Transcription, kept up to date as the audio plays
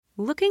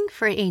Looking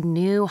for a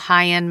new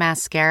high-end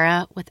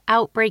mascara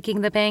without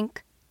breaking the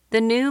bank? The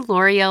new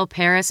L'Oreal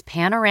Paris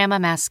Panorama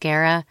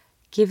Mascara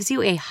gives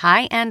you a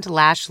high-end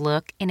lash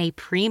look in a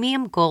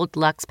premium gold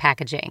luxe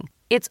packaging.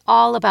 It's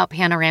all about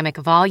panoramic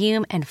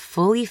volume and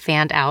fully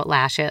fanned-out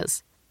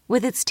lashes.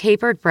 With its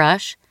tapered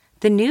brush,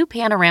 the new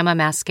Panorama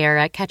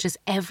Mascara catches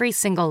every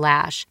single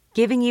lash,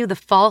 giving you the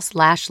false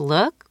lash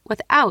look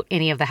without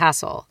any of the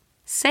hassle.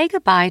 Say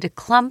goodbye to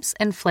clumps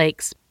and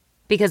flakes,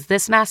 because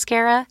this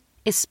mascara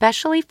is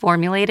specially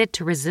formulated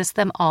to resist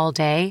them all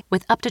day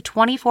with up to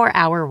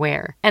 24-hour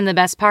wear. And the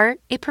best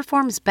part? It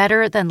performs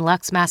better than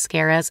Luxe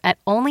mascaras at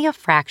only a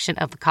fraction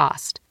of the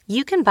cost.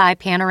 You can buy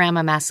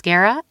Panorama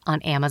Mascara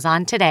on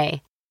Amazon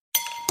today.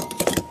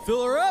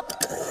 Fill her up!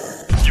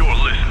 You're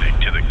listening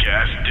to the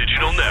Gas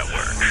Digital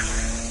Network.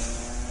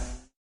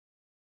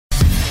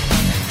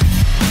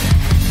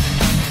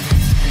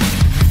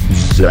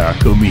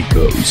 Zach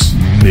Amico's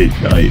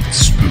Midnight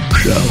Spook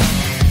Show.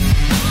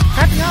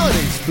 Happy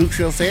holidays, Spook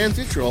Show fans.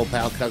 It's your old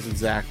pal, Cousin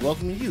Zach,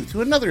 welcoming you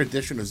to another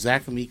edition of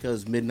Zach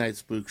Amico's Midnight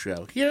Spook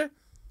Show here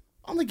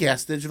on the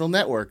Gas Digital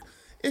Network.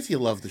 If you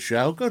love the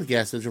show, go to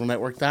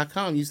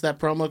GasDigitalNetwork.com. Use that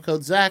promo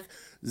code Zach,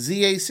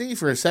 ZAC,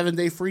 for a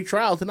 7-day free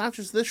trial to not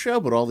just this show,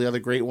 but all the other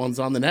great ones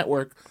on the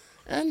network.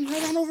 And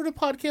head on over to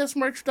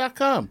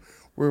PodcastMerch.com,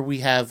 where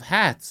we have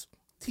hats,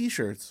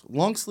 t-shirts,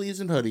 long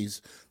sleeves, and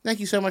hoodies. Thank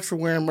you so much for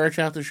wearing merch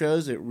out the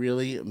shows. It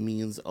really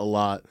means a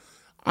lot.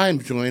 I am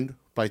joined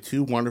by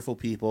two wonderful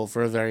people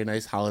for a very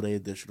nice holiday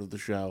edition of the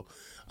show.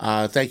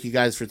 Thank you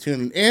guys for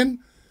tuning in.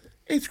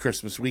 It's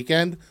Christmas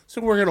weekend, so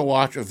we're going to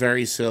watch a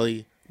very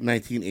silly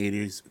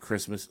 1980s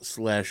Christmas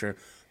slasher.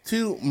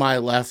 To my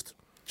left,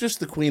 just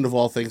the queen of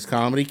all things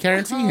comedy,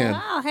 Karen Tehan.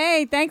 Wow,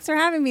 hey, thanks for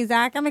having me,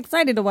 Zach. I'm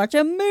excited to watch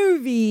a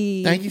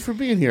movie. Thank you for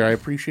being here. I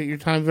appreciate your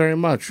time very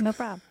much. No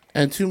problem.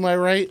 And to my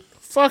right,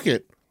 fuck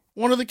it,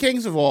 one of the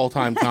kings of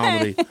all-time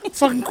comedy.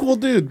 Fucking cool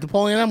dude,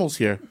 Napoleon Emmel's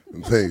here.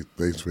 Hey,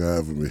 thanks for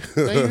having me.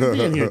 Thank you for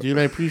being here, dude.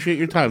 I appreciate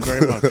your time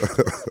very much.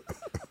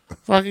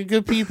 Fucking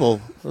good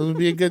people. It would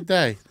be a good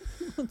day.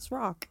 Let's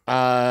rock.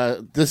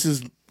 This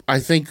is, I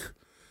think,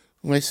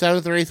 my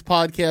 7th or 8th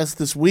podcast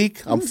this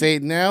week. I'm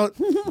fading out.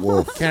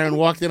 Whoa. Karen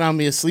walked in on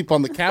me asleep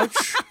on the couch.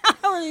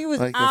 He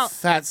was Like out. the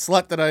fat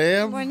slut that I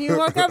am. When you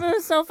woke up, it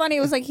was so funny. It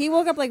was like he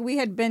woke up like we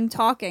had been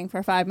talking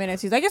for 5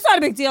 minutes. He's like, it's not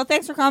a big deal.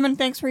 Thanks for coming.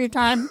 Thanks for your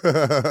time.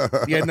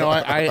 Yeah, no,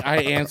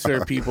 I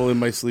answer people in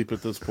my sleep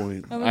at this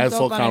point. That was I have so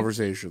full funny.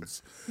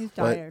 conversations. He's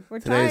But tired. We're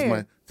today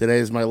tired. Today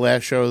is my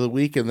last show of the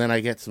week, and then I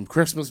get some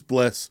Christmas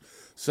bliss.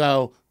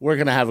 So we're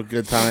going to have a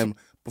good time.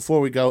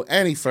 Before we go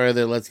any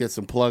further, let's get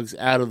some plugs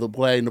out of the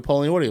way.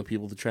 Napoleon, what are you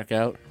people to check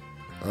out?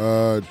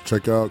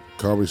 Check out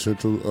Comedy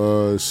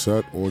Central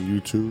set on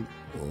YouTube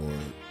or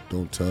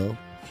Don't Tell.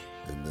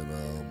 And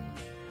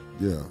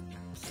then,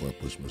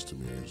 Flatbush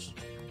Misdemeanors.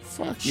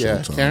 Fuck yeah.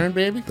 Showtime. Karen,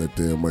 baby? That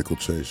damn Michael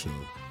Che show.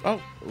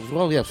 Oh,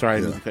 well, yeah, sorry,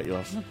 I didn't cut you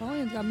off.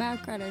 Napoleon's got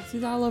mad credits.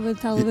 He's all over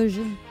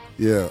television.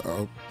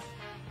 Yeah,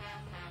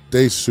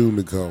 they soon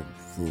to come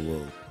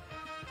for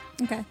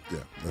Okay. yeah,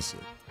 that's it.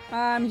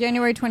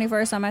 January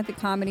 21st, I'm at the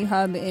Comedy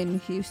Hub in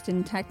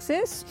Houston,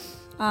 Texas.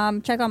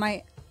 Check out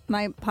my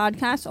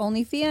podcast,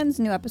 OnlyFans.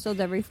 New episodes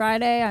every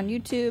Friday on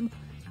YouTube.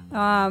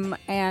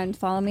 And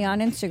follow me on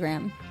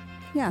Instagram.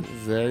 Yeah.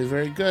 Very,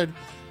 very good.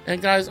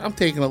 And guys, I'm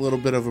taking a little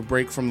bit of a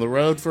break from the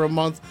road for a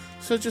month,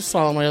 so just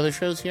follow my other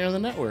shows here on the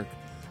network.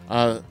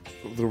 The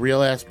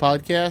Real Ass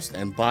Podcast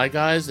and Bye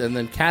Guys, and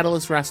then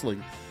Catalyst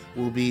Wrestling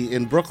will be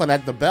in Brooklyn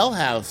at the Bell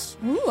House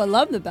Ooh, I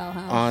love the Bell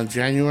House. on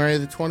January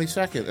the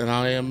 22nd, and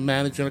I am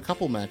managing a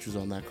couple matches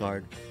on that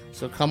card.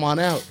 So come on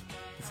out.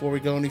 Before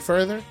we go any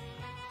further,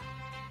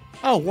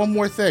 oh, one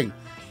more thing.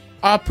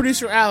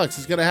 Producer Alex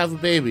is going to have a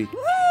baby.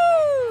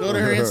 Go to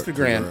her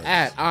Instagram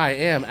at I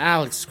am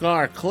Alex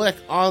Scar. Click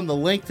on the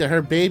link to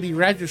her baby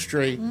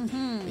registry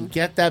and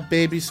get that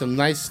baby some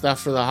nice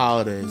stuff for the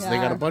holidays. They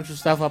got Yeah. a bunch of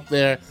stuff up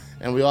there,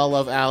 and we all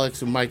love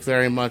Alex and Mike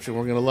very much, and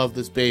we're going to love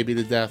this baby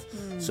to death.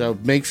 So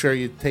make sure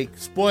you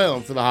spoil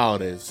them for the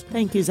holidays.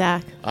 Thank you,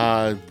 Zach.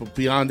 But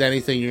beyond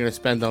anything you're going to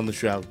spend on the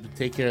show,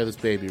 take care of this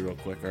baby real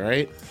quick, all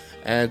right?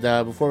 And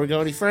before we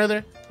go any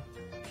further,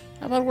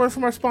 how about a word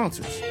from our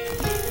sponsors?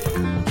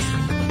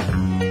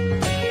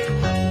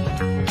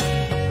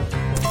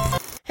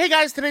 Hey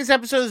guys, today's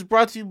episode is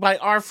brought to you by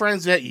our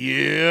friends at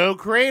Yo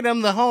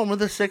Kratom, the home of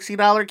the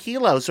 $60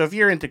 kilo. So if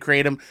you're into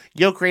Kratom,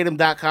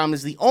 YoKratom.com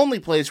is the only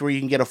place where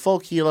you can get a full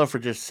kilo for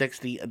just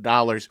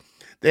 $60.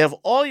 They have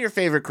all your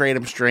favorite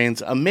Kratom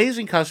strains,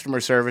 amazing customer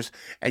service,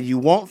 and you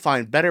won't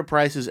find better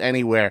prices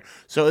anywhere.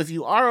 So if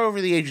you are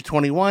over the age of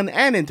 21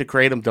 and into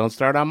Kratom, don't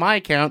start on my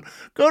account.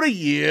 Go to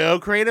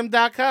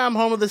YoKratom.com,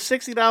 home of the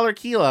 $60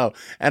 kilo,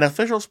 an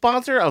official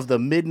sponsor of the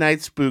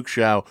Midnight Spook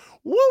Show.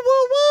 Woo, woo,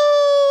 woo!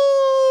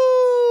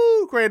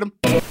 Kratom.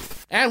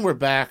 And we're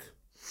back.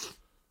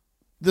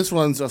 This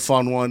one's a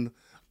fun one.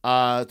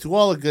 To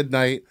All a Good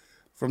Night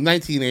from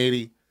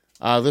 1980.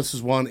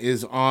 This one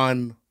is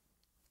on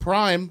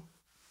Prime.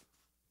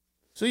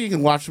 So you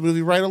can watch the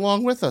movie right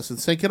along with us and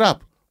sync it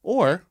up.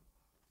 Or,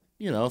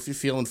 you know, if you're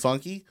feeling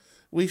funky,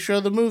 we show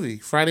the movie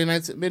Friday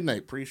nights at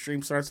midnight.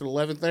 Pre-stream starts at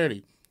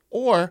 11:30.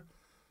 Or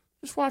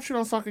just watch it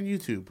on fucking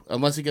YouTube,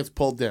 unless it gets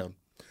pulled down.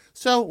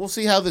 So we'll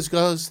see how this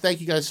goes.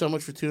 Thank you guys so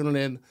much for tuning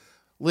in.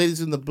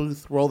 Ladies in the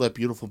booth, roll that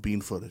beautiful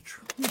bean footage.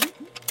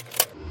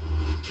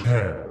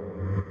 10,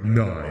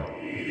 9,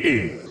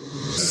 8,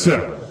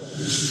 7,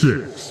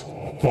 6,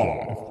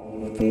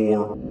 5,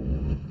 4,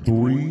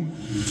 3,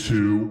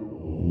 2,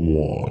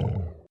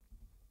 1.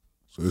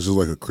 So this is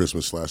like a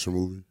Christmas slasher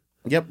movie?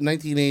 Yep,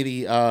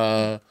 1980.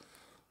 I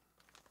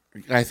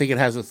think it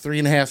has a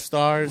 3.5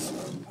 stars.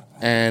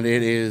 And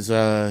it is,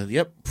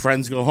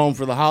 friends go home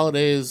for the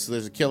holidays.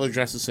 There's a killer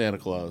dressed as Santa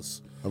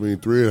Claus. I mean,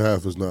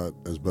 3.5 is not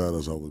as bad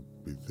as I would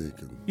be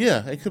thinking.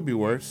 Yeah, it could be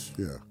worse.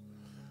 Yeah.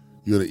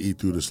 You gonna eat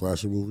through the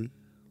slasher movie?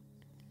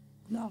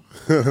 No.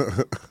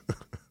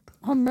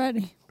 I'm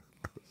ready.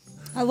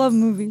 I love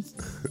movies.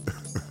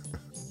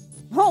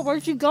 Oh,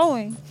 where's she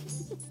going?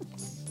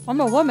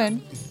 I'm a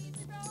woman.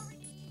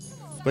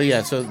 But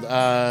yeah, so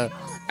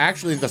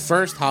actually the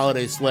first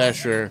holiday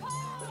slasher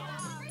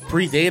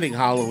predating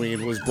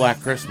Halloween was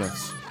Black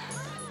Christmas.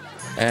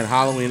 And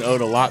Halloween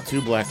owed a lot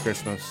to Black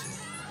Christmas.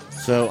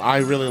 So I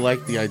really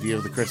like the idea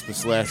of the Christmas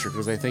slasher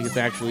because I think it's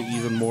actually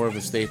even more of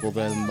a staple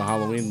than the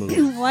Halloween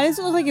movie. Why does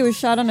it look like it was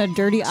shot on a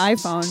dirty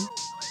iPhone?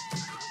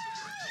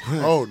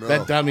 Oh, no.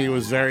 That dummy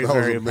was very, That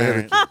was very a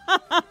apparent.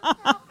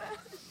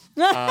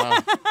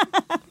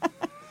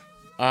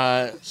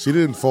 She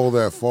didn't fall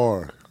that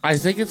far. I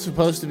think it's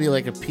supposed to be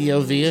like a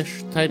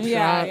POV-ish type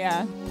shot.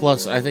 Yeah.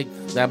 Plus, I think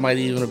that might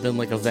even have been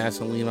like a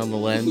Vaseline on the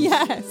lens.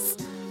 Yes.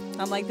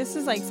 I'm like, this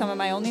is like some of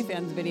my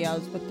OnlyFans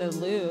videos with the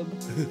lube.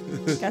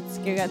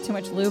 You got too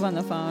much lube on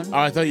the phone. Oh,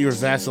 I thought you were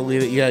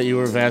Vaselining. Yeah, you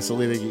were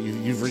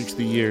Vaselining. You've reached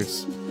the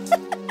years.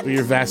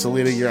 You're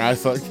Vaselining your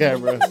iPhone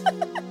camera.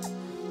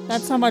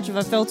 That's how much of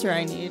a filter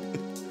I need.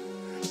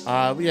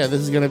 But yeah, this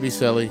is going to be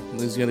silly.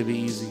 This is going to be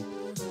easy.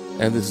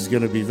 And this is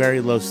going to be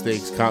very low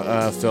stakes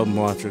film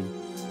watching.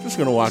 Just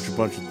going to watch a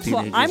bunch of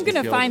teenagers. Well, I'm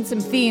going to find some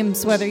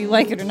themes, whether you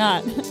like it or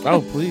not.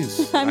 Oh,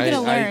 please. I'm going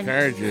to learn. I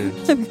encourage you.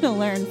 I'm going to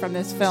learn from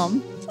this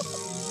film.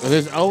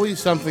 There's always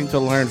something to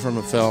learn from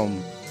a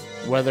film,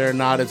 whether or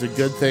not it's a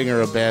good thing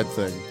or a bad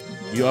thing.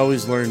 You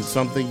always learn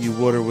something you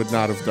would or would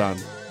not have done.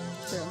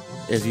 True.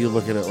 If you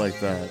look at it like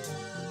that.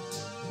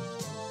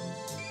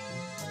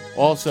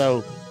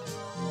 Also,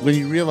 when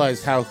you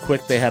realize how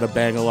quick they had to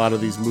bang a lot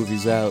of these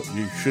movies out,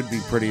 you should be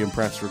pretty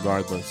impressed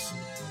regardless.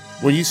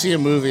 When you see a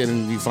movie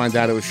and you find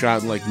out it was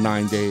shot in like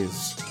 9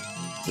 days,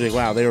 you're like,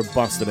 wow, they were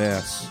busted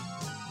ass.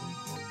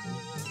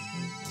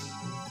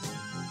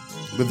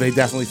 But they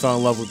definitely fell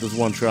in love with this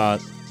one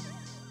shot.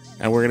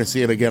 And we're going to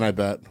see it again, I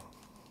bet.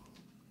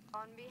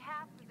 On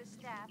behalf of the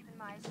staff and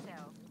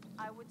myself,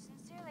 I would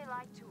sincerely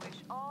like to wish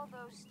all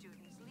those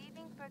students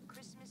leaving for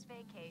Christmas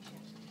vacation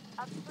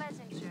a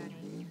pleasant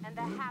journey and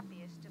the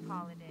happiest of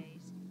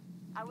holidays.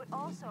 I would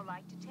also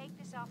like to take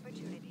this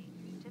opportunity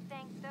to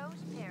thank those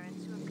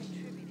parents who have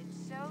contributed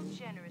so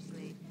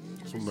generously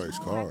to Some the nice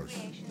school cars.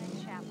 recreation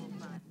and chapel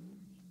fund.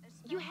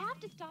 You have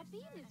to stop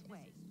being this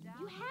way.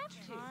 You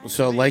have to.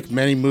 So, like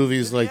many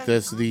movies like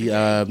this,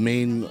 the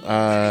main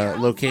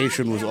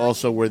location was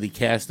also where the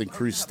cast and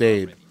crew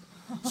stayed.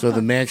 So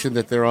the mansion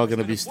that they're all going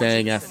to be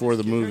staying at for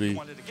the movie,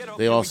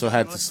 they also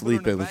had to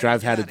sleep in, which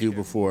I've had to do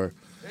before.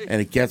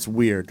 And it gets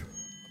weird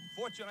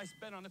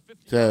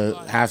to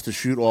have to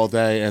shoot all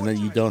day and then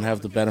you don't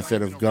have the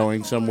benefit of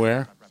going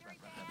somewhere.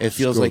 It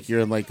feels like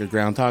you're in like a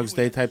Groundhog's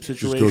Day type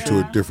situation. Just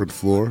go to a different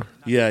floor.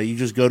 Yeah, you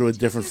just go to a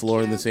different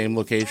floor in the same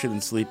location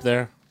and sleep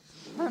there.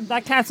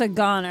 That cat's a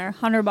goner.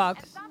 $100.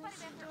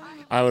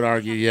 I would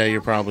argue, yeah,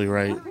 you're probably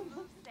right.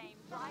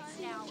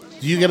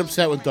 Do you get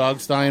upset with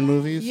dogs die in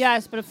movies?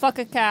 Yes, but fuck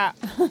a cat.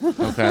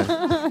 Okay.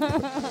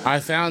 I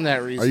found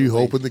that recently. Are you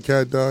hoping the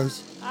cat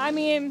dies? I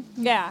mean,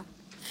 yeah.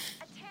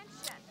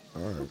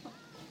 All right.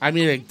 I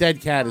mean, a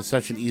dead cat is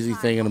such an easy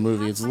thing in a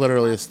movie. It's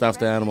literally a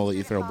stuffed animal that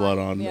you throw blood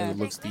on. Yeah. And it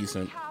looks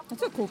decent.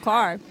 That's a cool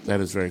car.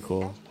 That is very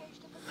cool.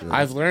 Yeah.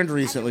 I've learned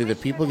recently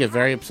that people get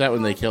very upset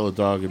when they kill a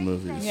dog in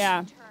movies.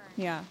 Yeah.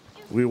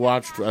 We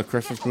watched a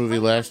Christmas movie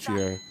last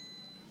year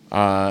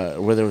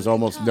where there was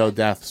almost no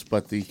deaths,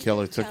 but the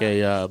killer took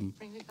a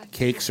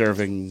cake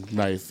serving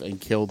knife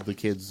and killed the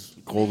kid's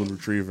golden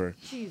retriever.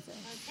 Jesus.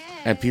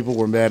 And people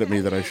were mad at me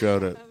that I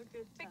showed it.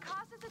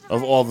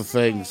 Of all the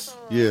things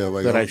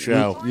that I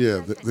show.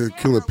 They're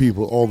killing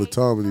people all the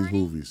time in these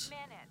movies.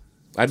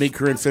 I made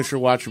Corinne Fisher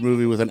watch a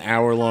movie with an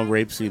hour-long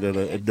rape scene in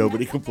it, and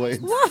nobody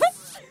complained. What?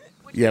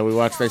 Yeah, we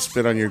watched I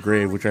Spit on Your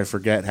Grave, which I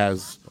forget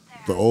has...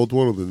 The old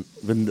one or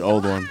the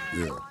old one?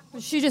 Yeah.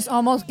 Was she just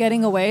almost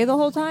getting away the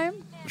whole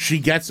time? She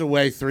gets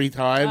away 3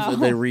 times,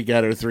 and they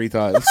re-get her 3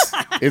 times.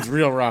 It's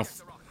real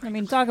rough. I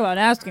mean, talk about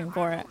asking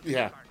for it.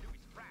 Yeah.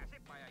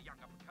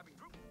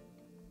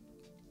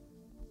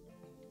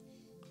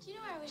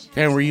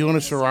 Karen, were you in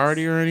a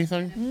sorority or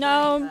anything?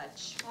 No.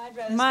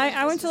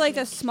 I went to like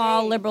a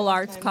small liberal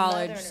arts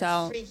college,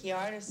 so they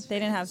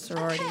didn't have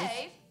sororities.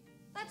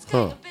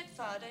 Huh.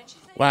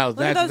 Wow,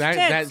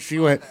 she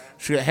went,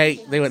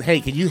 hey, they went,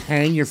 hey, can you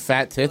hang your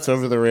fat tits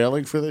over the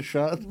railing for this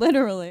shot?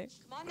 Literally.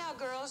 Come on now,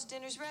 girls. boss,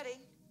 dinner's ready.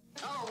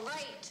 Oh,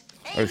 right.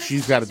 Or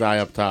she's got to die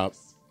up top.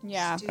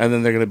 Yeah. And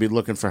then they're going to be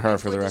looking for her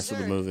for the rest of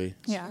the movie.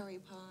 Yeah. Cherry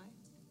pie.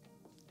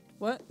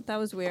 What? That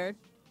was weird.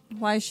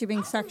 Why is she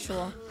being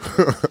sexual?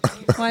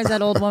 Why is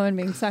that old woman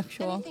being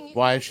sexual?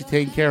 Why is she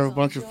taking care of a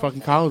bunch of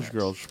fucking college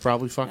girls? She's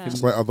probably fucking...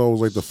 It's like, I thought it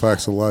was like the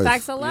facts of life.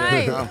 Facts of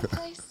life.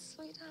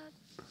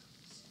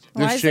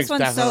 Why This is chick's one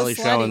so definitely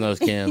showing slutty? those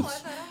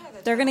cans.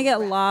 They're gonna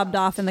get lobbed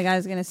off, and the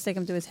guy's gonna stick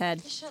him to his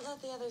head. You shouldn't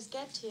let the others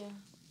get to you.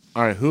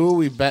 All right, who are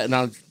we betting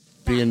on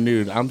being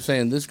nude? I'm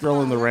saying this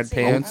girl in the red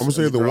pants. I'm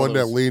saying the girl one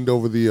that leaned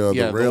over the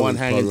the railing one is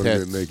hanging probably gonna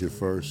tits. get naked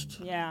first.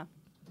 Yeah.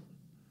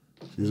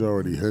 She's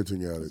already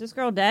hinting at Is it. this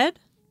girl dead?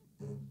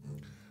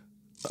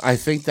 I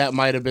think that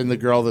might have been the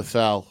girl that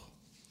fell.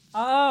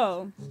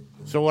 Oh.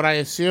 So what I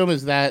assume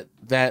is that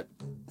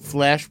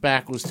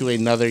flashback was to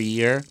another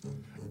year,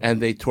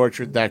 and they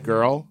tortured that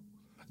girl,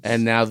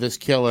 and now this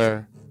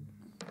killer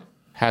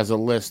has a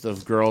list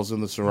of girls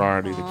in the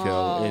sorority to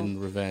kill in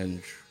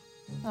revenge.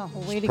 Oh,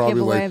 way to Probably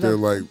give away like they're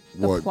like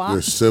what plot.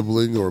 their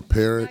sibling or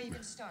parent.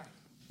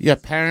 Yeah,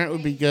 parent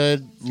would be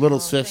good. Little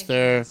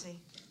sister.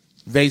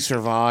 They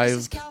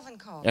survived,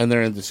 and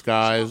they're in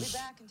disguise.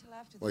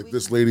 Like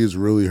this lady is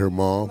really her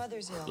mom.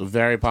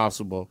 Very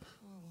possible,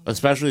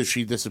 especially if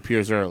she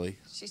disappears early.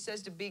 She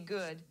says to be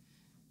good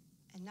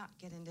and not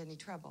get into any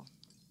trouble.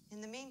 In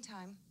the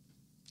meantime,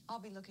 I'll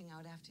be looking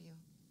out after you.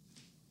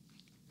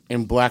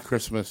 In Black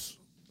Christmas,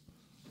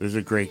 there's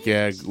a great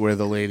gag where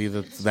the lady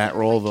that's that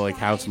role, the like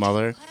house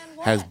mother,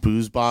 has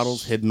booze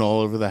bottles hidden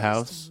all over the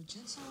house.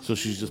 So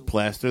she's just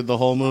plastered the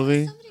whole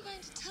movie.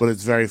 But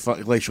it's very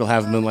fun. Like she'll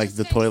have them in like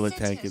the toilet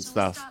tank and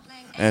stuff.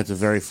 And it's a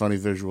very funny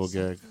visual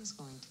gag.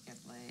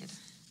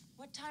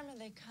 What time are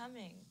they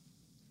coming?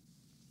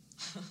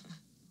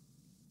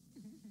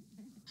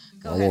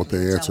 Why won't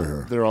they answer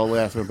her? They're all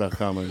laughing about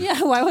coming.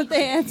 Yeah, why would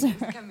they answer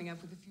her? Coming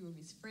up with a few of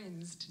his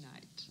friends tonight.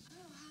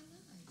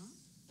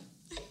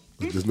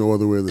 There's no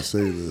other way to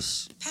say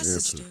this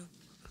answer.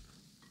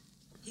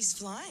 He's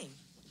flying.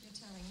 You're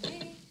telling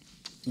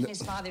me?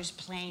 His father's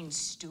plain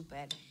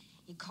stupid.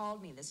 He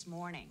called me this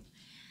morning.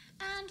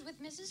 And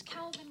with Mrs.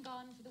 Calvin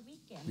gone for the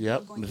weekend.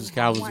 Yep, we're going to Mrs. have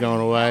Calvin's one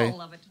going away.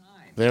 hell of a time.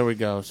 There we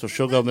go. So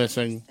she'll go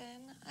missing.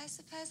 I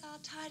suppose I'll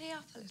tidy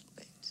up a little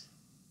bit.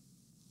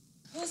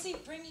 Who's he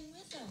bringing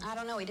with him? I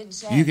don't know. He didn't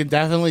say. You can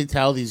definitely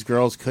tell these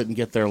girls couldn't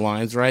get their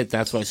lines right.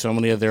 That's why so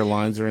many of their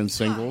lines are in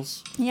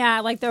singles.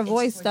 Yeah, like their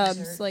voice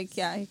dubs. Like,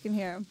 yeah, you can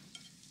hear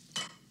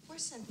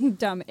them.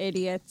 Dumb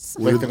idiots.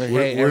 Like, hey,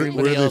 where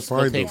everybody do they else, we'll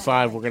find take them?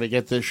 5. We're going to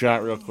get this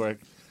shot real quick.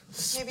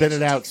 Spit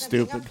it out,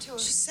 stupid.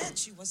 She said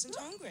she wasn't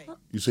hungry.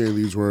 You saying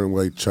these weren't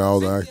like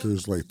child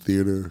actors, like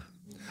theater?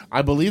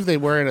 I believe they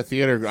were in a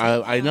theater.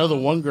 I know the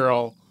one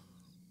girl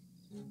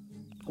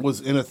was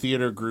in a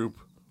theater group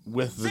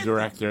with the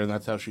director, and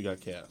that's how she got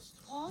cast.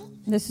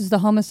 This is the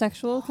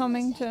homosexual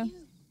coming to.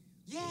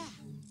 Yeah.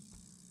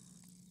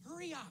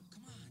 Hurry up.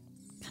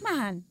 Come Come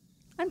on.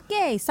 I'm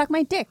gay. Suck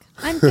my dick.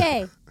 I'm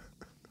gay.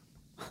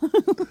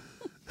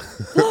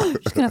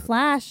 She's gonna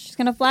flash. She's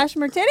gonna flash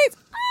from her titties.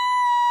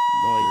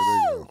 There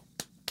they go.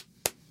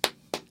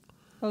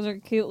 Those are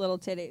cute little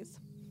titties.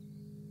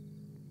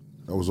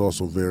 That was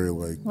also very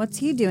like What's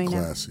he doing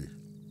classy. now?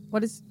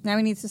 What is now?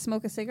 He needs to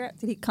smoke a cigarette.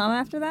 Did he come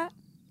after that?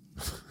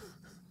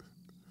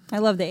 I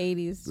love the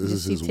 80s. This You is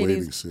just see his waiting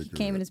titties. He cigarette.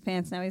 came in his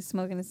pants. Now he's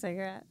smoking a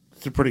cigarette.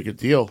 It's a pretty good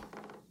deal.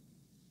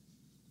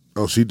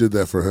 Oh, she did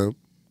that for him.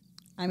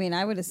 I mean,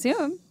 I would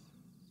assume.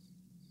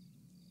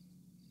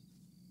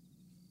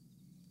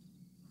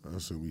 I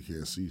assume he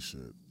can't see shit.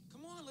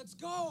 Come on, let's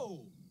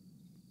go.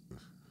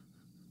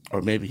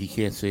 Or maybe he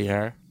can't see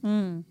her.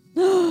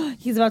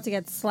 He's about to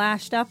get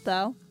slashed up,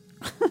 though.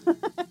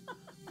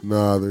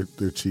 Nah,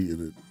 they're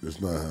cheating it. It's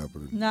not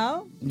happening.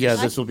 No? Yeah,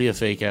 this will be a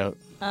fake out.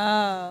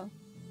 Oh.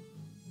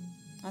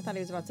 I thought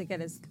he was about to get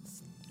his...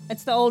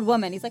 It's the old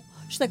woman. He's like,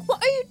 she's like,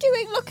 what are you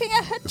doing looking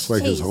at her It's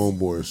like his titties?"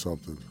 homeboy or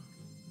something.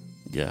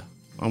 Yeah.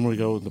 I'm going to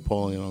go with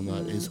Napoleon on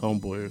that. His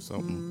homeboy or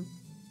something.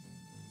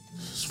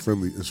 It's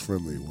friendly. It's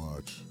friendly.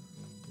 Watch.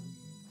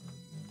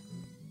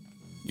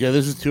 Yeah,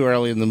 this is too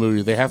early in the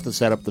movie. They have to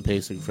set up the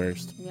pacing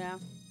first. Yeah.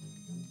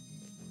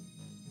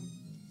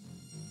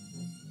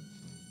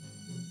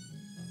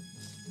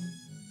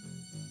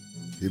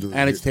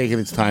 And it's taking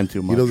its time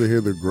too He much. doesn't hear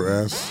the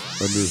grass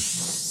under.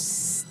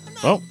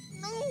 Oh.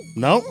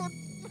 No.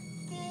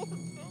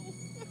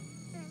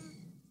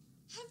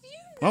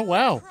 Oh,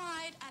 wow.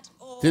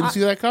 Didn't see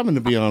that coming,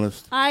 to be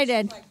honest. I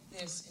did.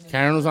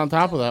 Karen was on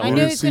top of that I one.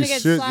 knew We he was didn't gonna see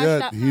get shit slashed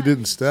yet. up. He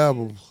didn't stab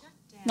him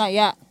Not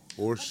yet.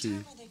 or she.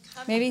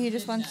 Maybe he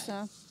just wants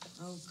to...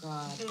 Oh,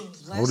 God.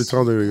 How many times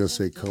are they gonna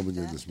say coming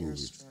in this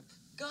movie?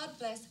 God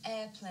bless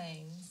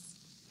airplanes.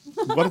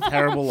 What a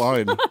terrible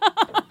line.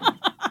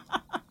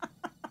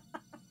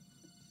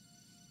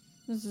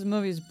 This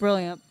movie is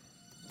brilliant.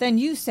 Then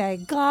you say,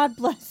 God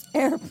bless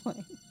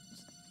airplanes.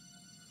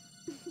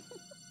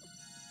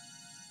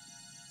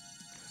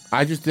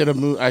 I just did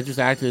I just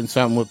acted in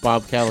something with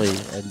Bob Kelly,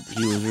 and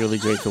he was really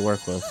great to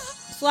work with.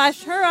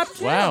 Slashed her up,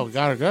 too. Wow,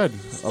 got her good.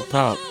 Up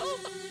top.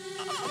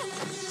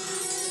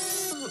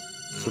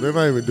 So they're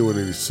not even doing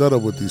any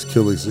setup with these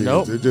killing scenes.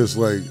 Nope. They're just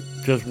like...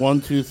 Just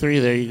 1, 2, 3,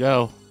 there you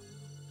go.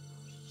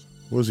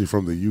 Was he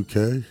from the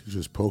UK? He's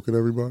just poking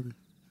everybody?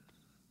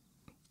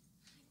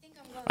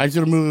 I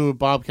did a movie with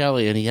Bob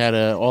Kelly, and he had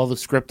all the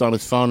script on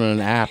his phone and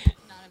an app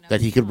that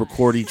he could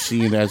record each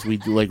scene as we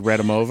read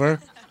him over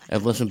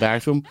and listen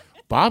back to him.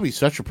 Bobby's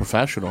such a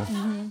professional.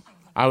 Mm-hmm.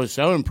 I was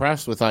so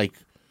impressed with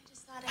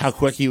how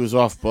quick he was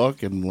off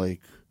book, and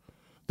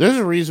there's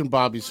a reason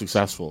Bobby's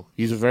successful.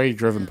 He's a very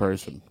driven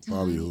person.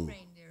 Bobby who?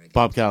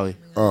 Bob Kelly.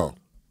 Oh.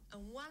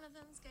 And one of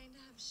them's going to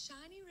have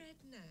shiny red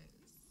nose.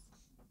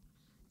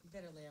 You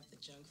better lay off the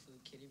junk food,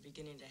 kid. You're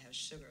beginning to have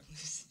sugar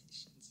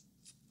hallucinations.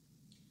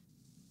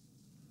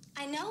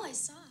 I know, I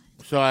saw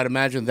it. So I'd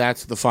imagine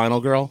that's the final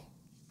girl.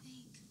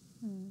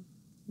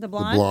 The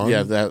blonde? The blonde?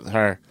 Yeah, that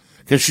her.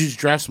 Because she's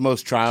dressed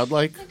most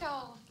childlike.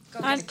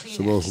 She's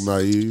the most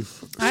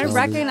naive. I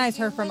recognize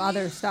her from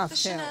other stuff,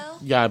 too.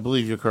 Yeah, I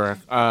believe you're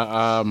correct.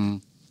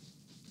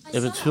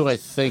 If it's who I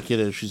think it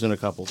is, she's in a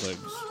couple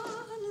things.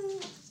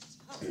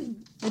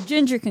 The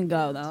ginger can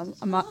go, though.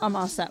 I'm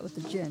all set with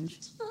the ginger.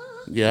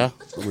 Yeah?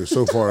 I mean,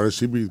 so far,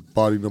 she'd be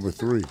body number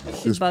 3 at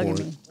She's this bugging point.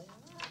 me.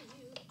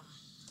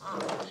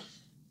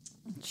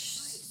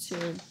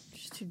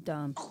 She's too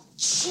dumb.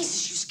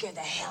 Jesus, you scared the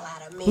hell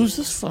out of me. Who's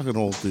this fucking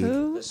old dude?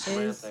 Who is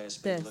Samantha this? has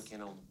been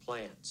looking on the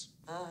plants.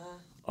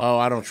 Oh,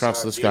 I don't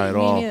trust this guy at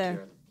Me all.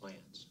 neither.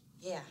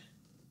 Yeah.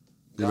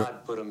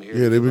 God put him here.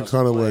 Yeah, to they've give been us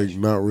kind of pleasure.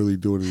 not really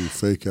doing any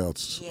fake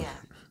outs. Yeah.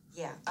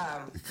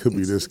 It could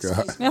be this guy.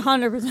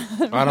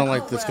 100%. I don't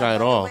like this guy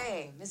at all.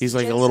 He's a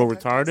little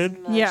retarded.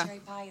 Yeah. Cherry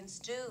pie and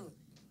stew.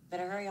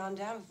 Better hurry on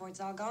down before it's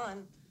all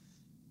gone.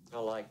 I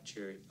like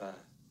cherry pie.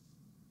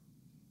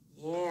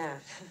 Yeah.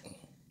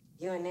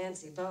 You and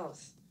Nancy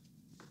both.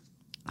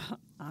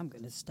 I'm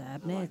going to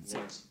stab I like Nancy.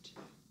 Nancy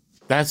too.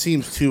 That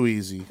seems too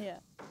easy. Yeah.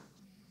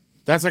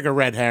 That's like a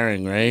red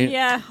herring, right?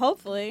 Yeah,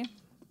 hopefully.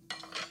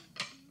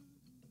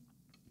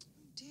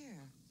 Dear,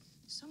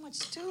 so much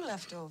stew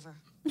left over.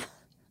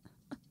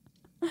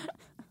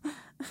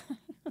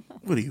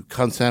 What are you,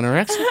 cunt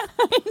anorexic?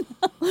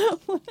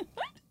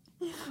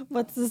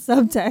 What's the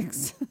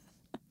subtext?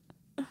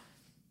 Oh,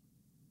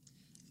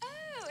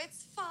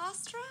 it's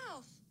fast,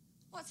 Ralph.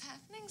 What's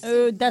happening?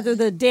 Oh, that's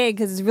the dig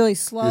because it's really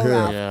slow, Yeah.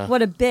 Ralph. Yeah.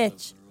 What a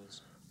bitch.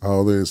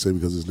 Oh, they didn't say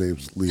because his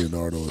name's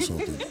Leonardo or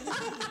something.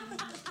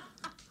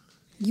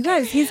 You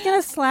guys, he's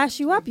going to slash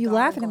you up. You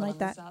laugh at him like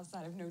that. South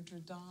side of Notre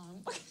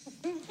Dame.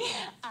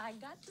 I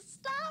got the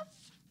stuff.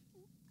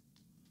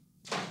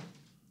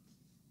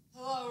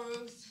 Hello,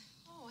 Ruth.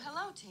 Oh,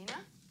 hello, Tina.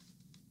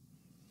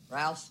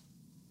 Ralph.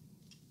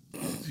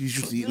 He's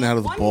just eating out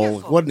of the bowl.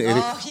 What an idiot.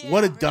 Oh, yeah,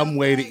 What a real dumb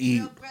way to great, eat.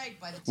 real great.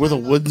 By the With a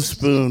time wooden those bitches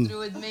spoon. get through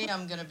with me,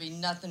 I'm gonna be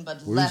nothing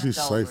but What is he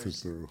leftovers. siphoned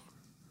through?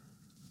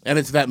 And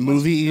it's that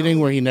movie eating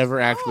where he never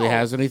actually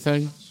has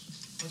anything.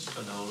 What's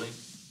cannoli?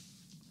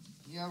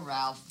 You're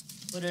Ralph.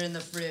 Put it in the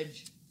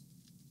fridge.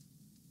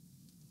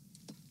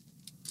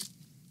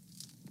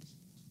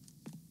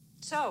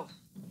 So,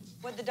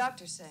 what'd the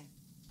doctor say?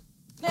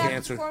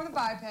 Cancer. Perform the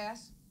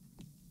bypass.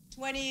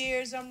 20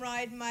 years I'm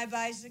riding my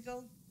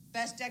bicycle.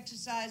 Best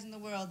exercise in the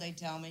world, they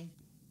tell me.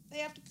 They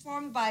have to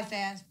perform the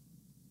bypass.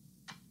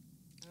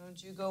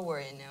 Don't you go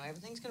worrying now.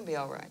 Everything's gonna be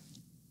all right.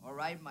 All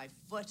right, my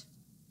foot.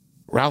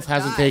 Ralph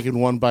hasn't Die. taken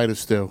one bite of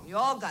stew. We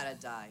all gotta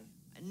die.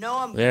 I know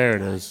I'm There it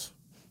gonna die. is.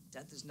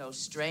 Death is no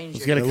stranger.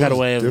 He's got a That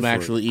cutaway was of him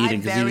different. actually I eating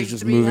because he was buried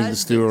just 3 moving the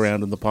stew husbands.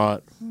 around in the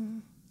pot.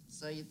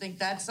 So you think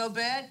that's so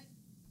bad?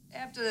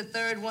 After the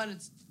third one,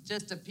 it's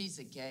just a piece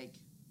of cake.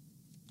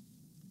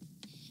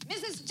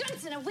 Mrs.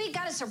 Johnson, have we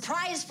got a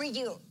surprise for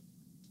you?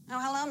 Oh,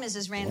 hello,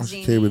 Mrs. Ranzini. Why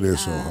she came in there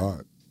so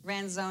hot?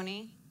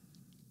 Ranzoni.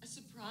 A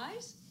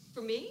surprise?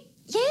 For me?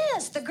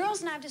 Yes, the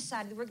girls and I have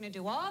decided we're going to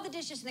do all the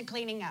dishes and the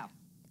cleaning out.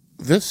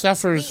 This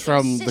suffers We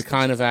from insist the that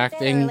kind you of get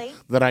acting there early,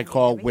 that I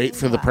call everything wait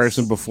for the to us.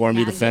 person before me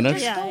Now, to you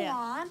finish. just go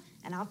on,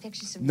 and I'll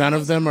fix you some None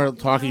nice of them are hot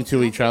talking meals to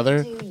and each I'll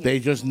other. give it to you. They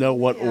just know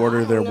what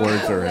order their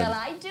words are Well, in.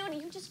 I do,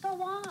 and you just go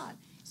on.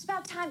 It's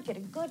about time to get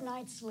a good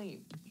night's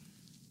sleep.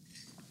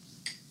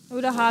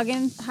 Uta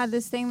Hagen had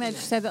this thing that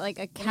said that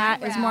a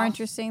cat is more Ralph.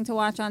 interesting to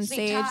watch on Sleep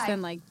stage tight.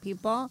 than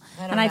people,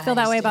 don't and I know feel how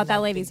that you way stay about that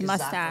big lady's gazap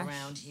mustache.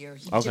 around here.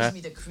 He Okay. gives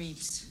me the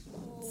creeps.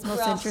 It's the most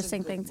Ralph's a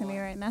interesting good thing to me boy.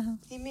 right now.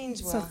 He means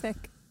So well,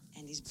 thick.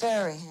 and he's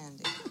very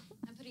handy.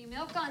 I'm putting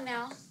milk on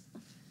now.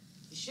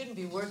 You shouldn't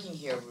be working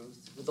here,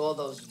 Ruth, with all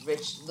those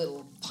rich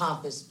little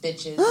pompous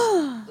bitches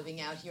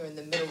living out here in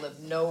the middle of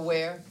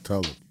nowhere.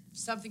 Tell him. If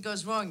something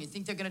goes wrong, you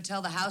think they're going to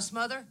tell the house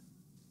mother?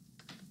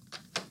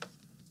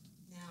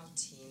 Now,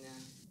 Tina.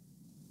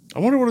 I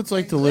wonder what it's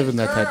like to live in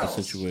that type of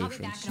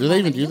situation. Do they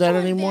even do that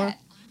anymore?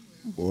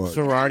 What?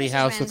 Sorority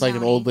house with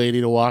an old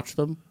lady to watch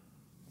them?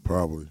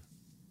 Probably.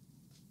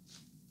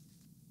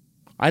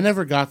 I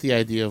never got the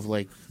idea of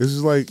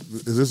Is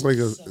this like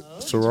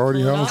a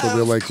sorority house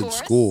or they're in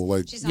school?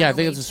 yeah, I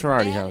think it's a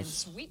sorority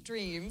house. Sweet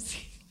dreams.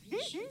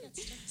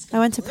 I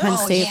went to Penn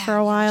State for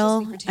a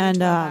while,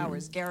 and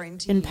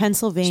in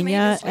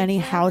Pennsylvania, any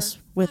house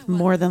with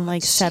more than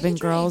like 7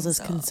 girls is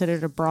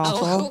considered a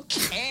brothel.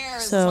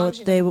 So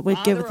they would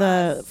give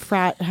the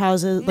frat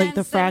houses, like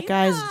the frat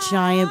guys,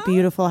 giant,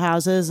 beautiful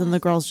houses, and the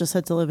girls just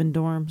had to live in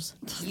dorms.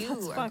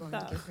 You are going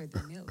to give her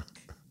the milk.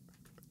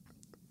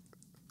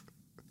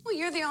 Well,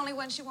 you're the only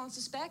one she won't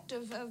suspect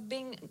of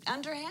being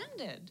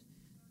underhanded.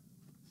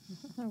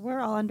 We're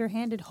all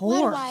underhanded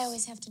whores. Why do I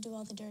always have to do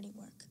all the dirty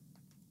work?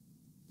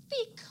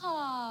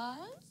 Because...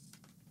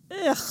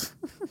 Ugh.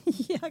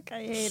 Yuck,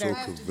 I hate her.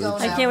 Go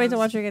I now. can't wait to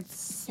watch her get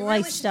You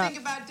really sliced should up.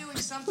 think about doing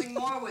something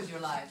more with your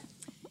life.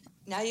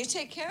 Now you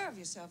take care of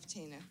yourself,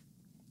 Tina.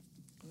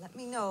 Let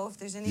me know if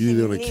there's anything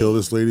You gonna need. kill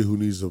this lady who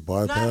needs a Not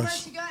unless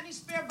bypass? you got any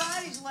spare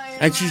bodies laying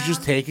And she's around.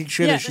 just taking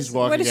shit Yeah, as she's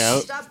what walking is-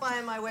 out. Stop by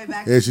on my way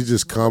back. And she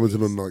just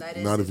commented on like, That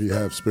is, not if you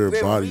have spare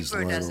Grim bodies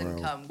Reaper lying doesn't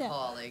around. come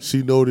calling.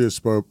 She know there's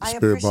spare I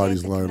spare appreciate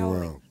bodies the lying cannoli.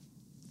 around.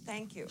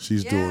 Thank you.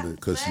 She's Yeah, doing it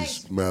because thanks.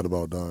 she's mad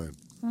about dying.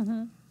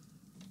 Mm-hmm.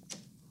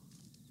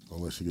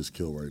 Unless she gets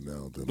killed right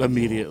now. Then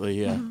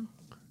Immediately, yeah.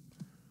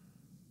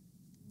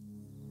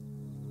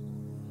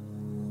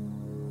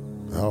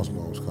 The house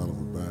mom was kind of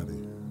a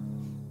baddie.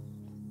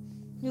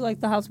 You like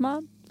the house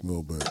mom? A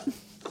little bit.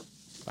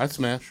 I'd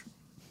smash.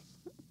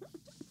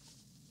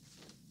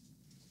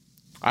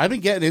 I've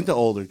been getting into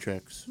older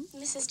chicks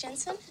Mrs.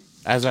 Jensen?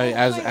 as I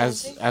Oh, hi,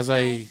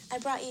 Rosie. I I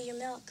brought you your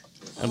milk.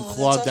 am Oh,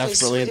 clawed that's awfully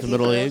desperately sweet into of you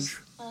middle girls. age.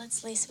 Well,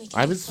 it's the least we can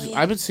I've do been for you.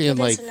 I've been seeing You've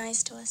been like so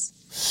nice to us.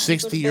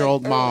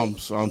 60-year-old early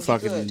moms on and be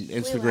fucking good.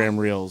 Instagram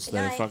reels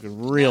that are Night.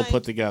 fucking real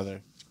put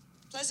together.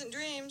 Pleasant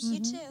dreams. You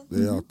too.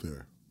 They out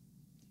there.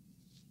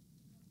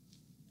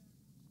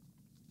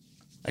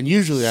 And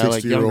usually I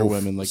like younger 60-year-old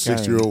women like Karen.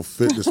 60-year-old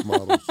fitness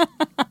models.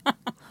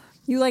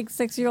 You like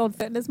 6-year-old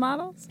fitness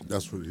models?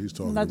 That's what he's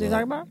talking That's what you're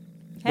talking about.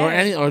 about?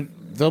 Hey. Or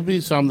there'll be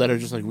some that are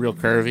just like real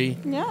curvy.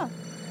 Yeah.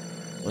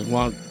 Like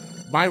one,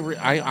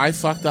 I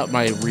fucked up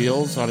my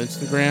reels on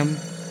Instagram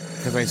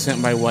because I sent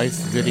my wife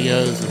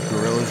videos of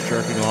gorillas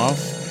jerking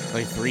off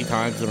like 3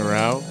 times in a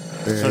row.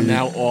 So And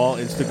now all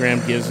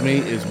Instagram gives me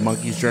is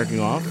monkeys jerking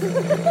off.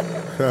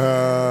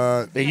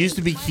 There used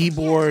to be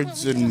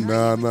keyboards and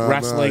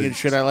wrestling and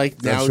shit I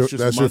like. Now it's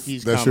just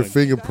monkeys That's coming. your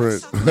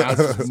fingerprint. Now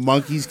it's just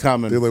monkeys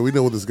coming. They're like, we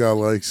know what this guy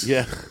likes.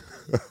 Yeah.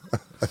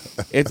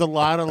 It's a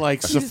lot of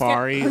like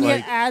safari, You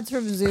like get ads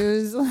from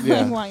zoos.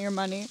 Yeah. Like, want your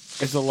money.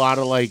 it's a lot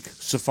of like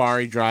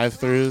safari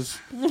drive-throughs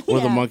where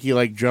the Yeah. monkey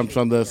like jumps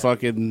on the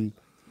fucking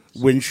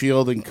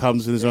windshield and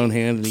comes in his own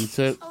hand and eats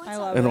it. I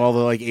love And it. all the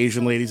like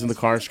Asian ladies in the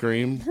car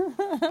scream.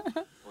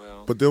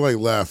 But they're like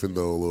laughing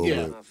though a little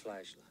Yeah. bit.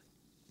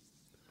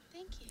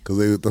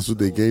 Because that's what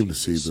they came to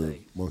see, the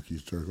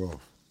monkeys jerk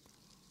off.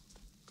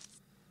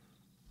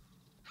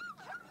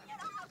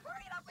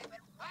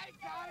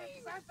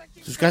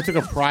 This guy took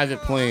a private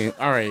plane.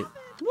 All right.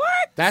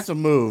 What? That's a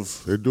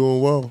move. They're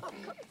doing well.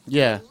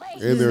 Yeah.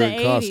 And they're the in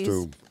 80s.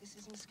 costume.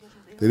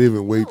 They didn't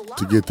even wait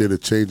to get there to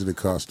change in the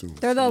costume.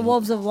 They're the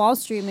wolves of Wall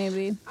Street,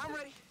 maybe.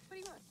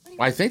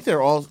 I think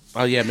they're all.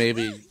 Oh yeah,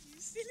 maybe.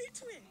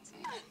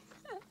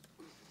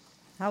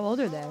 How old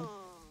are they?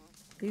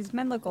 These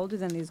men look older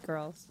than these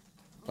girls.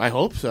 I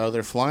hope so.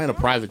 They're flying a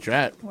private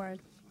jet. Word.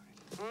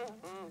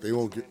 They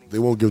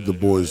won't give the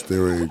boys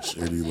their age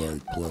any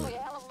like play.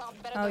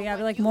 Oh yeah,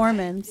 they're like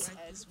Mormons.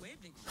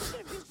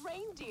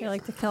 They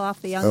like to kill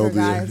off the younger LDA.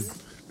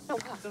 guys.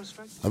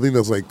 I think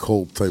that's like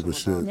cult type of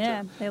shit.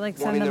 Yeah, they like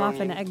send them off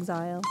into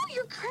exile. Oh,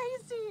 you're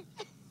crazy.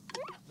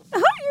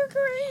 Oh, you're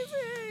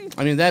crazy.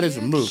 I mean, that is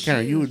a move.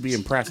 Karen, you would be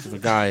impressed if a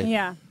guy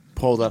Yeah,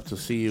 pulled up to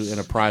see you in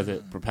a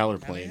private propeller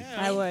plane.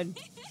 I would.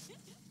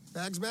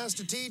 Bags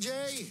Master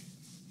TJ.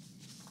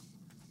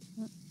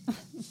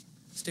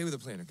 Stay with the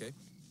plane, okay?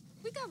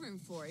 We got room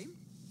for him.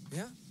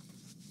 Yeah?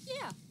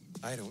 Yeah.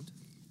 I don't.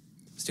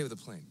 Stay with the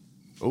plane.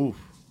 Ooh.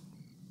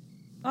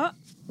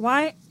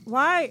 Why?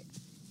 Why?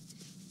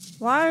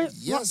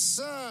 Yes,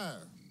 sir.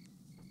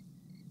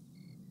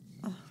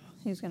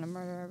 He's gonna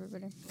murder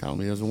everybody. Tell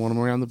me he doesn't want him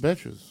around the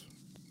bitches.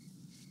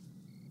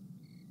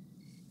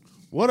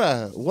 What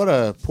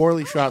a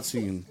poorly shot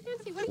scene.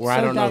 Where I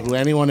So don't know dark. who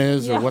anyone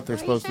is Yeah. or what they're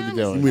supposed to be You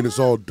doing. mean it's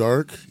all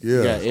dark?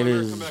 Yeah. Yeah, it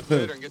is.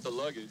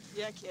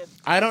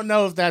 I don't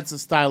know if that's a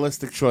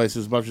stylistic choice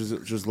as much as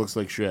it just looks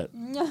like shit.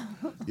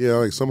 Yeah,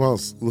 like somehow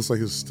it looks like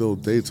it's still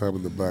daytime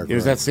in the background.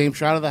 Here's that same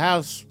shot of the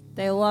house.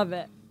 They love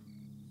it.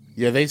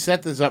 Yeah, they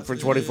set this up for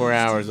 24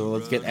 hours, and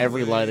let's get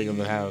every lighting of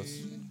the house.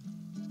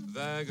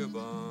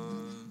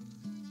 Vagabond,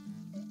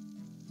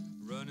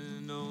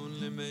 running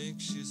only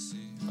makes you see.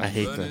 I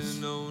hate this.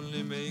 Running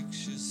only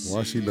makes you see. Why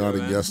is she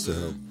nodding yes to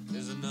him?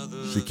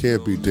 She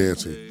can't be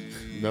dancing.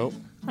 Nope.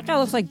 That guy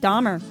looks like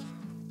Dahmer.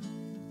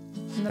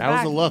 In the That was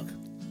back. the look.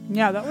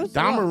 Yeah, that was the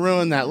Dahmer look.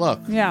 ruined that look.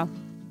 Yeah.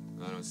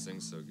 I don't sing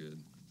so good.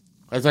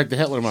 It's like the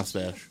Hitler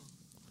mustache.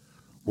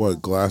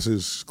 What,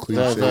 glasses, clean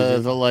The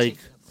shaven, like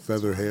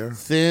feather hair?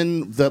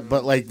 thin,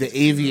 but like the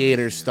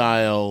aviator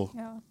style.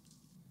 Yeah.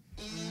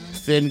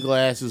 Thin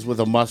glasses with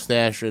a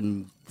mustache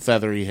and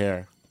feathery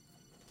hair.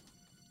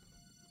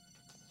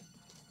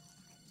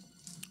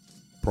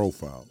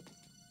 profile.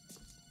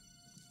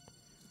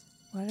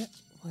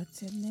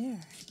 What's in there?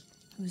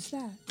 Who's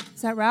that?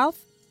 Is that Ralph?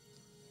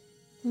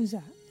 Who's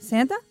that?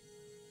 Santa?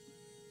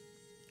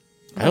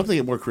 I hope they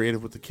get more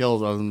creative with the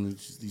kills other than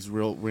just these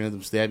real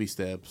random stabby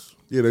stabs.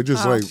 Yeah, they're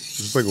just like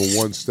a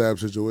one stab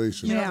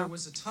situation. You know, there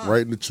was a time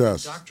right in the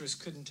chest. Doctors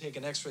couldn't take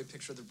an X-ray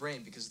picture of the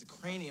brain because the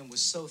cranium was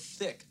so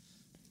thick.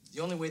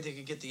 The only way they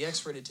could get the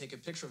X-ray to take a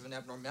picture of an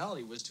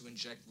abnormality was to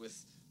inject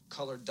with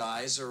colored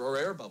dyes or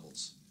air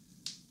bubbles.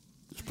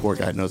 This poor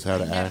guy knows how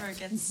to Never act.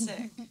 get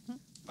sick.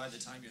 By the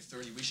time you're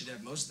 30, we should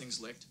have most things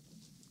licked,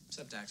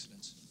 except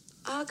accidents.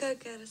 I'll go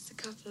get us a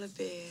couple of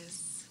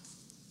beers.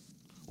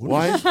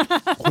 Why?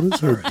 What is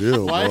her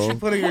deal, Why bro? is she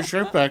putting her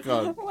shirt back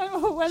on?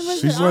 When was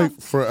She's it like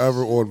off?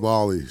 forever on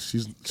Molly.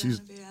 She's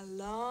Be a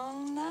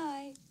long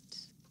night.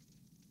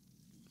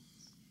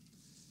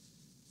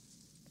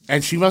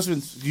 And she must have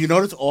been. Do you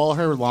notice all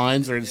her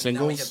lines are in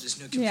singles?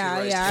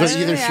 Yeah. So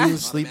either she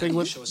was sleeping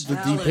with the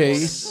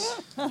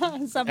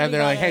DP, and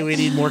they're like, "Hey, we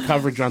need more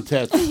coverage on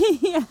tits."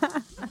 Yeah.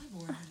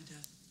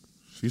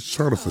 she's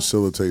trying to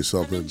facilitate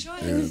something,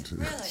 and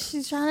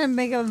She's trying to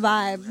make a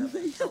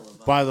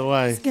vibe. By the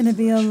way, It's gonna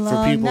be a for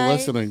long people night.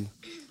 listening,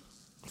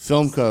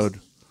 film code.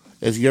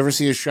 If you ever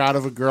see a shot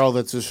of a girl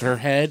that's just her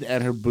head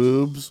and her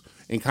boobs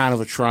in kind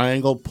of a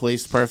triangle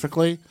placed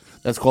perfectly,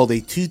 that's called a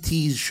 2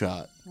 T's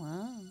shot.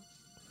 Wow.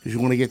 Because you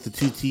want to get the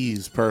 2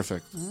 T's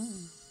perfect.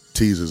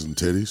 teases and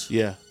titties.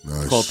 Yeah.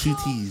 Nice. It's called 2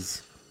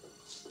 T's.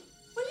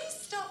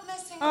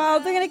 Oh,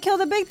 they're gonna kill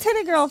the big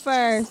titty girl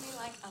first.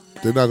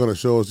 They're not gonna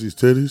show us these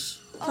titties.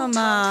 Come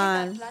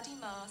on.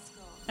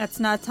 That's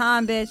not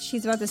Tom, bitch.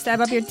 She's about to stab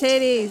up your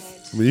titties.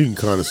 I mean, you can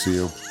kind of see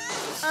them.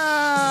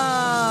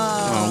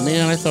 Oh. Oh,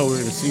 man, I thought we were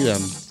going to see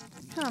them.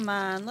 Come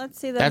on, let's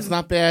see them. That's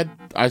not bad.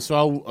 I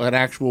saw an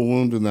actual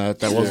wound in that.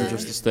 That wasn't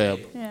just a stab.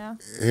 Yeah.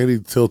 And he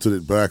tilted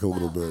it back a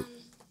little bit.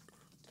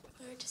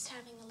 We're just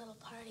having a little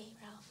party,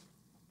 Ralph.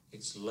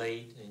 It's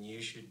late and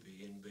you should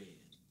be in bed.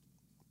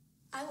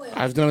 I will.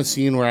 I've done a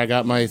scene where I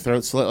got my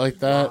throat slit like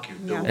that,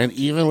 Yeah. and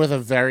even with a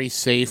very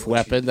safe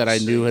weapon that I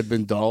knew had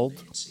been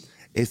dulled,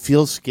 it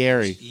feels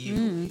scary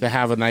to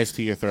have a knife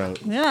to your throat.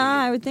 Yeah,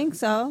 I would think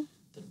so.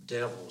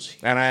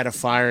 And I had a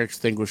fire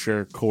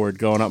extinguisher cord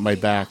going up my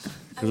back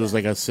because it was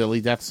like a silly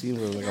death scene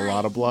where there was like a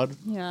lot of blood.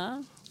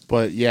 Yeah.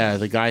 But yeah,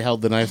 the guy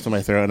held the knife to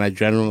my throat, and I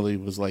generally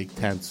was like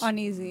tense.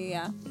 Uneasy,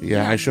 yeah.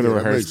 Yeah, I should have Yeah,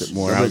 that rehearsed makes- it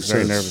more. that I was makes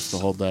very sense. nervous the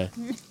whole day.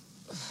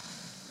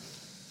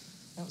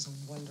 That was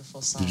a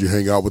wonderful song. Did you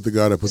hang out with the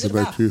guy that put the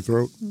knife to your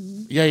throat?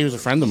 Yeah, he was a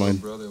friend of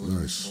mine.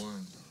 Nice.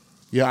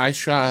 Yeah, I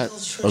shot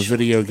a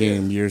video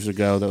game years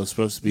ago that was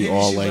supposed to be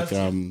all like,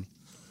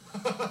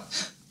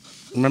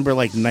 remember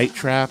like Night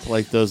Trap,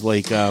 like those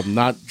like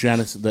not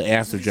Genesis, the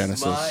after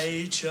Genesis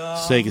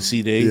Sega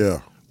CD,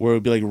 Yeah. where it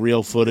would be like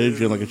real footage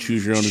and like a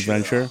choose your own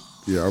adventure.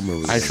 Yeah, I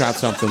remember I that. shot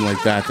something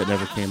like that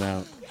never came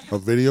out. A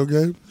video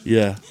game?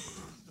 Yeah,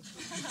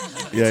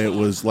 yeah, it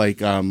was like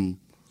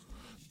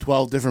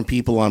 12 different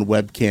people on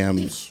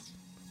webcams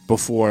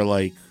before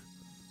like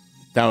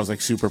that was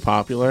like super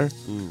popular.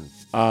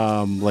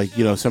 Like,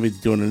 you know, somebody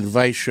doing an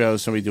advice show,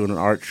 somebody doing an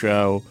art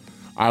show.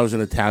 I was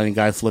an Italian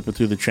guy flipping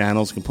through the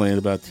channels complaining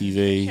about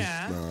TV.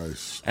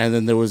 Nice. And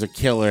then there was a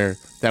killer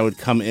that would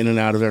come in and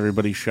out of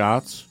everybody's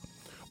shots.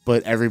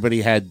 But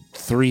everybody had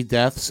 3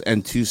 deaths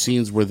and 2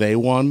 scenes where they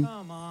won.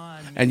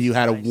 And you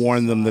had to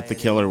warn them that the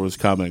killer was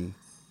coming.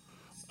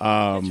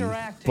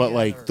 But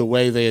like the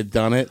way they had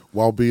done it,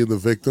 while being the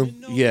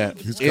victim, yeah,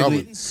 He's in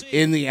coming.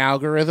 in the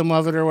algorithm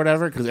of it or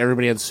whatever, because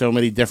everybody had so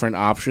many different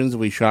options.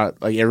 We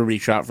shot like everybody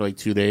shot for like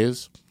 2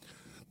 days.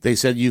 They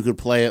said you could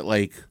play it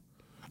like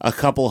a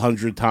couple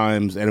hundred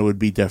times and it would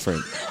be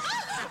different.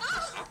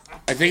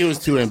 I think it was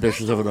too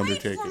ambitious of an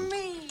undertaking. I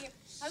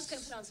was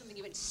going to put on something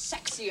even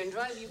sexy and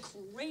drive you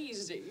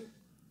crazy.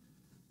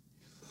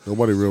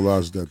 Nobody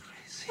realized that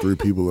 3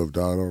 people have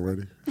died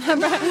already. I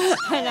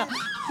know.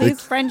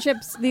 These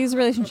friendships, these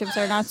relationships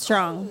are not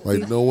strong.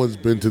 Like, no one's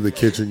been to the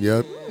kitchen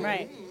yet.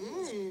 Right.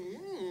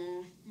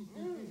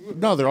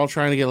 No, they're all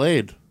trying to get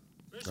laid.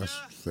 That's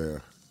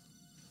fair.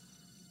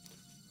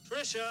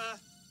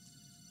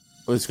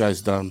 This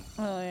guy's done.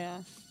 Oh, yeah.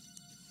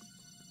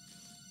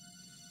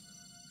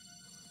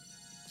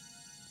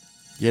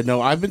 Yeah,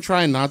 no, I've been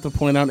trying not to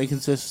point out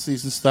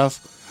inconsistencies and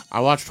stuff. I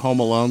watched Home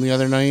Alone the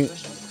other night.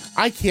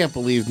 I can't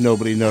believe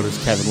nobody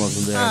noticed Kevin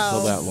wasn't there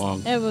until that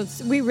long. It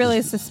was. We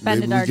really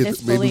suspended our maybe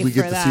disbelief we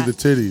get for to that. see the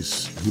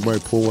titties. He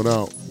might pull one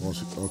out.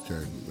 Okay.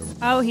 never mind.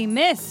 Oh, he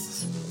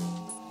missed.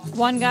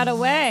 One got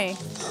away.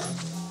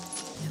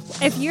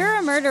 If you're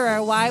a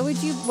murderer, why would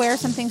you wear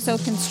something so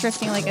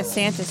constricting like a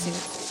Santa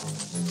suit?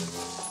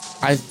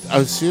 I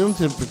assume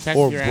to protect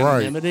Or your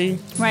bright. anonymity.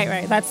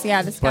 Right. That's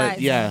disguise.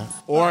 But yeah,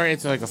 or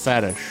it's like a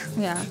fetish.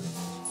 Yeah.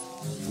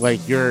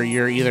 Like you're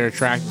either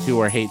attracted to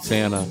or hate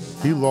Santa.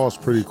 He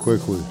lost pretty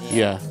quickly.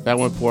 Yeah, that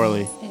went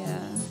poorly. Yeah.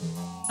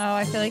 Oh,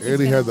 I feel like And he's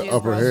he gonna had the do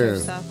upper grosser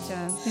hand. stuff to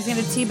him. He's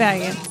gonna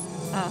teabag him.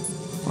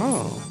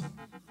 Oh.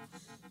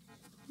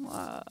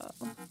 Oh.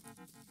 Whoa.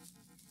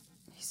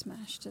 He's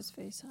smashed his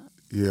face up.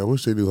 Yeah, I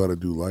wish they knew how to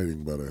do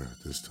lighting better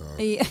this time.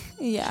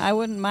 Yeah, I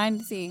wouldn't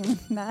mind seeing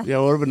that. Yeah,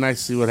 it would have been nice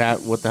to see what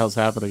the hell's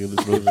happening in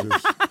this movie.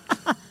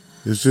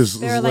 It's just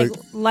They're like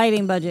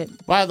lighting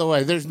budget. By the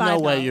way, there's no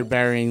way $5. you're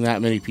burying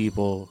that many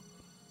people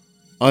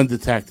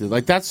undetected.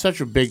 Like, that's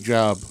such a big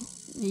job.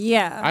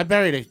 Yeah. I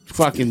buried a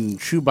fucking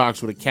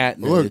shoebox with a cat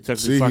in it. Look, It took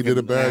me see, he fucking did a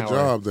an bad hour.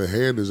 job. The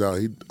hand is out.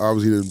 He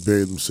obviously didn't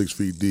bury them 6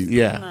 feet deep.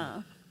 Yeah.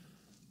 No.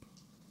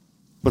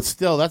 But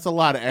still, that's a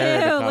lot of air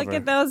to Ew, cover. look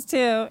at those two.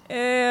 Ew. Ew,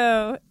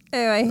 I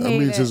hate That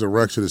means it. his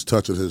erection is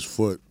touching his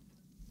foot.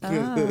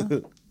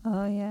 Oh.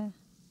 Oh, yeah.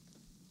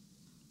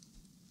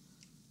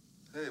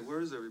 Hey,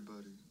 where's everybody?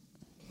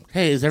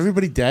 Hey, is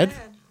everybody dead?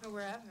 Or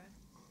wherever.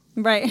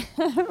 Right.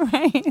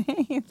 Right.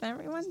 Is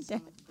everyone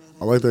dead?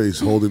 I like that he's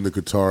holding the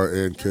guitar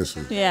and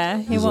kissing. Yeah,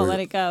 he He's won't like- let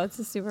it go. It's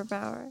a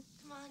superpower.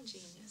 Come on,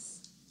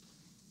 genius.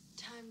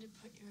 Time to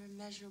put your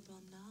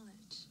immeasurable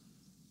knowledge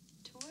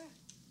to work.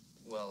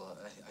 Well,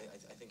 I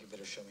think you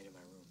better show me to my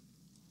room.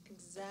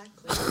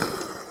 Exactly.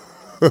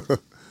 I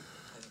think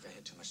I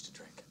had too much to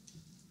drink.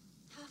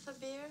 Half a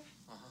beer?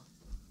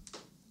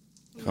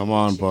 Come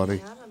on,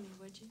 buddy. Out on me,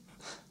 would you?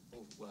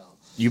 Well,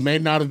 You may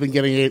not have been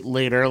getting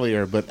laid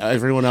earlier, but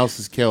everyone else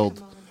is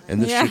killed,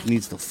 and this Yeah. shit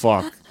needs to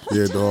fuck.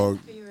 Yeah, dog.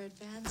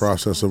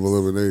 Process of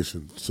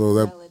elimination. So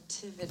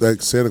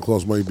that Santa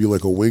Claus might be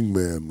like a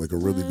wingman, like a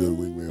really good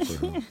wingman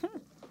for him.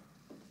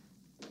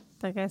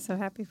 That guy's so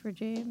happy for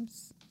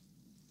James.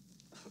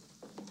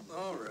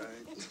 All right.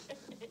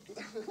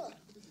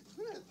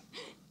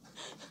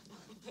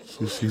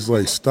 She's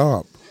like,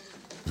 stop.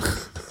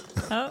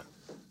 Oh.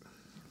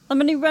 I'm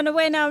going to run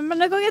away now. I'm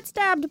going to go get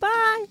stabbed.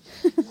 Bye.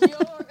 You're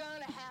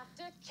gonna have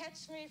to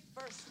catch me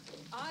first.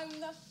 I'm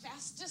the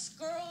fastest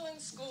girl in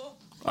school.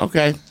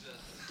 Okay.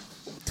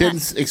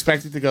 Didn't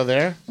expect it to go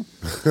there.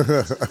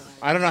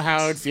 I don't know how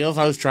I would feel if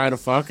I was trying to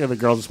fuck and the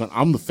girl just went,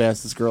 I'm the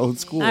fastest girl in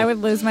school. I would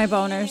lose my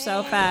boner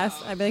so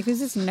fast. I'd be like, who's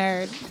this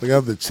nerd? They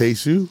have to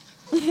chase you?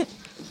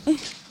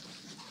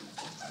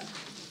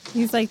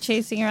 He's like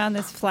chasing around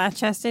this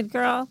flat-chested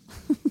girl.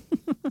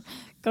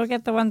 Go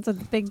get the ones with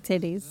the big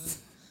titties.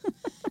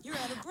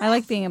 I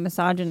like being a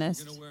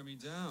misogynist.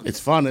 It's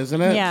fun,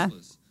 isn't it? Yeah.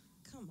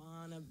 Come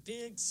on, a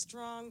big,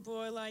 strong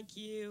boy like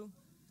you.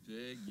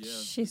 Big, yeah.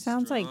 She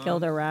sounds like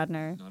Gilda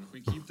Radner. Not if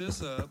we keep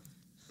this up.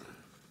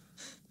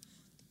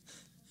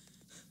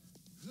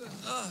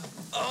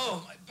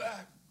 Oh, my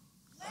back.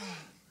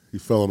 He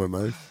fell on a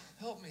knife.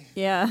 Help me.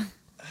 Yeah.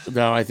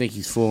 No, I think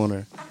he's fooling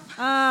her.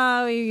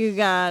 Oh, you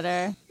got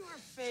her.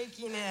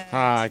 Faking it.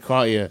 Ah, I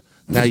caught you.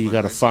 Now you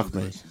gotta fuck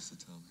me.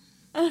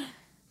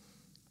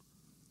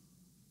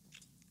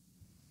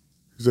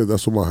 He said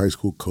that's what my high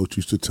school coach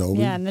used to tell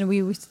me. Yeah, and then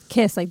we would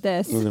kiss like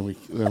this. And then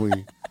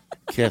we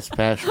kiss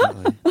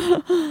passionately.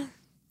 This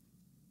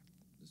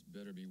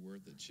better be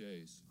worth the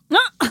chase.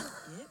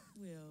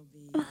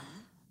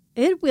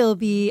 It will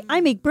be.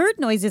 I make bird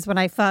noises when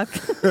I fuck.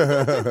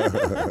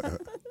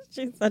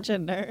 She's such a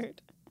nerd.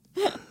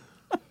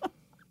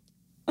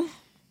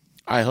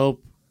 I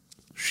hope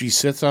she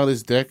sits on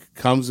his dick,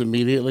 comes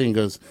immediately, and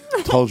goes,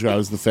 told you I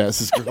was the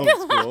fastest girl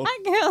in school.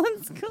 Girl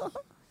in school.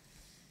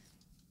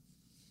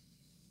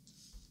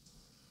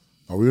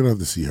 Are we going to have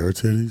to see her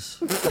titties?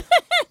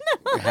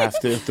 You have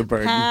to if the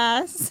burden.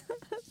 Pass.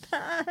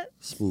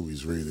 This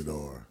movie's rated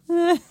R.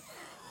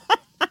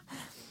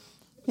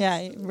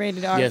 Yeah,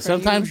 rated R. Yeah, for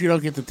sometimes you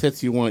don't get the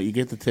tits you want. You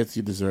get the tits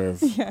you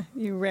deserve. Yeah,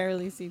 you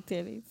rarely see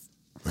titties.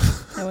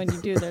 And when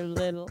you do, they're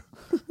little.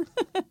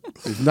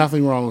 There's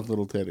nothing wrong with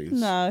little titties.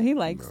 No, he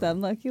likes them.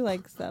 Look, he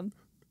likes them.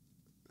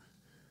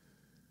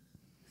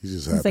 He's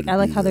just He's happy like, to I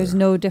like be how there. there's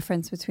no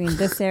difference between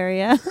this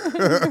area.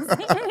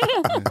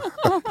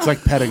 It's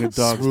like petting a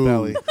dog's Smooth.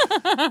 belly. Can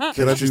I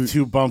There's just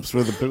two bumps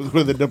where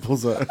the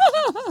nipples are.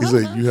 He's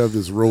like, you have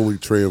this rolling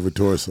tray of a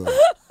torso. People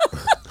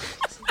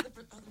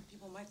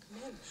might come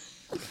in. Are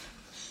you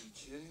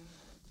kidding?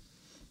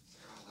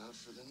 They're all out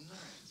for the night.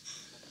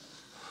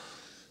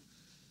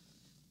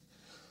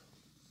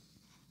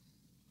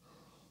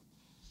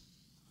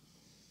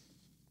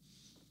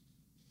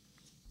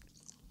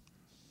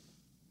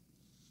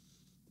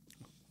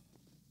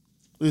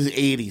 This is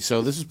 80,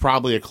 so this is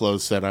probably a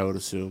closed set, I would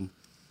assume.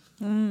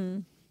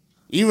 Mm.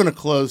 Even a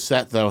closed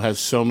set, though, has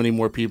so many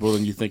more people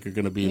than you think are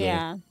going to be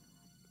Yeah.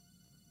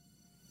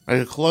 there.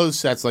 Like a closed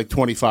set's like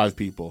 25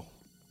 people.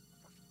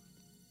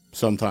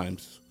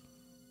 Sometimes.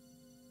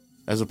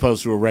 As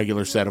opposed to a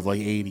regular set of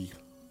like 80.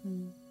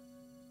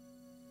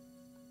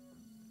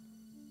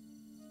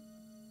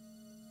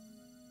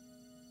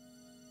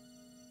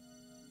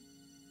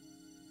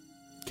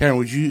 Karen,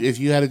 would you, if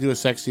you had to do a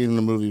sex scene in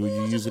a movie, would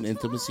you use an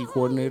intimacy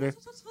coordinator?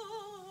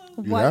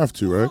 You have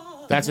to, right?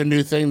 That's a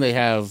new thing they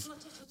have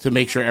to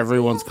make sure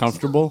everyone's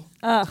comfortable.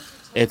 Ugh.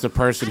 It's a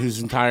person whose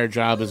entire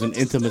job is an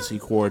intimacy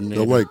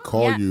coordinator. They'll like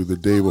call you the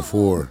day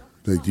before.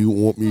 Like, do you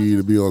want me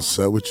to be on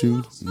set with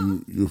you?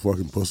 You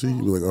fucking pussy?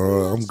 You be like, all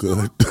right, I'm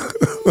good.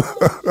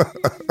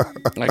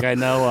 Like I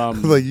know,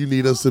 like you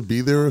need us to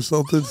be there or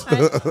something.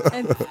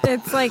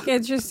 It's like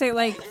interesting,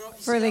 like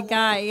for the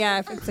guy. Yeah,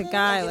 if it's a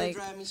guy, like,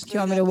 do you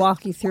want me to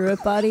walk you through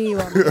it, buddy? You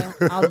want me to,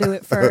 I'll do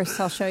it first.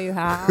 I'll show you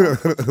how.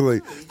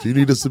 Like, do you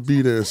need us to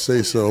be there?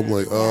 Say so. I'm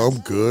like, oh, I'm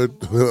good.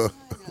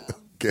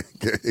 Okay.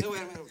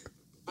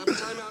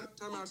 Time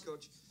out,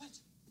 coach.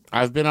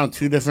 I've been on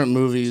 2 different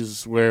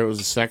movies where it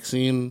was a sex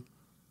scene,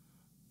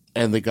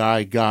 and the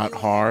guy got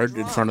hard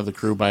in front of the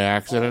crew by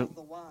accident,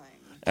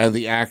 and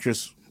the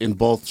actress in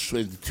both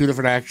 2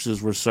 different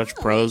actresses were such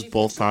pros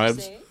both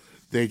times.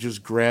 They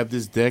just grabbed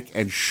his dick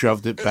and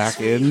shoved it back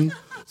in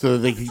so that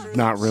they could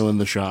not ruin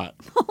the shot.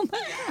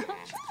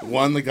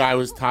 One, the guy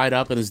was tied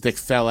up and his dick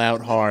fell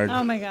out hard.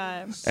 Oh my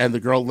god! And the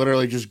girl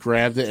literally just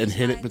grabbed it and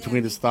hit it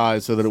between his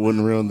thighs so that it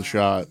wouldn't ruin the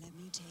shot.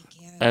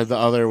 And the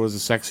other was a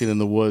sex scene in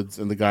the woods,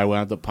 and the guy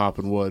wound up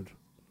popping wood.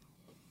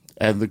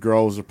 And the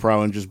girl was a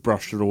pro and just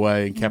brushed it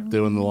away and kept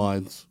doing the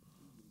lines.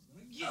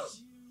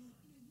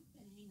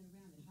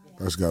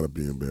 That's got to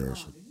be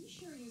embarrassing.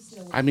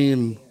 I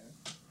mean,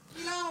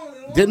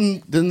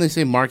 didn't they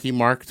say Marky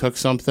Mark took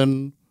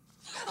something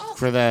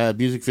for the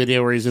music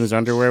video where he's in his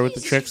underwear with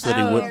the chicks that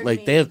he would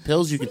like? They have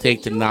pills you can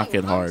take to knock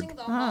it hard.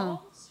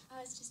 Oh.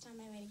 I was just on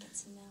my way to get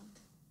some milk.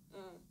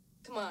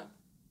 Come on.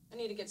 I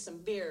need to get some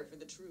beer for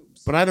the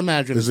troops. But I'd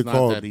imagine Is it's it not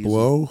called that easy.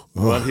 blow?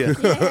 Well, yeah.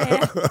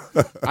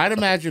 I'd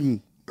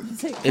imagine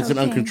it's an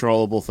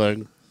uncontrollable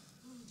thing.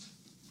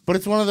 But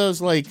it's one of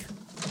those, like,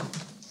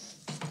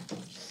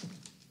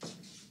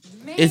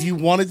 if you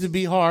wanted to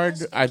be hard,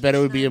 I bet it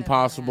would be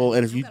impossible.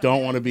 And if you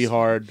don't want to be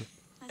hard,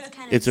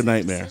 it's a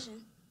nightmare.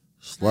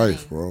 It's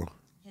life, bro.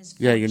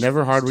 Yeah, you're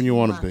never hard when you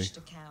want to be.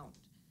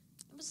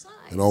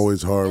 And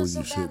always hard when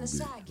you shouldn't be.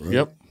 Right?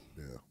 Yep.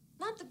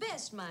 Not the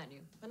best, mind you,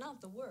 but not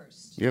the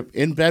worst. Yep.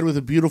 In bed with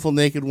a beautiful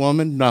naked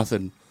woman,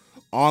 nothing.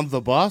 On the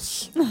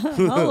bus,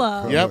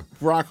 Hello. Yep,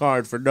 rock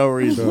hard for no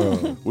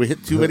reason. We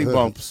hit too many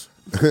bumps.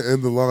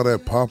 In the line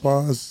at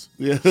Popeyes,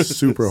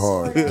 super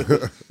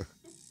hard.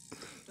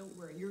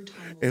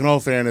 In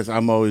all fairness,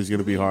 I'm always going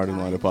to be hard in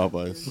line of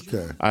Popeyes.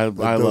 Okay. I does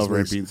love make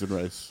red sense. beans and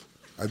rice.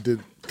 I did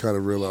kind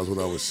of realize what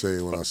I was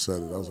saying when I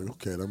said it. I was like,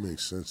 okay, that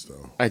makes sense,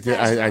 though. I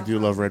do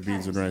love red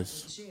beans and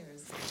rice.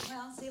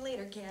 Well, see you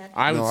later, kid.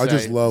 I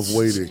just love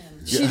waiting.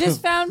 She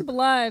just found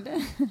blood,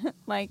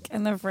 like,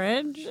 in the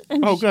fridge.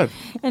 And good.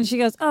 And she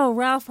goes, "Oh,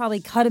 Ralph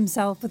probably cut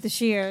himself with the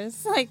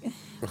shears." Like,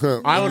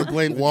 I would have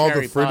blamed while the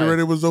cherry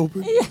refrigerator pie. was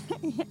open.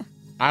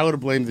 I would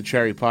have blamed the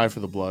cherry pie for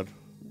the blood.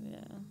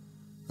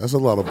 That's a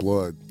lot of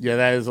blood. Yeah,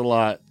 that is a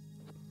lot.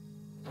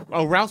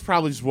 Oh, Ralph's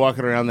probably just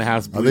walking around the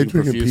house Are they bleeding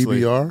drinking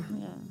profusely. PBR?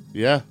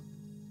 Yeah.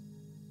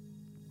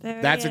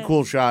 there That's he a is.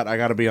 cool shot. I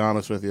got to be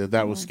honest with you.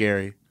 That was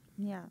scary.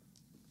 Yeah.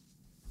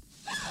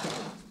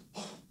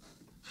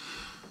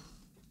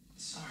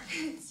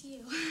 It's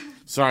you.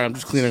 Sorry, I'm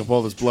just cleaning up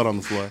all this blood on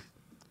the floor.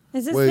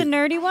 Is this Wait. the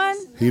nerdy one?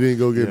 He didn't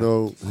go get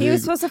no. He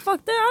was supposed to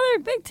fuck the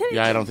other big titty.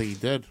 Yeah, I don't think he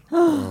did.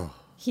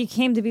 He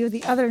came to be with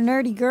the other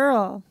nerdy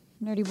girl.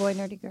 Nerdy boy,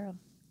 nerdy girl.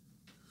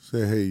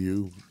 Say, hey,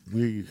 you.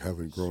 We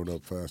haven't grown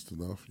up fast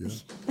enough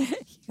yet.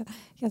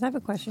 He goes, I have a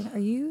question. Are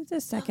you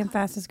the second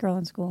fastest girl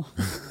in school?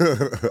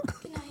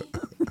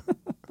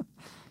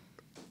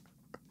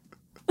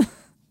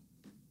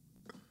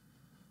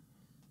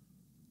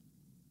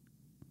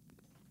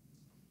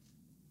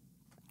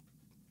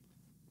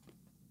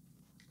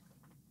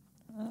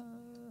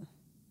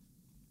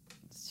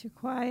 It's too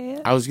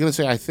quiet. I was going to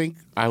say, I think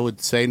I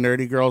would say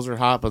nerdy girls are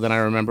hot, but then I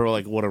remember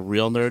like what a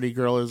real nerdy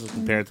girl is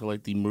compared to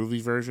like the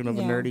movie version of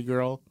a Yeah. nerdy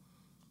girl.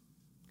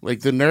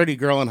 Like the nerdy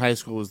girl in high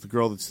school was the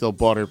girl that still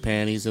bought her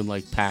panties in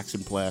like packs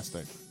in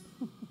plastic.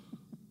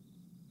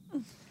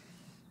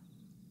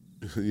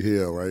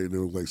 Yeah, right?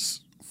 There was like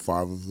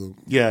 5 of them.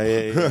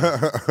 Yeah.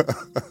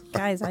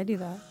 Guys, I do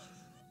that.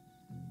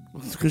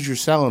 It's because you're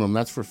selling them.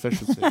 That's for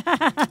efficiency.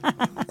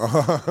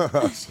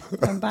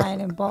 I'm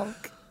buying in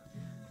bulk.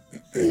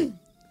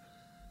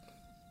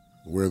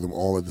 Wear them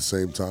all at the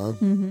same time.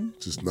 Mm-hmm.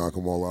 Just knock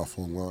them all off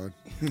online.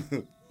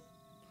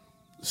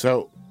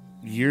 So,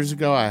 years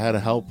ago, I had to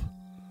help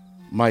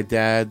my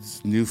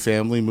dad's new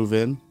family move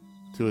in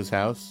to his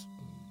house,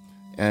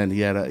 and he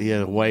had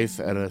a wife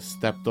and a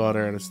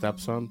stepdaughter and a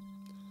stepson.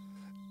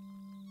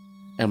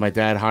 And my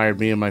dad hired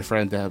me and my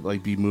friend to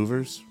like be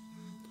movers.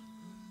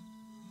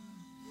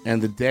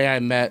 And the day I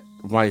met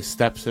my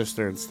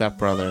stepsister and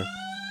stepbrother,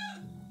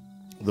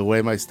 the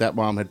way my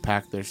stepmom had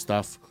packed their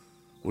stuff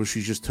was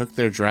she just took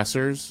their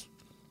dressers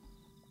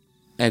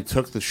and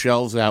took the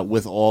shelves out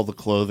with all the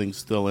clothing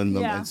still in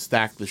them and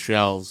stacked the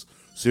shelves.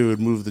 So we would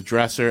move the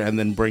dresser and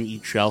then bring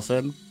each shelf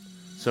in.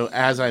 So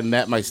as I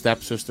met my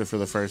stepsister for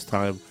the first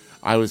time,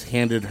 I was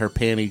handed her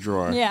panty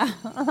drawer. Yeah.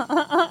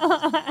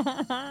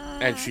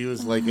 And she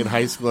was like in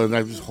high school, and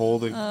I was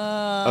holding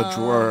a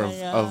drawer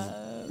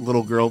of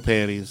little girl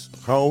panties.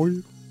 How old were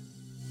you?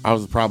 I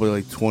was probably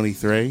like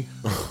 23.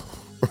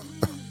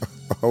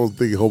 I was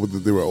thinking, hoping that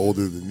they were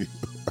older than you.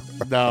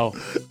 No,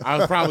 I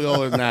was probably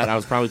older than that. I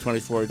was probably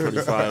 24 or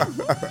 25.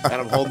 And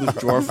I'm holding this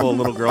drawer full of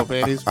little girl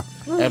panties.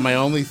 And my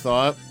only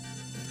thought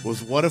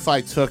was what if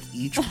I took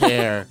each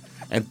pair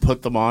and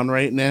put them on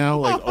right now,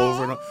 like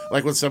over and over,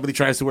 like when somebody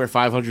tries to wear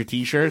 500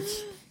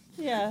 T-shirts?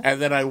 Yeah.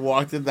 And then I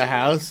walked in the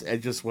house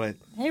and just went,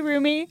 "Hey,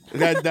 roomie."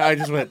 I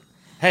just went,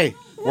 "Hey,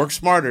 work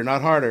smarter,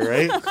 not harder,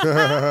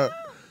 right?"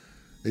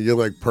 And you're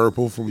like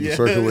purple from the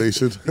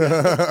circulation.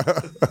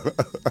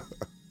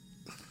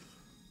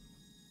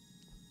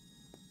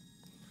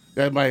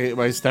 And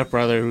my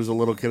stepbrother, who's a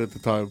little kid at the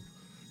time,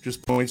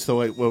 just points to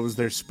like what was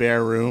their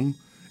spare room,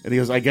 and he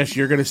goes, "I guess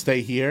you're gonna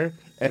stay here."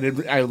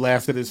 And I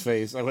laughed at his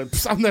face. I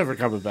went, "I'm never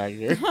coming back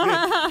here."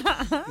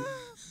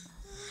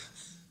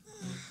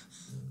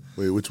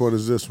 Wait, which one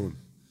is this one?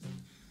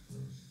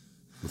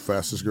 The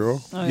fastest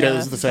girl? Oh, yeah,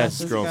 this is the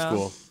fastest girl in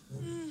school.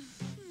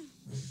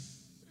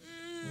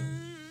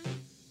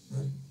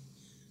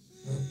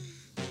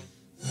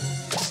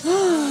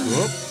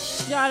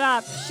 Shut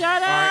up.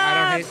 Shut up. All right, I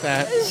don't hate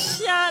that.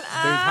 Shut up.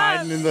 They're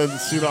hiding in the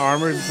suit of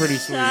armor. It's pretty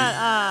sweet. Shut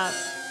up.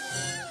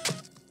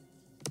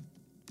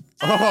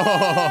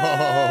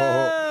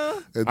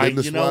 Oh. And then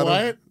the you know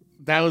slider? what?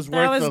 That was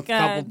worth a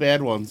couple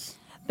bad ones.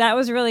 That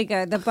was really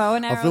good. The bow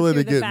and arrow. I feel like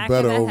they're through the getting back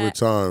better of the over head.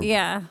 time.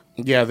 Yeah.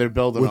 Yeah, they're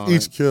building With on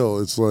each it. kill,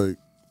 it's like...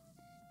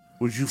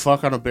 Would you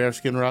fuck on a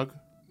bearskin rug?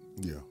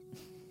 Yeah.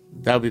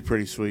 That would be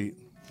pretty sweet.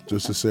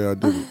 Just to say I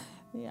did it.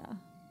 Yeah.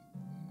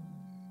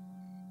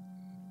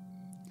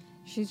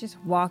 She's just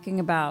walking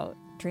about,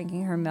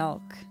 drinking her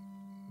milk.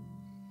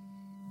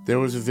 There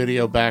was a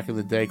video back in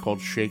the day called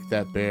Shake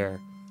That Bear,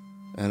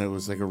 and it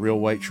was like a real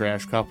white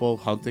trash couple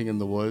hunting in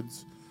the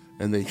woods,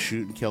 and they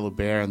shoot and kill a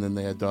bear, and then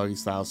they had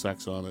doggy-style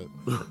sex on it.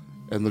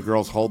 And the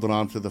girl's holding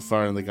on to the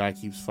fur, and the guy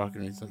keeps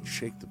fucking her. He's like,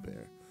 "Shake the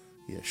bear."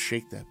 Yeah,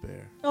 shake that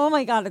bear. Oh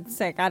my god, it's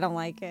sick. I don't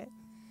like it.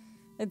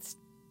 It's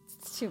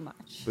too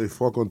much. They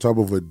fuck on top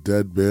of a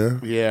dead bear?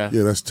 Yeah.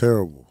 Yeah, that's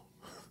terrible.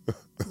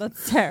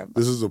 That's terrible.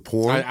 This is a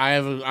porn? I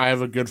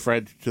have a good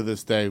friend to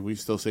this day. We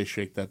still say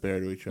 "shake that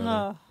bear" to each other.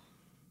 Oh.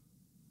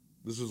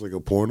 This is like a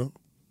porno?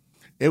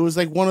 It was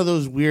like one of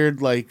those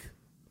weird, like,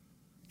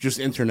 just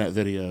internet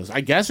videos.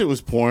 I guess it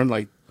was porn.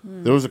 Like,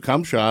 there was a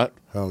cum shot.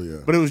 Hell yeah.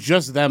 But it was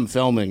just them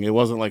filming. It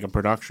wasn't like a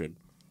production.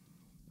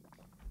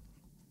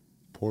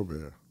 Poor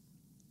bear.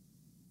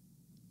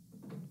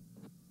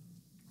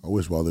 I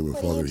wish while they were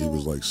fucking, he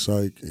was like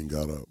psych and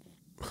got up.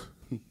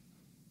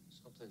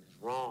 Something is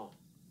wrong.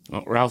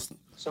 Oh, Ralph's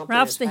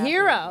the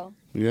hero.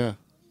 Yeah.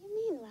 What do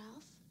you mean,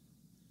 Ralph?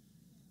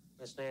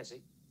 Miss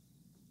Nancy,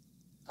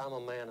 I'm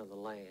a man of the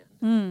land.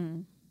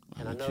 Hmm.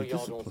 And I know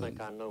y'all don't think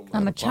I know much.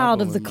 I'm a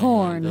child of the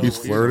corn. He's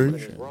flirting?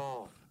 Something is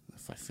wrong.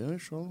 If I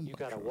finish all, You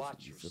gotta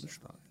watch yourself.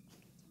 Come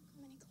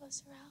any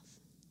closer, Ralph?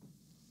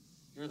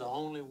 You're the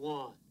only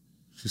one.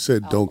 She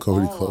said, don't come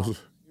any closer.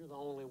 You're the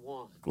only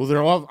one. Well,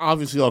 they're all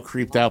obviously all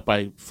creeped out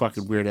by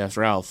fucking weird ass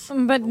Ralph.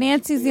 But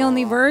Nancy's the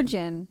only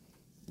virgin.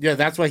 Yeah,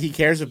 that's why he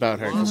cares about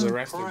her, because the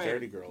rest are Pray.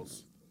 dirty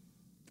girls.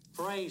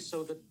 Pray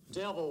so the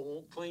devil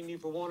won't claim you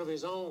for one of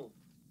his own.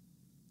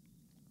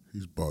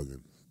 He's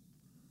bugging.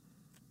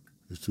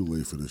 It's too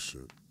late for this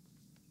shit.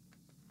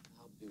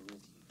 I'll be with you.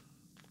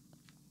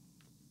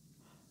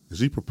 Is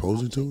he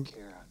proposing to her?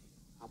 Care of you.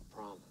 I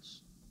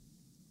promise.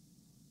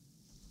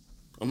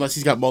 Unless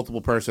he's got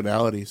multiple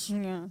personalities.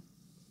 Yeah.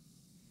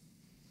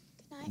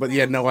 But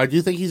yeah, no, I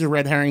do think he's a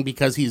red herring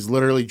because he's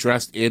literally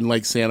dressed in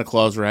like Santa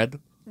Claus red.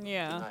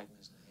 Yeah.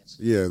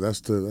 Yeah,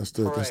 that's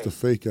the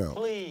fake out.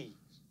 Please.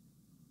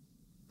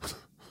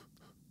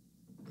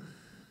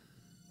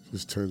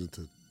 Just turns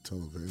into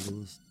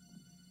televangelist.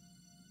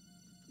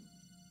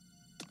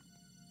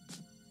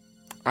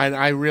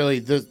 I really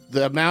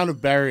the amount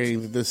of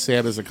burying that this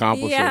Santa's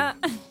accomplishing. Yeah.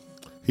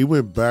 He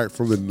went back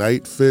from the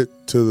night fit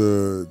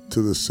to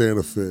the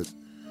Santa fit.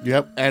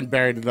 Yep, and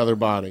buried another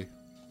body.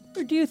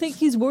 Or do you think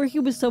he's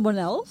working with someone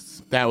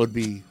else? That would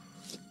be.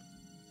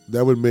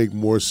 That would make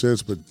more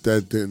sense, but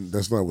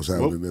that's not what's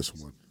happening in this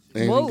one.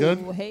 Anything Whoa, good?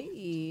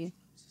 Hey.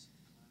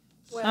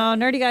 Oh,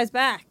 Nerdy Guy's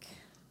back.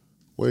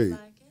 Wait.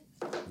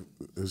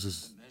 Is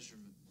this...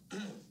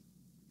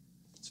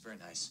 It's very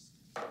nice.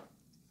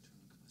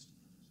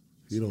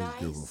 You don't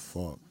give a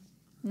fuck.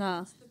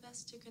 No. It's the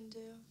best you can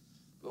do.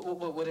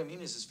 What I mean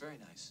is it's very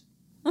nice.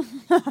 Do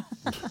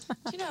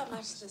you know how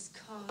much this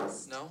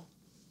costs? No?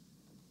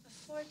 A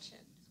fortune.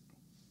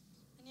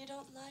 And you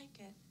don't like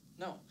it.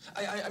 No.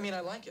 I mean,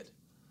 I like it.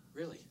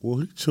 Really.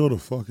 Will he chill the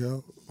fuck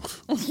out?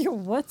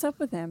 What's up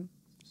with him?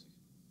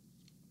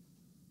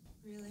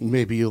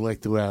 Maybe you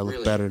like the way I look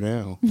Really? better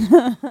now.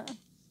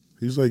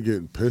 He's like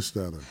getting pissed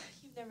at her.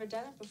 You've never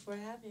done it before,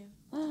 have you?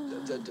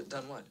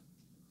 Done what?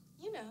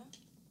 You know.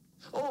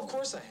 Oh, of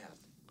course I have.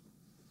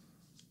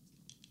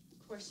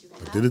 Of course you I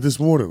have. did it this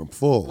morning. I'm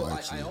full, Well,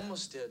 actually. I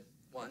almost did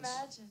once.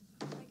 Imagine.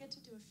 I get to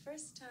do a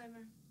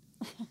first-timer.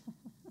 Come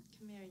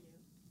here, you.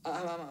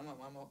 I'm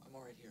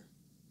all right here.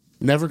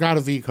 Never got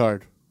a V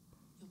card.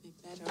 You'll be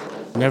better.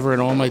 Never in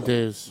all my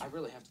days. I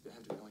really have to be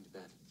going to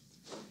bed.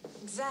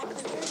 Exactly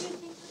where do you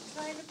think I'm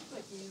trying to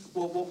put you?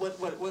 Well,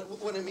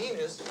 what I mean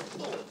is...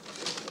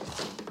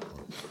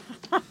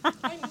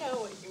 I know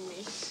what you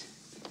mean.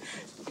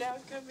 Now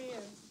come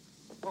here.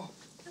 Oh.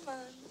 Come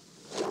on.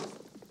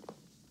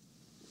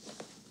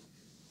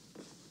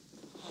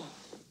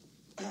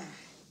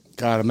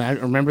 God,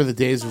 remember the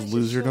days of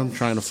loserdom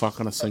trying to fuck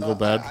on a single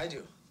bed? I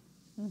do.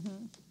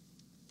 Mm-hmm.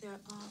 They're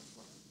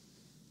awful.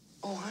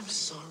 Oh, I'm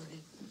sorry.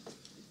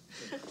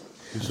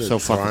 So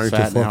fucking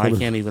fat now, I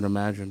can't even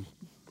imagine.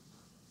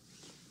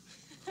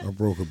 I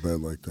broke a bed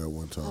like that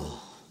one time.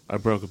 I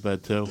broke a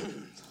bed too.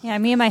 Yeah,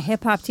 me and my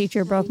hip hop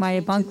teacher broke my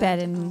bunk bed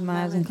when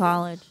I was in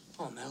college.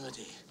 Oh,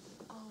 Melody.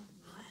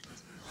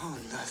 Oh,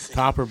 nothing.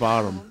 Top or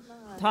bottom?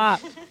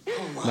 Top.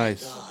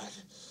 Nice.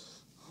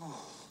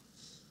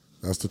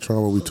 That's the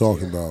trauma we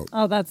talking about.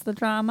 Oh, that's the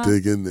trauma?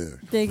 Dig in there.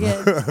 Dig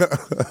in.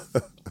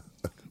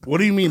 What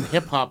do you mean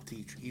hip hop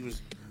teacher? He was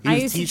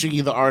teaching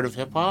you the art of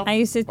hip hop? I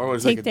used to Or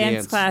was take like a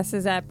dance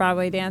classes at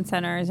Broadway Dance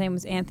Center. His name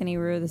was Anthony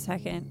Rue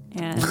II.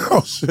 And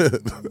oh,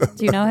 shit.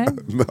 Do you know him?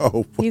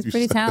 No. He's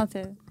pretty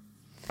talented.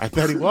 I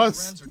bet he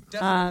was.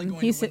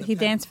 He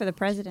danced for the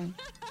president.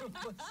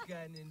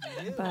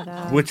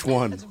 But, which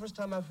one? That's the first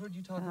time I've heard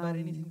you talk about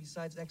anything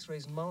besides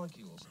X-rays and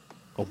molecules.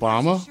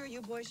 Obama?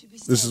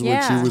 This is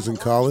when she was in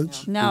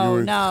college? No,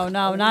 not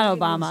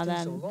Obama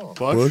then.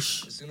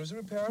 Bush?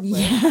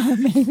 Yeah,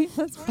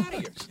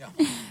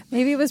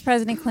 maybe it was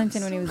President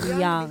Clinton when he was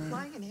young.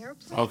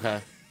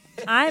 Okay.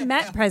 I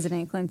met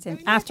President Clinton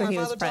after he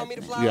was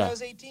president. Yeah.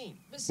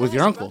 With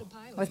your uncle?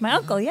 With my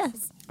uncle,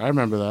 yes. I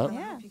remember that.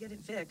 Yeah. If you get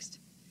it fixed.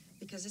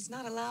 Because it's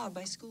not allowed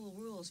by school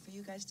rules for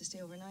you guys to stay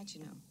overnight,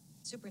 you know.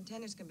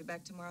 Superintendent's going to be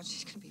back tomorrow.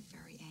 She's going to be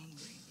very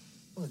angry.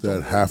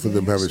 That half of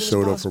them haven't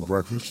showed up for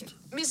breakfast.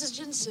 Mrs.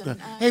 Jensen.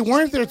 Hey,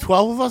 weren't there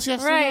 12 of us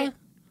yesterday? Right.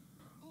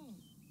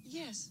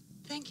 Yes,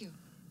 thank you.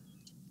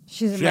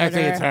 She's a I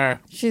think it's murderer. her.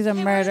 She's a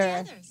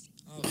murderer.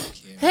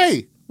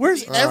 Hey,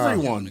 where's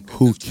everyone?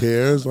 Who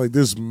cares? Like,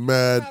 there's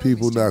mad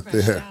people not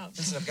there.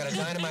 Listen, I've got a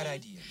dynamite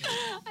idea.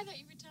 I thought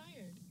you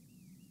retired.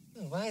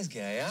 Oh, wise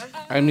guy, huh?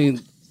 I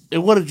mean, it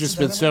would have just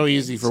been so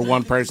easy for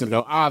one person to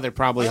go, they're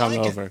probably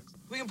hungover.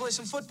 We can play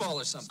some football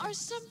or something. Or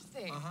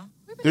something.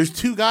 There's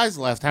 2 guys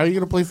left. How are you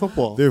going to play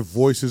football? Their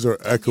voices are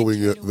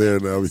echoing there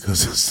now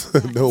because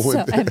there's no one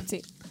So there.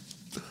 empty.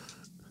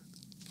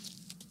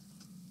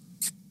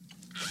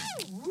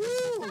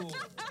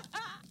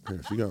 Yeah,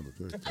 she got me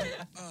good.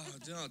 Oh,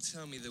 don't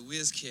tell me the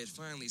whiz kid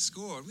finally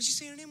scored. What'd you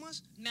say her name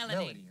was?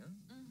 Melody.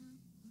 Huh?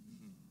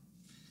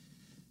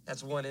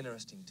 That's one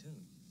interesting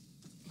tune.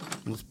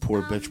 This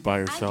poor bitch by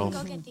herself. I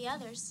can go get the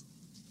others.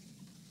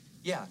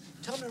 Yeah,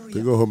 tell me to hurry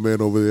There up. go her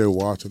man over there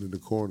watching in the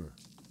corner.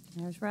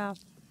 There's Ralph.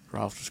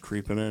 Ralph's just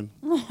creeping in.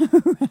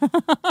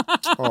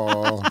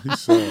 Oh, he's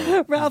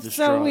sad. Ralph's He's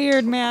so distraught.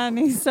 weird, man.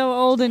 He's so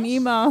old and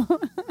emo.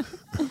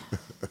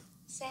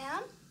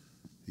 Sam?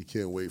 He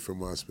can't wait for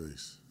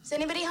MySpace. Is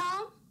anybody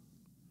home?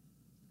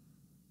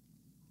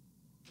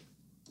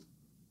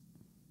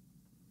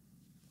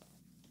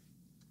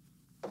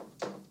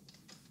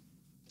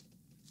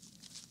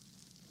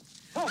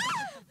 Oh,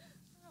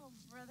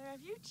 brother,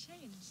 have you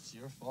changed? It's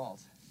your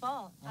fault.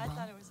 Fault. I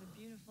thought it was a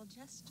beautiful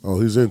gesture. Oh,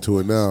 he's into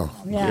it now.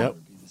 Yeah. Yep.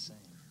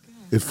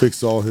 It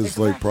fixed all his,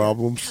 like,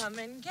 problems. Come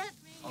and get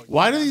me.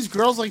 Why do these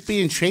girls like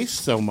being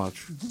chased so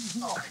much?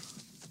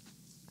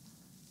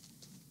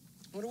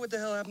 Wonder what the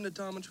hell happened to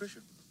Tom and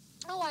Trisha?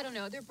 Oh, I don't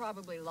know. They're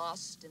probably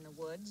lost in the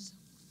woods.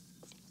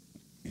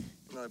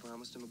 Well, I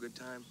promised him a good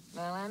time.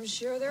 Well, I'm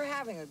sure they're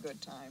having a good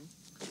time.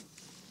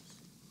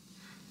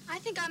 I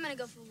think I'm gonna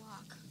go for a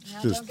walk.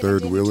 Now, Just don't get into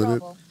third any wheeling it.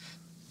 trouble.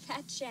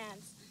 Fat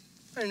chance.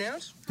 Hey,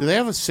 Nance. Do they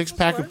have a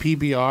 6-pack of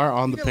PBR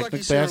on the You get lucky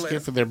picnic sooner or basket later.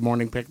 for their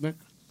morning picnic?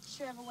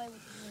 Sure have a way with you.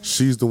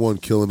 She's the one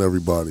killing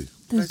everybody.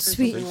 The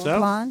sweet Think so?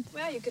 blonde.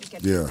 Well, you could have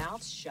kept Yeah. your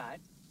mouth shut.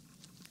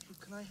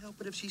 Can I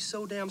help it if she's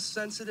so damn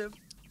sensitive?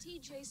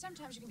 TJ,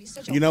 sometimes you can be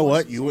such a You know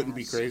what? horse's You wouldn't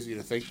be ass. crazy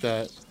to think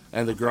that.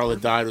 And the girl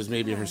that died was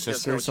maybe her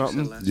sister or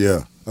something.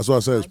 Yeah. That's why I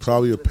said it's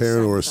probably a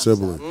parent or a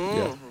sibling.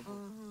 Yeah.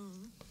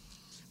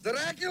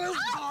 Dracula's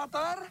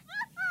daughter.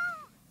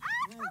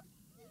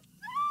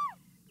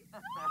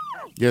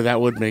 Yeah, that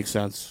would make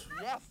sense.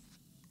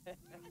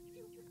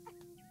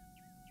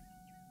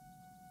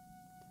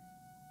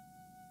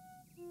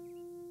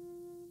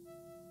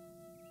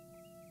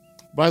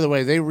 By the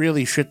way, they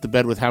really shit the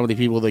bed with how many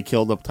people they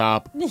killed up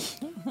top.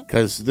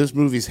 Because this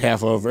movie's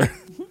half over.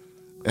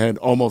 And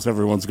almost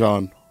everyone's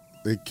gone.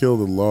 They killed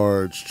a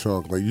large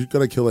chunk. Like, you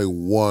gotta kill like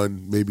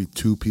 1, maybe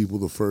 2 people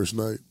the first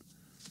night.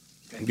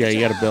 Yeah,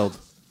 you gotta build.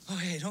 Oh,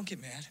 hey, don't get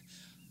mad.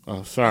 Oh, I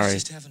was sorry.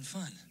 just having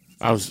fun.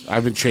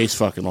 I've been chase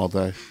fucking all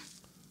day.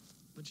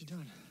 What you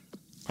doing?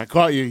 I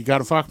caught you. You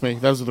gotta fuck me.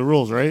 Those are the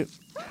rules, right?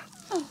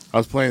 I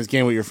was playing this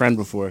game with your friend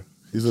before.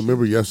 He's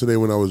remember yesterday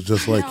when I was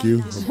just like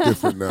you? I'm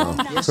different now.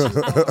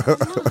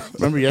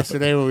 Remember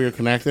yesterday when we were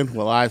connected?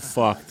 Well, I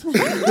fucked.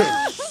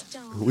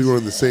 We were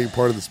in the same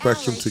part of the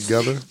spectrum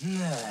together.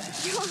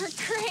 You're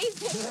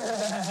crazy.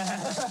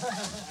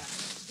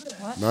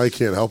 Now he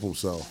can't help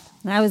himself.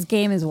 Now his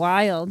game is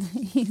wild.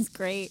 He's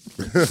great.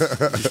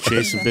 Just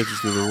chasing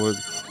bitches through the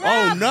woods.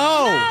 Ralph! Oh,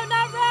 no! No,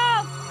 not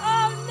Ralph!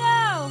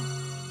 Oh,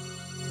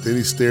 Then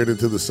he stared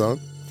into the sun.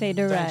 no! Fade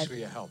to Thanks red. for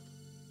your help.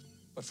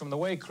 But from the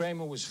way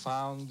Kramer was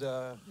found,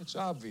 it's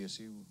obvious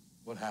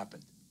what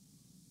happened.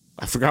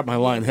 I forgot my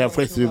line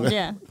halfway through that.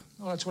 Yeah.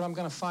 Well, that's what I'm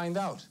going to find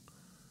out.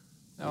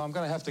 Now, I'm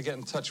going to have to get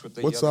in touch with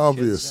the What's other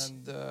obvious?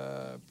 kids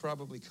and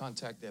probably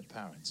contact their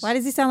parents. Why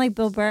does he sound like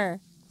Bill Burr?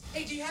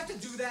 Hey, do you have to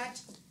do that?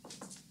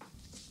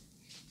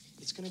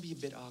 It's gonna be a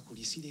bit awkward.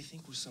 You see, they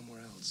think we're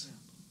somewhere else.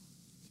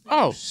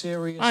 Oh,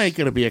 serious? I ain't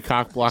gonna be a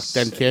cock block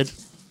then, kid.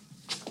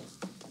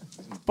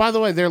 By the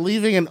way, they're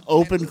leaving an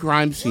open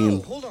crime scene.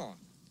 Whoa, hold on.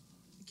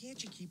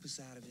 Can't you keep us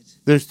out of it?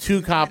 There's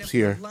 2 cops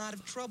here. A lot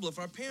of trouble if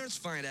our parents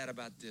find out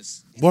about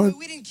this. What? Anyway,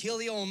 we didn't kill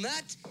the old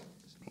nut.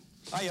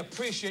 I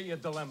appreciate your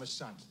dilemma,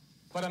 son.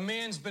 But a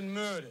man's been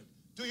murdered.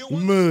 Do you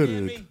understand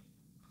Murdered. me?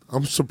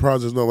 I'm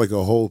surprised there's not like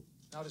a whole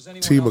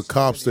team of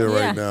cops there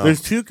right now.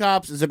 There's 2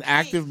 cops. It's an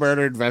active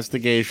murder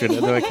investigation.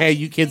 And they're like, hey,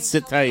 you kids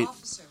sit tight.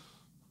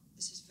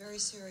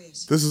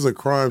 This is a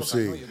crime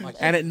scene.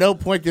 And at no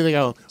point do they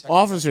go,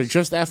 officer,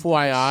 just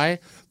FYI,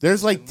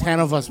 there's like 10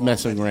 of us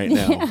messing right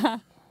now. Yeah.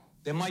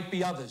 There might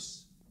be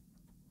others.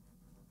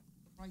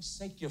 For Christ's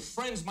sake, your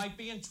friends might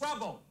be in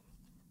trouble.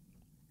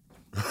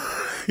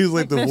 He's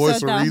like the They're voice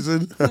so of dumb. reason.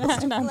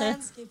 Mr.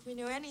 Polanski, if we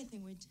knew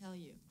anything, we'd tell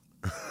you.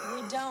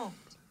 We don't.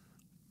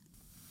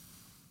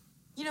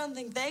 You don't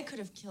think they could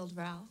have killed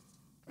Ralph?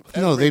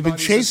 No, they've been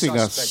Everybody's a chasing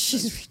us. suspect.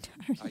 She's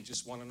retarded. I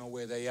just want to know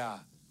where they are.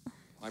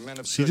 My men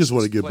have She searched just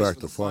wanna this get place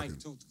back with to a fucking.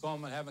 fine-tooth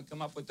comb and haven't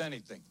come up with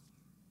anything.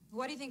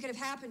 What do you think could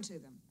have happened to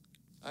them?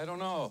 I don't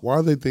know. Why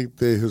do they think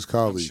they're his I'm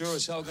colleagues? sure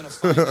as hell gonna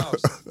find out.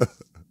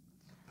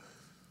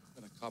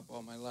 Been a cop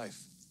all my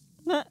life.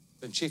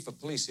 Been chief of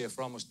police here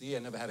for almost a year.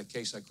 Never had a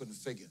case I couldn't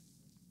figure.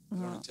 I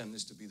don't intend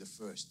this to be the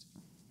first.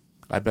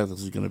 I bet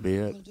this is going to be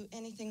it. We'll do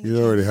anything we You're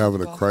can already to having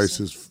help a you,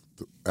 crisis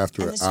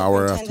after And an the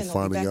hour after superintendent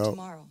will be finding back out.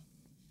 tomorrow.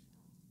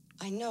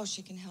 I know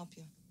she can help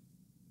you.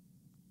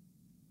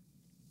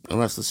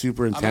 Unless the I'm gonna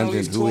superintendent,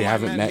 leave who 2 we of my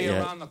haven't men met here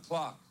yet. around the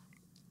clock.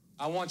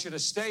 I want you to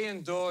stay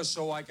indoors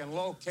so I can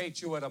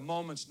locate you at a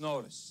moment's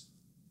notice.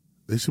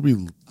 They should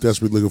be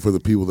desperately looking for the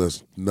people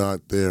that's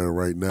not there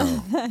right now.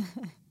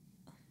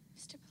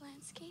 Mr.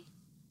 Polanski?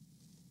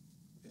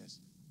 Yes.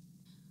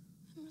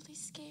 I'm really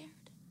scared.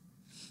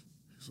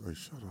 He's like,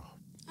 shut up.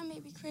 I may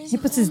be crazy. He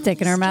puts his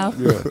dick in her mouth.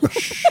 Yeah.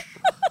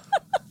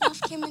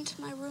 Ralph came into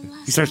my room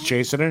last He starts night,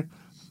 chasing her.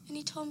 and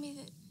he told me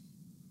that,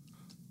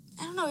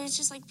 I don't know, he was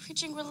just like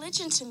preaching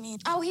religion to me.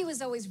 Oh, he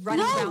was always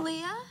running No, around.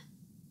 Leah.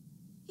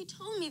 He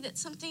told me that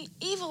something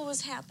evil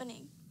was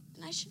happening,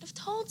 and I should have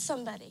told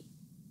somebody.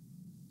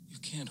 You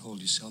can't hold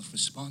yourself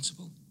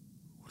responsible.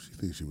 What do you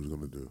think she was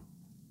going to do?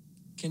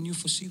 Can you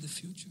foresee the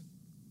future?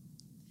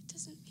 It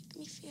doesn't make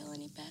me feel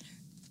any better.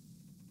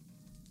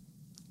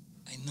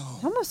 I know.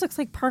 It almost looks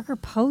like Parker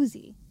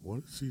Posey.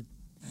 What is he?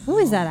 Who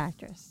is that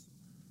actress?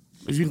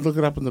 If you can look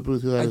it up in the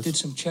booth, who that I is. did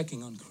some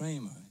checking on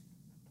Kramer.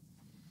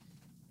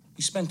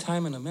 He spent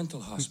time in a mental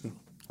hospital.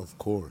 Of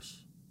course.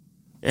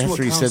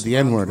 After he said the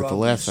N-word at the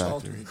Laugh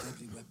Factory.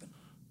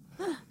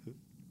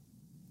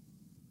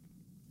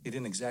 He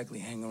didn't exactly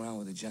hang around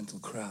with a gentle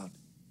crowd.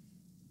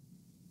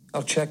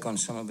 I'll check on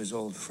some of his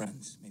old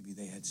friends. Maybe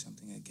they had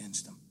something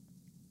against him.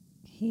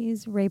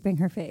 He's raping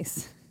her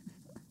face.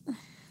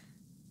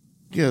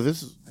 Yeah,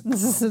 this is...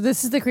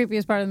 This is the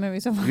creepiest part of the movie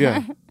so far.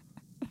 Yeah.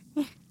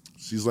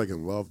 She's like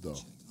in love, though.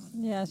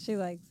 Yeah, she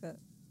likes it.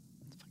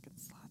 Fucking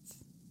sluts.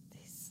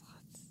 These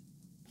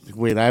sluts.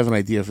 Wait, I have an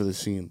idea for the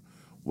scene.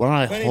 Why don't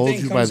I If hold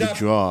anything you by comes the up-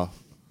 jaw?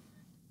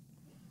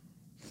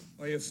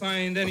 Or you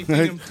find anything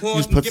He important,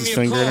 just puts give his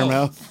me a finger in her call.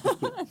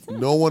 mouth.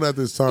 No one at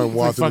this time It's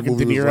watching like the fucking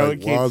movie De was Niro like, in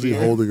Cape why is he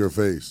Fear. holding her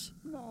face?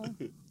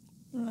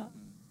 No.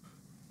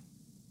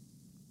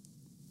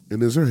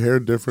 And is her hair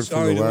different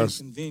Sorry from the to last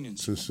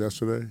inconvenience. since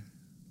yesterday?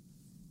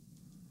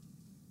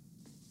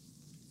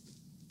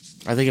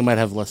 I think it might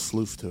have less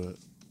sloof to it.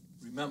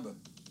 Remember,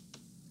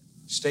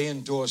 stay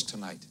indoors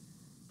tonight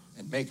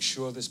and make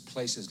sure this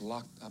place is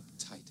locked up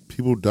tight.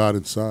 People died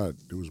inside.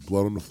 There was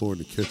blood on the floor in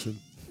the kitchen.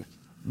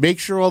 Make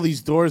sure all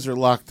these doors are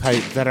locked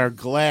tight that are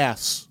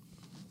glass.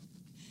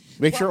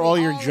 Make sure all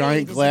your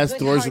giant glass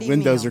doors and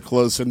windows are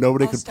closed so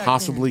nobody could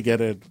possibly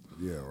get in.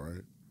 Yeah,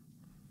 right.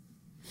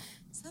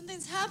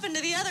 Something's happened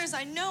to the others.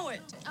 I know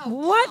it. Oh,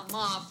 What? come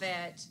off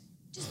it.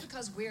 Just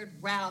because Weird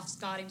Ralph's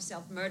got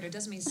himself murdered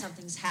doesn't mean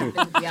something's happened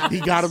to the others.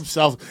 He got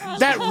himself...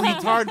 That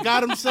retard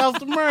got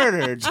himself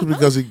murdered. Just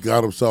because he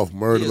got himself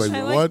murdered. Yes. Like,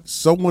 I like- what?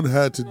 Someone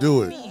had to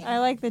do it. I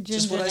like the ginger.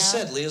 Just what I now.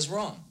 said, Leah's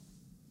wrong.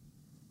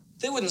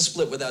 They wouldn't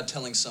split without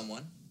telling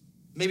someone.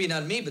 Maybe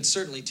not me, but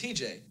certainly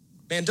TJ.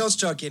 Man, don't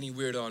start getting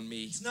weird on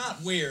me. It's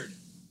not weird.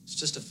 It's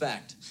just a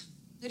fact.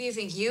 Who do you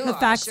think you The are?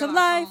 facts of Sherlock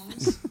life.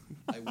 Holmes?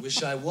 I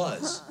wish I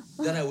was.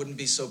 Then I wouldn't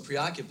be so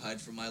preoccupied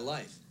for my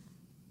life.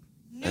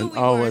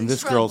 And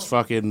this girl's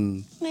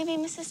fucking Maybe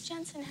Mrs.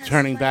 Jensen has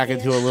turning some back idea.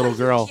 into a little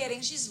girl.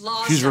 Kidding, she's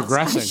lost. She's her-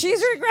 regressing.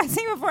 She's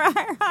regressing before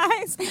our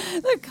eyes.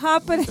 The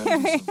cop and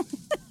Harry.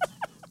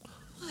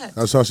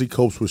 That's how she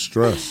copes with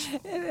stress.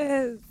 It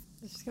is.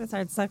 She's gonna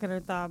start sucking her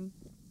thumb.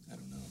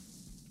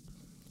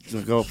 She's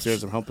going to go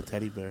upstairs and hump a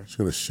teddy bear. She's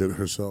gonna shit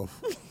herself.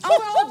 Oh,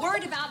 we're all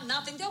worried about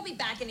nothing. They'll be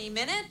back any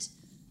minute.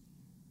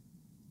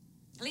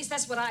 At least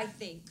that's what I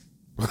think.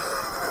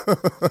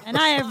 And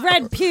I have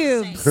red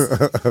pubes.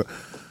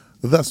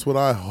 That's what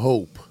I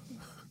hope.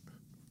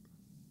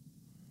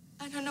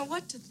 I don't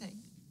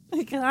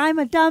Because I'm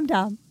a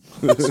dum-dum.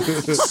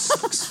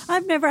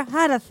 I've never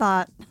had a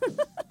thought.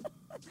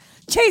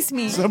 Chase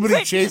me. Somebody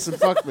Quick. chase and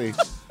fuck me.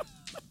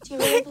 Do you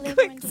really believe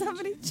Quick, we're in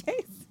somebody danger?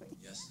 chase me.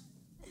 Yes.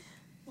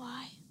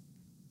 Why?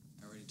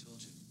 I already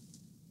told you.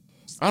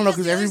 I don't know,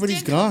 because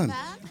everybody's gone.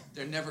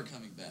 They're never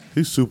coming back.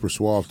 He's super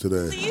suave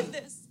today. Believe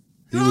this.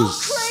 He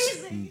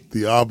was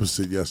the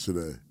opposite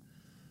yesterday.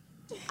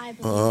 I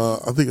believe.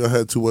 I think I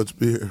had too much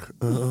beer.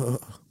 Oh,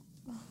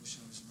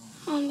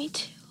 me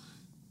too.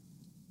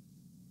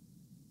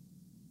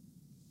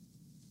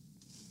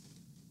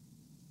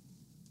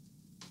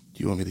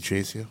 Do you want me to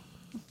chase you?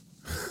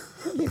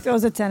 He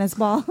throws a tennis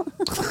ball. You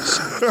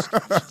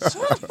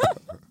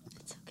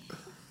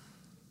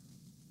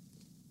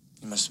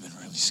must have been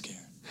really scared.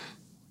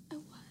 I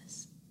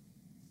was.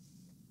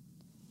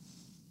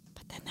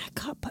 But then that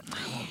cop put my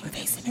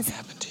face in Nothing his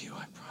happened to you,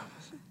 I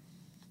promise.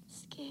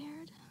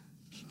 Scared.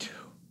 Me too.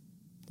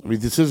 I mean,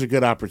 this is a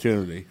good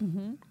opportunity.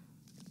 Mm-hmm.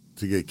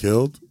 To get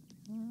killed?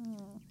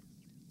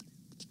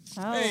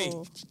 Oh. Hey,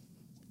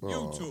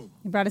 you two.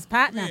 He brought his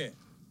partner. Yeah.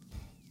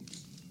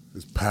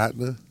 His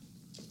partner?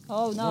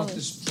 Oh, no. Want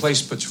this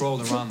place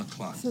patrolled around the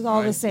clock. This is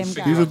all the same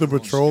guy. These are the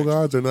patrol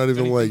guys? They're not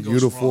even like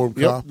uniformed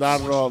cops? Yep,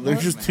 not at all. They're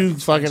just two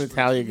fucking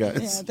Italian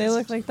guys. Yeah, they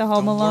look like the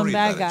Home Alone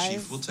bad guys.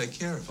 Chief. We'll take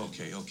care of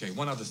it. Okay.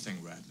 One other thing,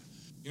 Radner.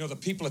 You know, the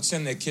people that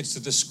send their kids to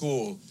this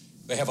school,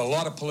 they have a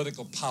lot of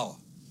political power.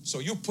 So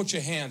you put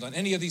your hand on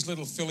any of these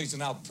little fillies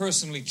and I'll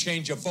personally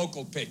change your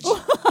vocal pitch.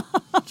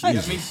 I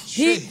mean,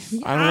 shit.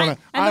 I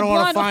don't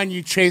want to find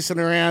you chasing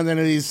around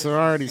any of these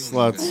sorority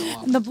sluts.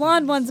 And the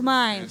blonde one's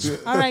mine.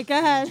 All right, go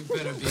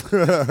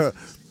ahead.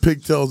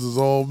 Pigtails is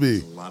all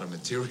me. A lot of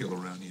material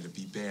around here to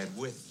be bad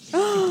with.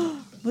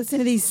 Listen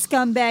to these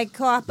scumbag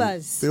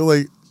coppers. They were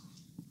like,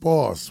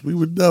 boss, we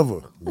would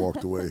never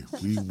walked away.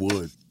 We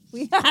would.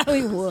 We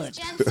would.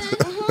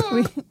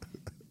 Jensen?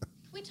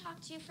 We talk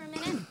to you for a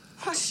minute?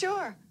 Oh,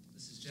 sure.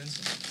 This is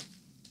Jensen.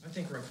 I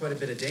think we're in quite a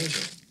bit of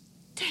danger.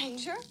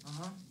 Danger?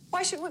 Uh-huh.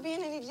 Why should we be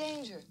in any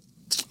danger?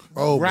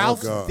 Oh,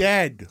 Ralph's my God.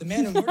 dead. The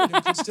man who murdered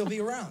him could still be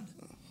around.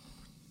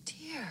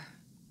 Dear.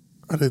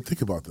 I didn't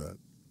think about that.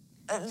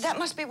 That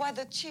must be why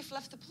the chief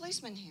left the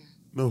policeman here.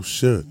 No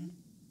shit.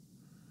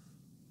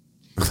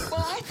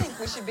 Well, I think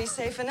we should be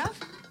safe enough.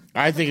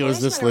 I think it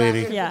was this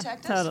lady. Yeah,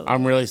 totally.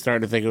 I'm really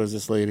starting to think it was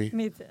this lady.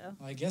 Me too.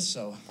 I guess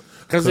so.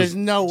 Because there's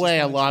no way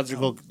a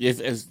logical, if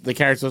the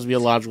character's supposed to be a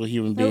logical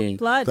human being.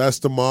 Blood. That's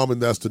the mom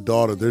and that's the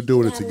daughter. They're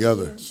doing it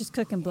together. She's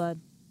cooking blood.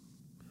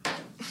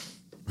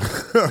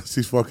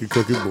 She's fucking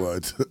cooking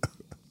blood.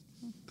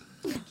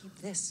 Keep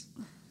this.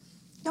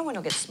 No one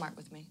will get smart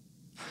with me.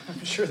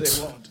 I'm sure they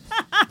won't.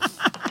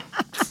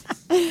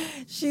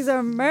 She's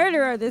a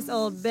murderer, this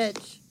old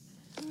bitch.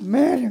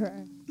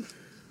 Murderer.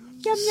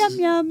 Yum, yum,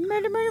 yum.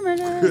 Murder, murder,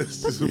 murder.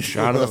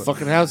 Shot of the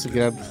fucking house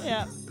again.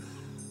 Yeah.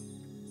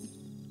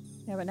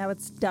 Yeah, but now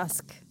it's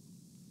dusk.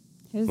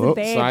 Here's Oh, the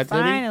babe. side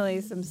titty?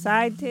 Finally, some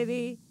side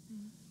titty.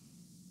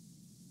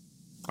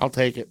 I'll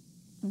take it.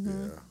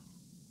 Mm-hmm. Yeah.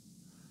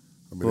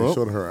 I mean, they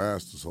showed her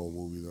ass this whole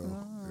movie,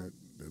 though.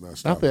 They're not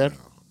stopping bad. now.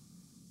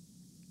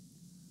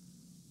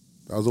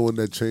 That was the one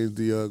that changed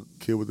the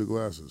kid with the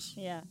glasses.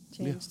 Yeah,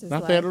 changed his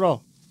Not life. bad at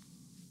all.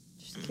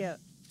 She's cute.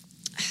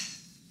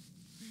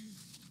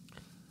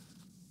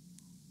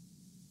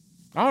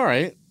 All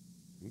right.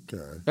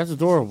 Okay. That's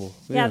adorable.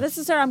 Yeah, this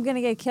is her I'm going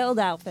to get killed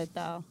outfit,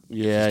 though.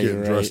 Yeah, She's you're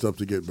getting right. dressed up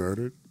to get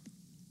murdered.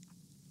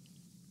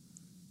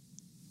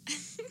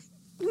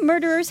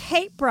 Murderers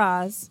hate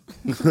bras.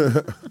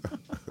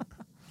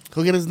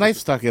 He'll get his knife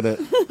stuck in it.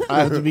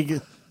 I have to be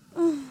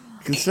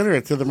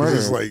considerate to the murderer.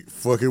 He's like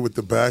fucking with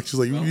the back. She's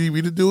like, you need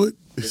me to do it?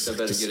 Guess I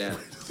better get out.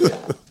 Yeah.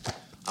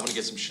 I'm gonna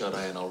get some shut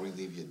eye and I'll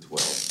relieve you at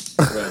 12.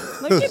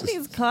 Right. Look at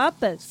these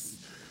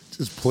coppers.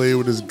 Just playing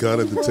with his gun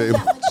at the table.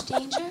 Much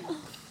danger?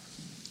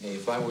 Hey,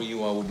 if I were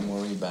you, I wouldn't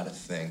worry about a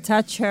thing.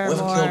 Touch her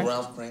Whoever more. killed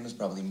Ralph Kramer's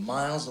probably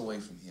miles away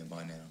from here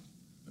by now.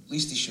 At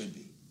least he should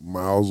be.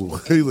 Miles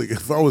away. Like,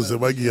 if I was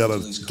him, I'd get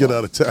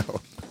out of town.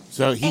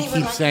 So he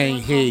keeps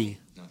saying he.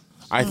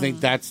 I think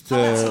that's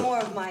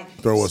to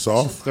Throw us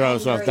off? throw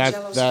us off.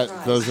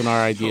 That goes in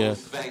our idea.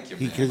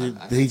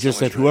 He just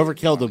said whoever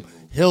killed him,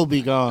 he'll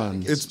be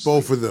gone. It's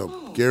both of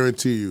them.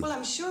 Guarantee you. Well,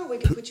 I'm sure we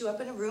can put you up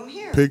in a room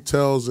here.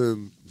 Pigtails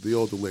and the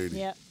older lady.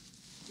 Yep.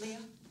 Leo?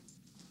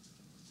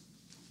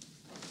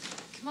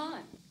 Come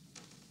on.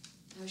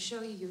 I'll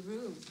show you your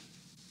room.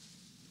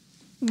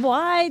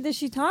 Why does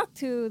she talk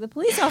to the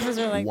police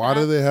officer like Why that?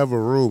 do they have a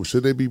room?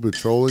 Should they be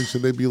patrolling?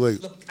 Should they be like...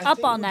 Up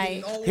all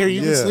night. Here,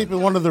 you can sleep in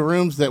one of the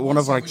rooms that one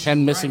of our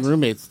 10 missing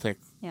roommates took.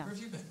 Yeah.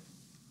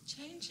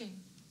 Changing.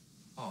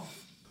 Well,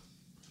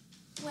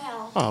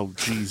 Oh,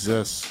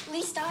 Jesus. at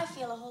least I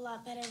feel a whole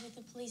lot better with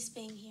the police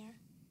being here.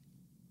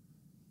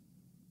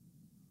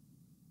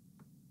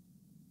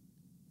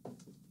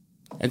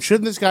 And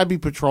shouldn't this guy be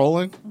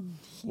patrolling?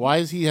 Why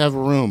does he have a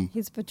room?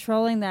 He's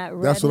patrolling that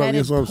That's what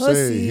red-headed I'm pussy.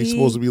 saying. He's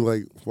supposed to be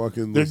like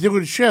fucking... They're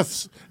doing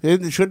shifts.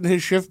 Shouldn't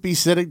his shift be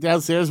sitting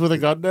downstairs with a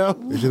gun now?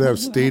 They should have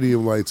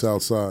stadium lights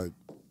outside.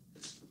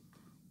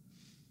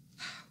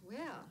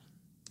 Well,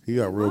 He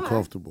got real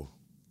comfortable.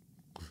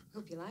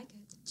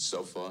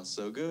 So far,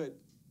 so good.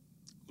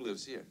 Who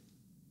lives here?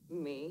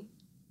 Me?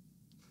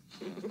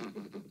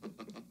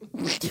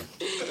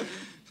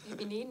 If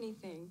you need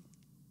anything,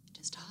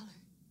 just holler.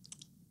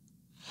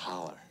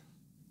 Holler.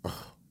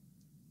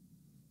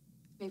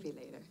 Maybe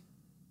later.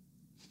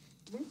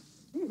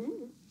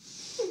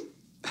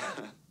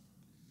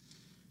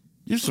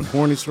 You're some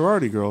horny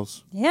sorority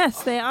girls.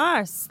 Yes, they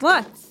are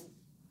sluts.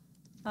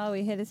 Oh,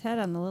 he hit his head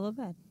on the little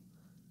bed.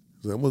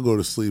 I'm going to go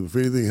to sleep. If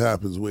anything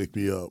happens, wake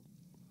me up.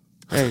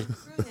 Hey.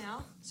 Through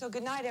now. So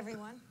good night,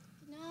 everyone.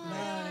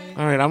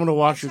 All right, I'm going to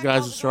watch your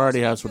guys'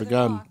 sorority house with a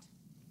gun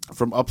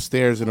from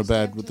upstairs in a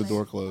bed with the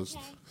door closed.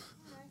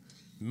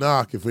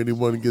 Knock if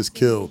anyone gets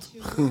killed.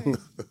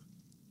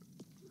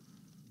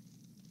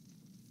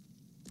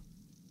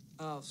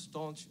 Oh,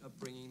 staunch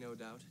upbringing, no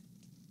doubt.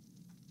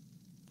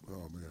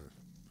 Oh, man.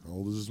 How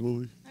old is this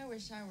movie? I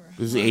wish I were.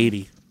 This is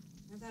 80.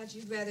 I thought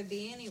you'd rather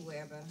be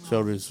anywhere but home.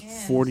 So it is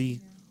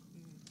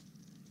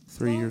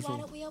 43 years Why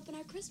old. don't we open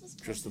our Christmas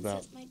presents? Just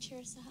about. That might cheer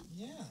us up.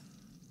 Yeah.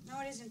 No,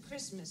 it isn't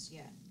Christmas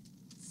yet.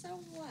 So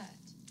what?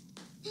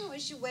 No, we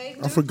should wait.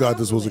 I forgot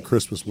this was a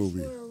Christmas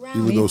movie,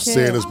 even Me though too.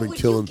 Santa's Oh, been would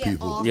killing you get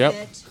people. off Yep.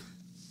 it?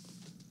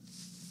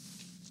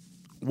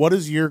 What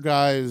is your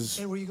guys'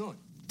 Hey, where you going?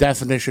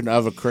 definition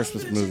of a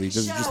Christmas movie?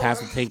 Does it just have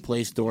to take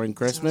place during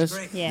Christmas?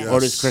 Yeah.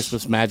 Or does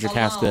Christmas magic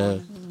have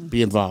to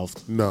be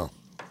involved? No.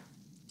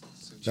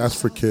 That's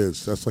for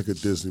kids. That's like a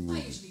Disney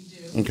movie.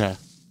 Okay.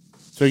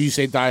 So you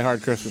say Die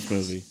Hard Christmas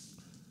movie.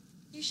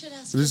 You should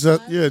ask.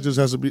 It just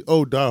has to be,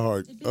 Die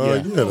Hard. Yeah,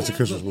 that's a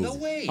Christmas movie. No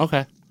way.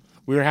 Okay.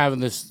 We were having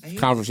this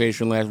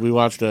conversation last. We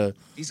watched a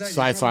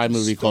sci-fi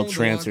movie called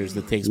Trancers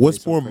that takes What's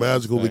place more on Christmas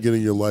magical Day. than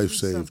getting your life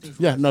saved?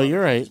 Yeah, no,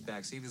 you're right.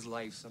 Save his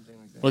life, something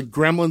like that. Like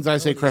Gremlins, I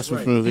say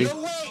Christmas movie.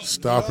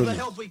 Stopping, All the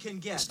help we can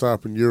get.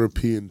 stopping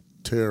European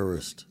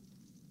terrorist.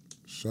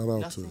 Shout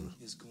out to Nothing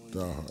is going Die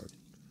Hard.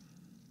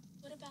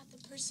 What about the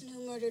person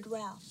who murdered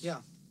Ralph? Yeah.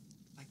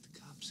 Like the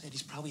cop said,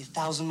 he's probably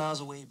 1,000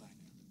 miles away by now.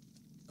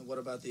 And what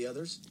about the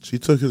others? She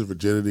took his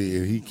virginity,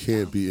 and he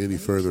can't be any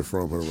further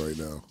from her right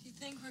now. You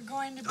think we're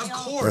going to be Of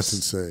all... course. That's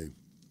insane.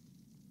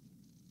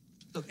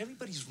 Look,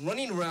 everybody's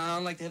running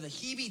around like they have the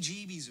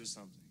heebie-jeebies or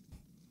something.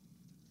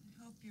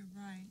 I hope you're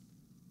right.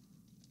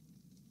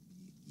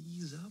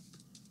 Ease up.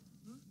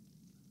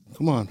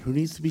 Come on, who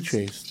needs to be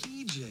chased?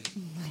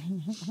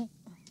 TJ.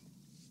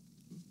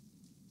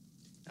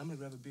 I'm gonna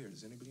grab a beer.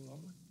 Does anybody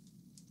want one?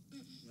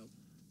 Nope.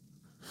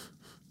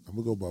 I'm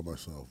going to go by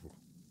myself.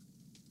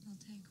 I'll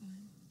take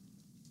one.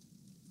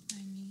 I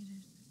need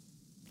it.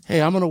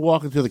 Hey, I'm gonna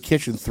walk into the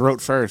kitchen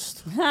throat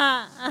first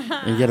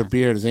and get a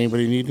beer. Does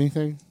anybody need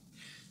anything?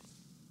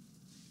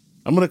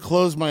 I'm gonna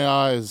close my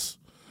eyes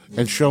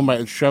and shove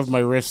my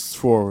wrists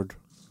forward.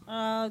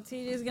 Oh,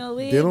 TJ's gonna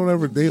leave.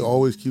 They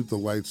always keep the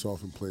lights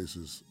off in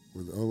places.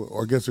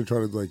 Or I guess they're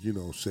trying to,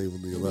 save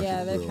on the electric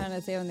Yeah, they're bill. trying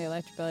to save on the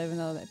electric bill, even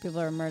though that people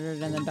are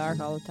murdered in the dark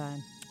all the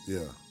time.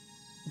 Yeah.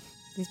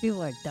 These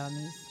people are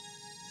dummies.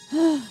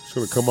 It's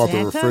going to come out the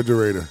Santa?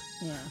 refrigerator.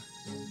 Yeah.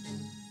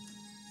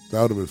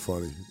 That would have been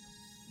funny.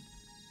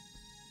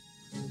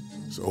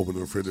 Just open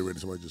the refrigerator,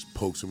 somebody just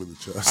pokes him in the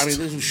chest. I mean,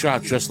 this is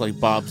shot just like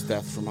Bob's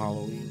death from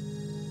Halloween.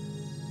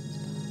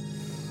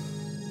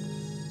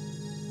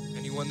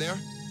 Anyone there?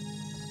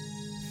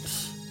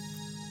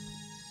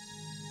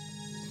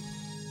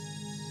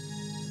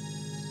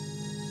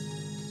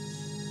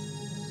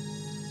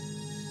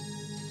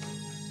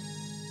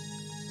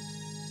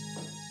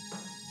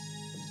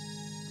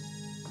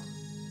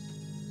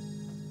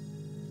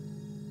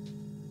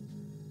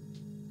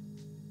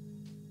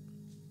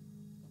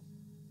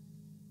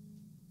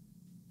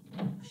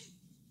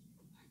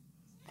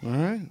 All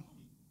right.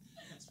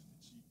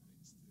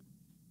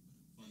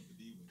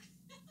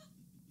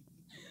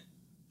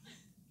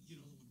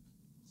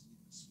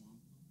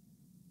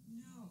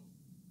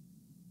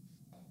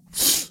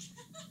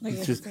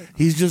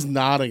 He's just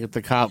nodding at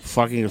the cop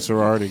fucking a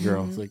sorority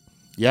girl. It's like,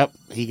 yep,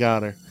 he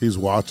got her. He's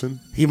watching.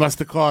 He must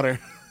have caught her.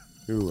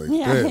 He was like,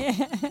 damn.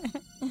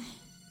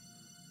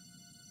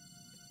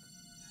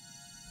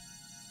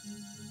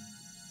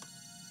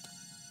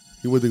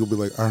 He went to go be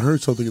like, I heard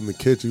something in the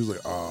kitchen. He was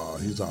like, oh,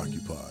 he's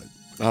occupied.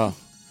 Oh.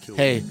 Kill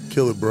Hey, it.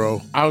 Kill it,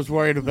 bro. I was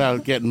worried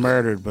about getting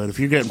murdered, but if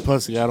you're getting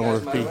pussy, I don't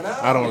want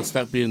to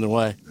step be in the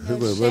way. He's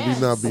like, let me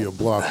not be a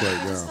block right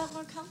now. Felt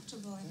more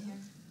comfortable in here.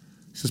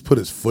 He just put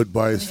his foot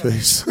by his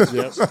face.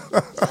 Yep.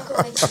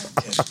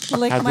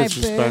 Lick How my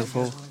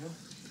disrespectful.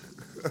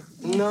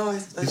 No,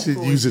 You should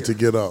use it to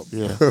get up.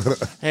 Yeah.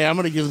 Hey, I'm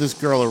going to give this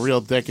girl a real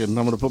dick, and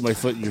I'm going to put my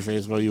foot in your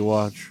face while you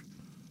watch.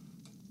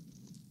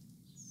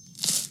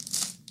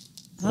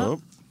 Huh?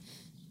 Oh.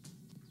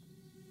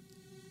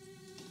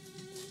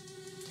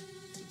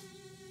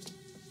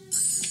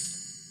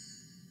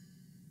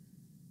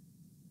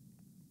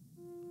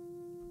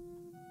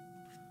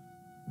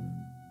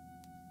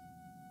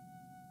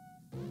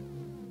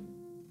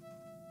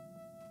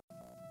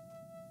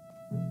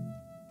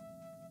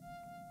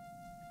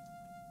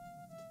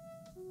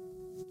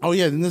 Oh,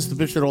 yeah, isn't this the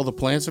bitch that all the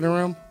plants in her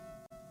room?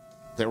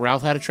 That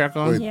Ralph had to check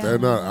on? Wait, they're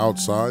not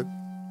outside?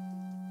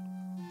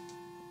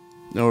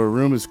 No, her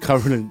room is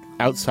covered in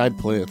outside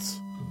plants.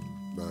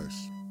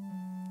 Nice.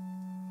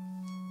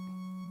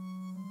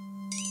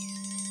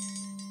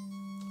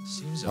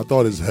 I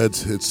thought his head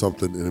hit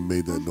something and it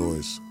made that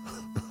noise.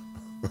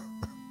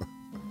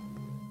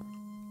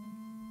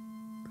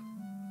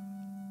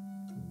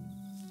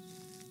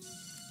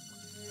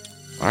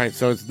 All right,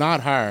 so it's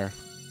not her,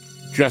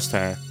 just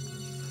her.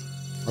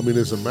 I mean,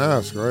 it's a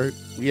mask, right?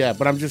 Yeah,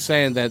 but I'm just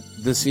saying that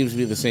this seems to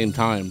be the same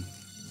time.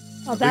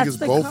 Oh, I think it's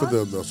both of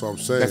them, though, so I'm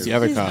saying. That's the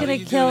other He's cop. gonna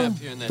kill him.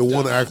 The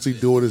one actually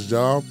doing his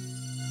job?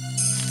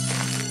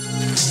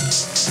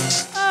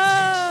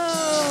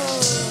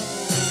 Oh!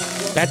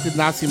 That did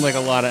not seem like a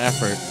lot of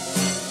effort.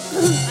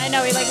 I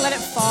know, he like let it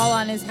fall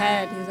on his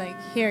head. He's like,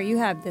 here, you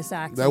have this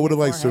axe. That would have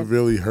like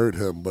severely hurt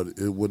him, but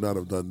it would not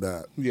have done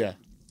that. Yeah.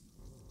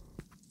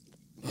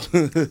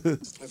 I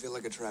feel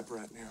like a trap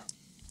rat now.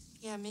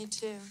 Yeah, me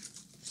too.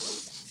 I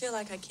feel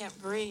like I can't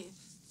breathe.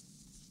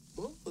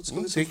 Well, let's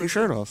Well, take your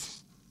shirt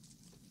off.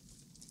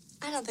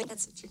 I don't think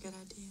that's such a good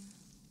idea.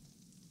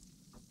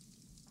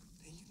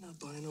 Hey, you're not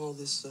buying all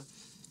this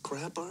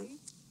crap, are you?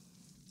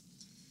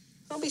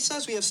 Oh,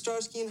 besides, we have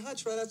Starsky and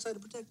Hutch right outside to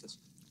protect us.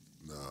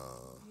 Nah.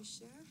 Are you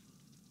sure?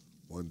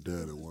 One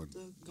dead and one.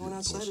 Going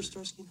outside pussy. or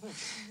Starsky and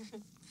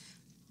Hutch?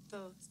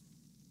 Both.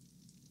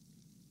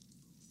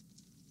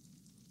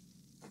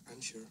 I'm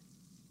sure.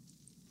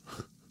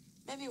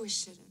 Maybe we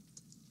shouldn't.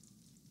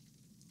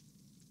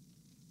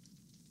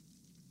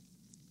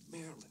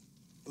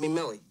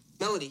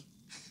 Melody.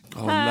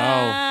 Oh, no.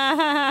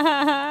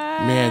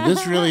 Man,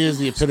 this really is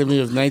the epitome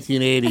of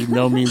 1980.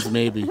 No means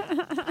maybe. I'm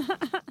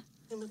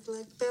a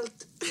black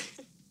belt.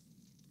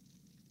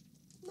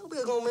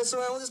 Nobody's gonna mess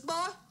around with this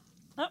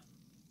boy.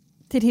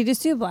 Did he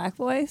just do a black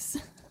voice?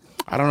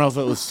 I don't know if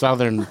it was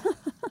Southern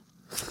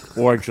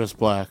or just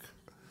black.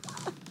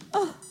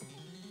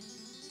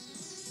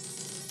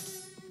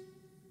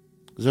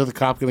 Is the other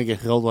cop going to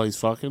get killed while he's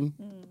fucking?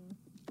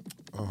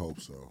 I hope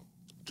so.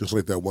 Just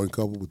like that one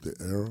couple with the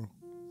arrow.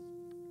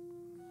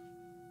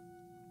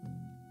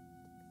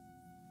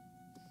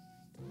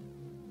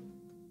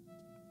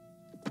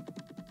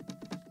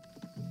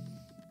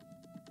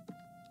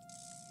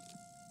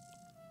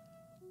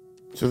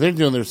 So they're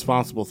doing the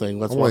responsible thing.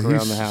 Let's walk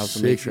around the house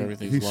and make sure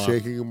everything's He's locked.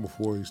 shaking him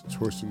before he's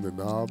twisting the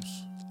knobs.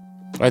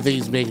 I think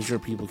he's making sure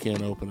people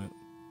can't open it.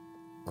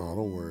 Oh,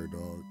 don't worry,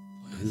 dog.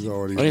 He's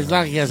already. I mean, it's not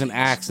like he has an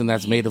axe and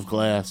that's made of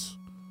glass.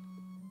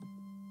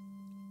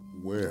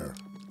 Where?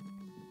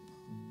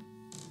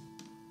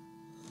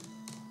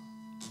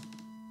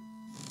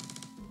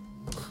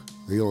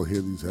 They don't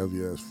hear these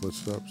heavy ass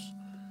footsteps.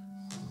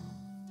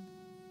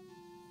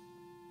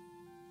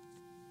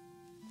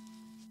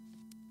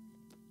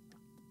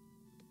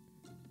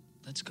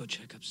 Let's go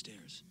check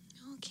upstairs.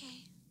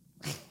 Okay.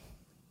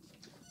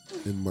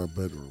 In my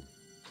bedroom.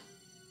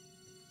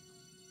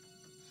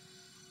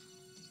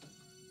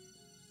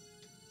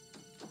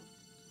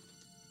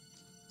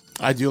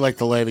 I do like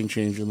the lighting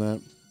change in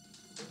that.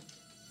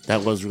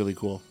 That was really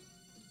cool.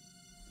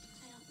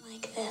 I don't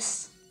like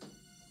this.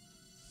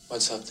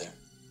 What's up there?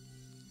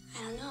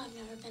 I don't know. I've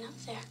never been up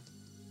there.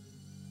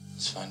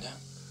 Let's find out.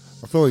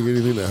 I feel like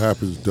anything that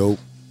happens dope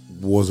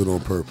wasn't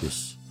on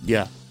purpose.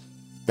 Yeah.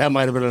 That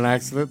might have been an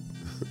accident.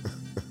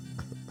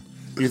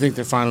 You think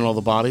they're finding all the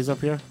bodies up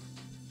here?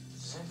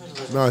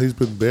 No, he's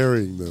been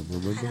burying them, I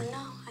remember? don't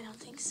know. I don't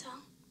think so.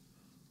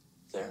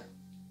 There.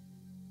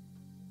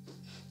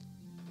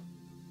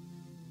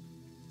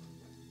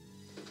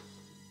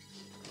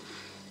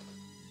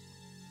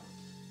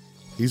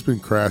 He's been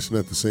crashing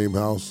at the same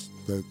house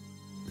that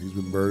he's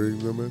been burying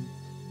them in.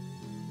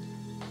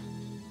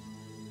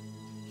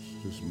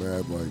 Just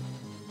mad, like,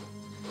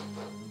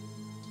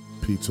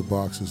 pizza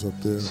boxes up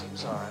there.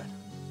 Seems all right.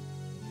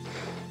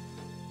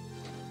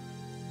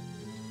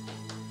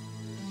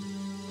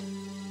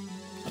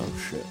 Oh,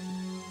 shit.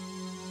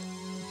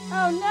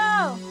 Oh,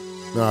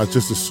 no. Nah, it's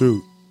just a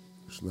suit.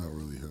 It's not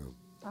really him.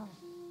 Oh.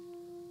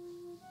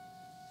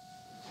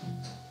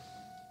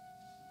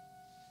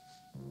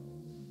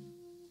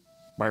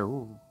 What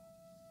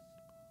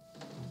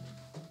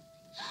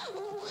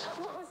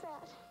was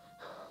that?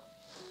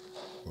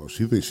 Oh,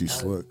 she thinks she's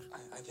slick.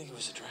 I think it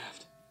was a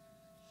draft.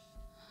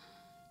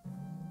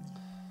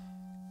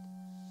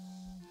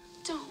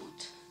 Don't.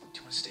 Do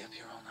you want to stay up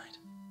here all night?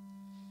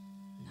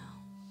 No.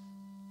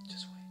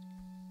 Just wait.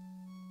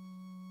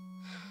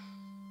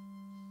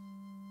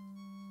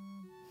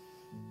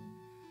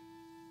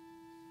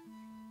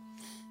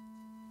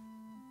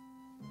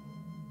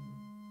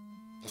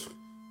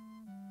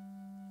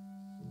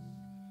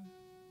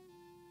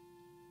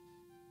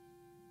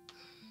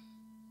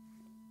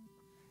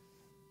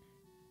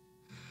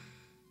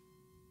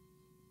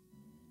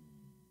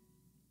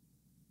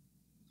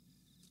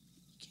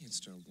 Can't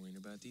start worrying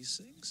about these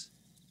things.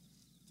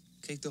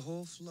 Take the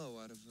whole flow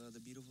out of the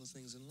beautiful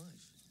things in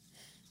life.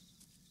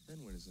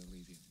 Then where does that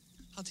leave you?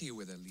 I'll tell you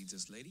where that leads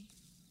us, lady.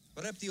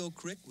 Right up the old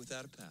crick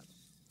without a paddle.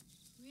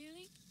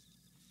 Really?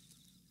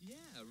 Yeah,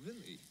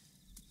 really.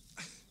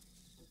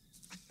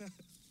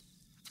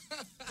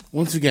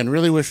 Once again,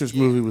 really wish this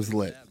movie was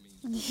lit.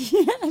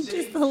 Yeah,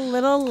 just Just a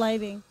little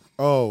lighting.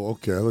 Oh,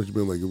 okay. I thought you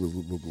meant like it was a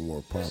little bit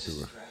more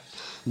popular.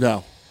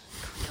 No.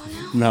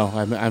 No,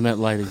 I meant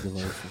lighting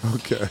devices.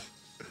 Okay.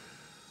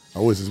 I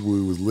wish this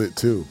movie was lit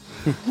too.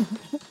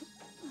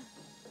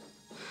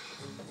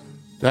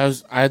 I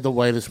had the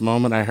whitest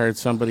moment. I heard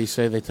somebody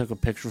say they took a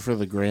picture for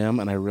the gram,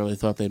 and I really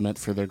thought they meant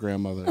for their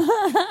grandmother.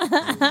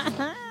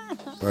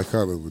 That's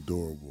kind of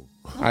adorable.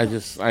 I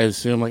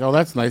assume like, oh,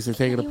 that's nice. They're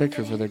taking a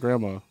picture for their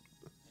grandma.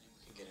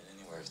 Get it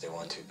anywhere if they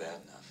want to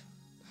bad enough.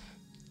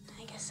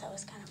 I guess that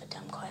was kind of a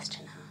dumb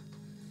question, huh?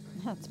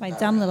 That's my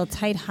dumb little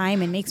tight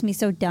hymen. Makes me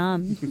so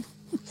dumb.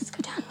 Let's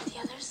go down with the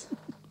others.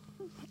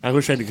 I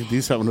wish I could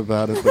do something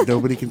about it, but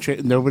nobody can catch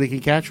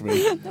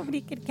me. Nobody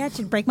can catch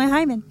and break my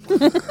hymen.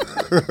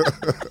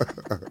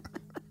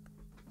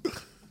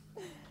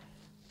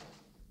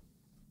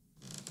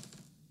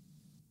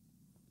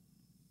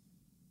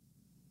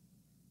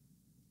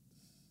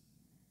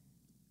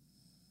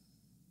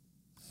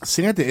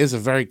 Santa is a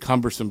very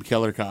cumbersome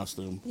killer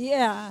costume.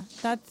 Yeah,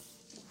 that's...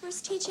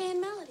 Where's TJ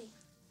and Melody?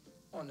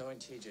 Oh, knowing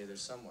TJ, they're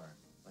somewhere,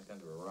 like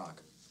under a rock.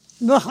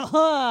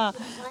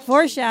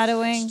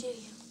 Foreshadowing.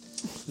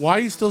 Why are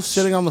you still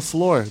sitting on the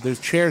floor? There's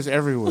chairs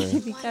everywhere.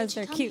 Because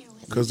they're cute.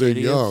 Because they're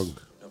young.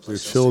 They're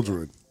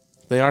children.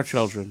 They are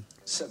children.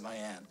 Except my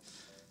aunt.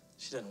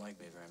 She doesn't like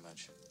me very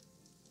much.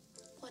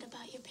 What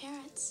about your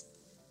parents?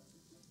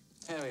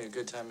 Having a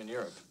good time in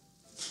Europe.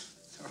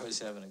 They're always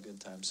having a good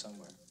time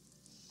somewhere.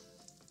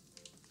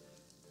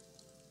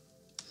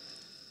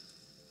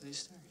 What are you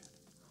staring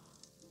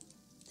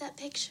at? That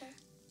picture.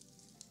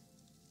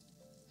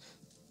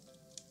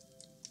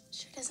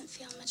 Sure doesn't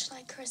feel much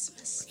like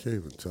Christmas. I can't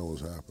even tell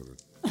what's happening.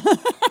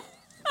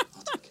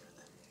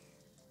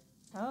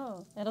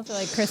 Oh, it'll feel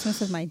like Christmas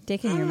with my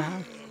dick in your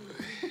mouth.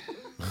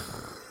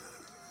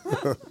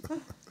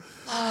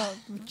 Oh,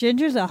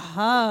 Ginger's a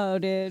hoe,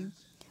 dude.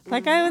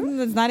 That guy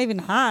was not even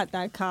hot,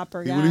 that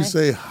copper guy. What do you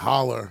say,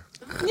 holler?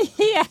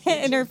 Yeah,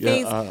 in her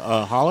face.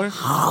 Holler?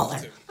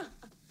 Holler.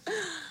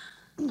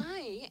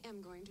 I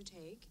am going to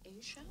take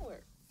a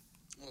shower.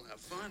 We'll have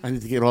fun. I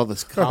need to get all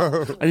this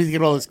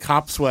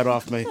cop sweat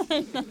off me.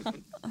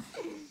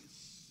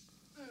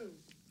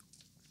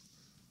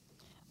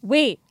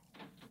 Wait,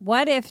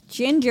 what if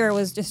Ginger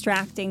was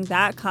distracting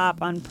that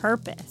cop on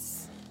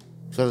purpose?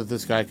 So that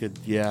this guy could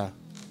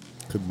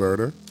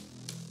murder?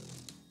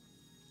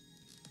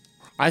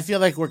 I feel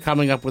like we're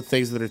coming up with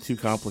things that are too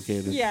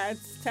complicated. Yeah,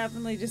 it's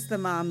definitely just the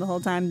mom the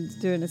whole time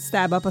doing a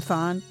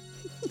stab-up-a-thon.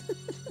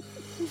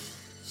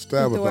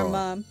 Stab-a-thon. Door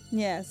mom.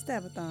 Yeah,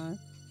 stab-a-thon.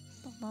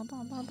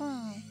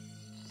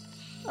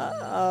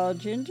 Oh,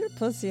 Ginger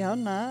pussy, how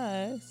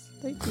nice.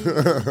 Thank you.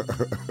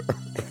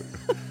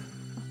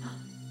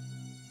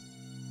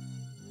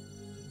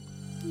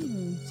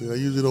 See, I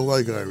usually don't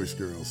like Irish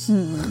girls.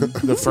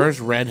 The first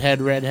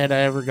redhead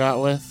I ever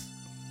got with,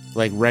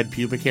 like red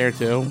pubic hair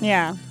too.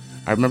 Yeah.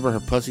 I remember her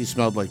pussy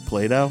smelled like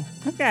Play-Doh.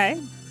 Okay.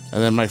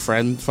 And then my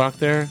friend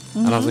fucked her,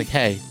 and I was like,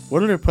 hey,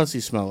 what did her pussy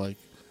smell like?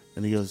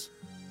 And he goes,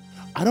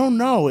 I don't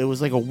know. It was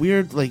like a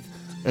weird, it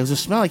was a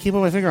smell. I keep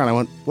on my finger on. I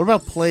went, what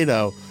about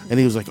Play-Doh? And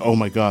he was like, oh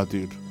my God,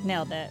 dude.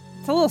 Nailed it.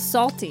 It's a little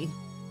salty.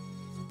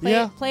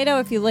 Yeah. Play-Doh,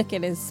 if you lick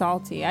it, is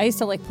salty. I used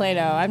to lick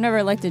Play-Doh. I've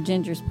never licked a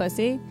Ginger's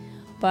pussy,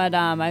 but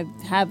I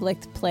have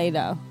licked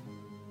Play-Doh.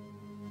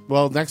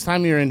 Well, next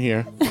time you're in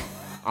here,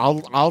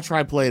 I'll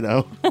try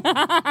Play-Doh.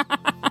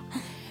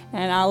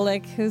 And I'll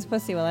lick, whose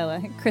pussy will I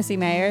lick? Chrissy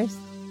Mayer's.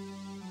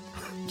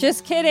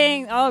 Just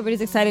kidding. Oh,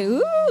 everybody's excited.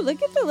 Ooh,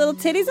 look at the little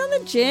titties on the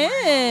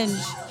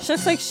Ginge. She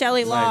looks like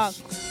Shelley Long.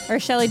 Or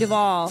Shelley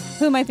Duvall.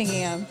 Who am I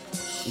thinking of?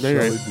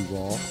 Shelley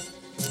Duvall.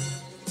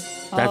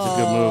 That's a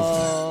good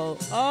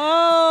move.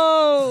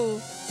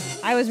 Oh,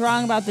 I was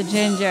wrong about the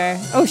Ginger.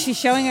 Oh, she's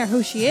showing her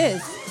who she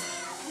is.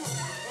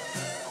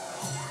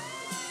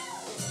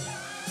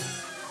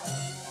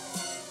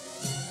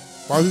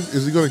 Why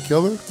is he going to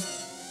kill her?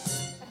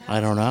 I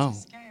don't know.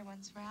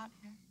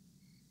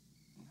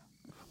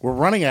 We're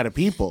running out of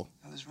people.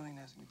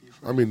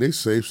 I mean, they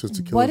safe since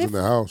the killer's in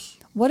the house.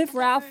 What if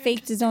Ralph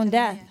faked his own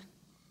death?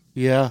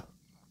 Yeah.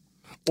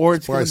 Or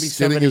it's going By to be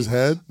skinning somebody. his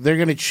head? They're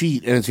going to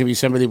cheat, and it's going to be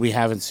somebody we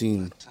haven't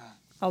seen.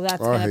 Oh,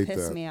 that's I going to hate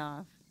piss that. me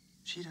off.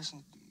 She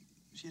doesn't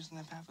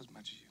have half as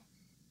much as you.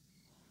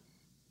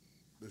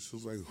 This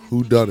is like,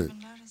 who done it?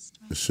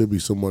 It should be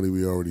somebody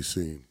we already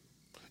seen.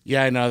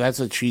 Yeah, I know. That's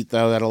a cheat,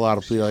 though, that a lot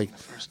of people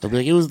they'll be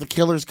like, it was the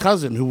killer's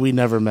cousin who we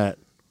never met.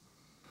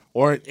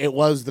 Or it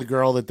was the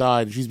girl that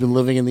died. She's been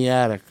living in the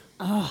attic.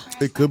 Oh.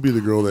 It could be the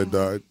girl that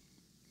died.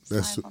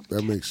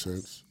 That makes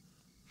sense.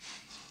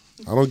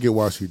 I don't get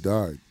why she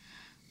died.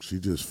 She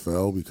just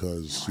fell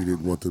because she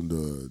didn't want them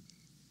to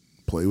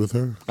play with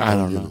her? I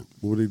don't know. It.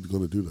 What were they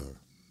going to do to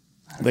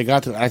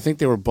her? I think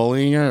they were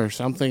bullying her or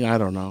something. I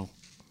don't know.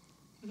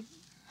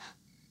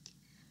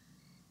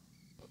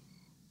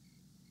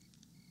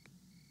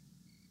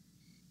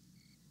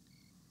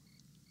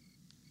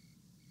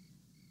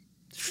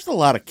 There's a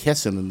lot of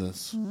kissing in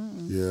this.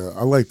 Yeah,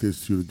 I like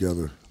these two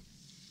together.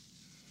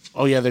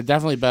 Oh, yeah, they're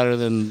definitely better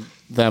than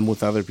them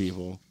with other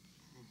people.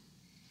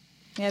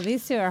 Yeah,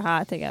 these two are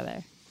hot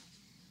together.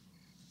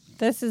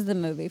 This is the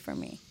movie for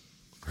me.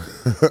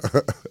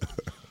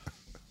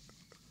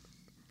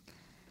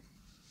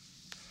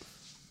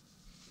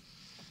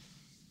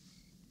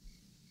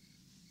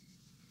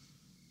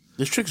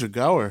 This chick's a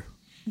goer.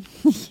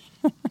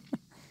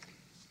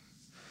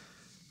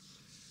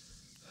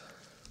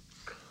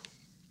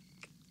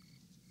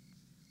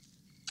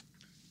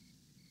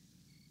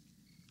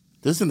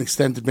 This is an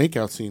extended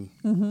makeout scene.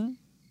 Mm-hmm.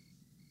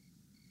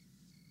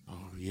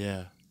 Oh,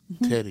 yeah.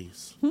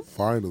 Titties.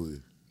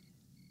 Finally.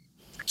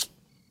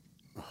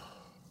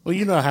 Well,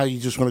 you know how you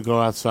just want to go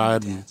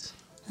outside and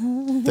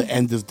the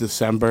end of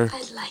December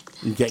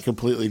and get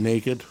completely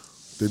naked?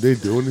 Did they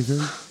do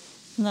anything?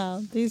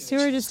 No, these two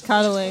are just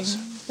cuddling.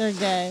 They're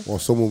gay. While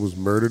someone was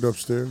murdered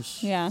upstairs?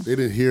 Yeah. They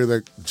didn't hear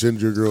that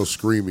ginger girl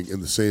screaming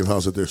in the same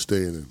house that they're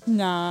staying in.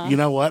 Nah. You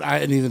know what? I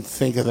didn't even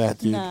think of that,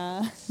 dude.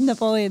 Nah.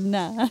 Napoleon,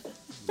 nah.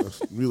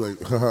 We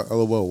like, haha,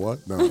 LOL,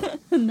 what? No.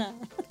 Nah.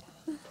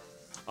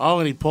 Oh,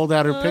 and he pulled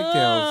out her pigtails,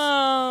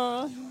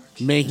 Oh.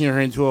 making her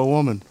into a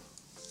woman.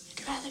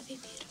 I'd rather be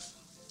beautiful.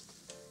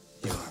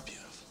 You are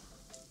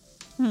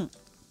beautiful.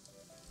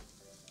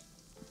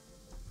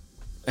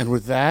 And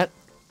with that,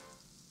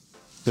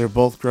 they're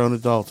both grown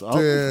adults. Oh,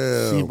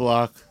 Damn.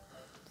 C-Block.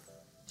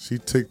 She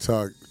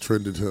TikTok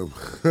trended him.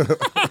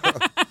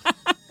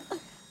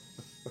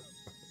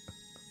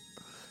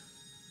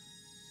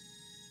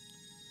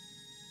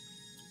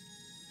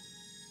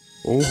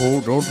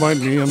 Oh, don't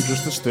mind me. I'm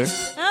just a stick.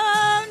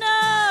 Oh,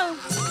 no.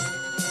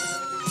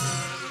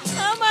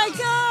 Oh, my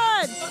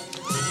God.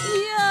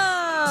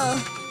 Yo.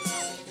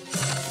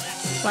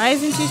 Why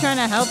isn't she trying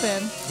to help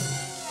him?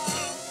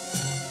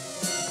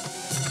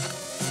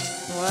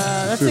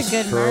 Wow, that's Just a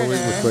good curling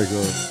murder. with like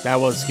a- That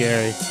was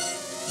scary.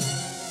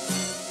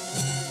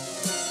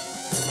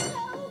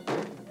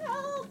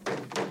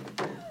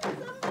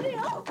 Somebody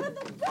open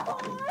the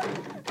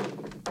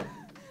door!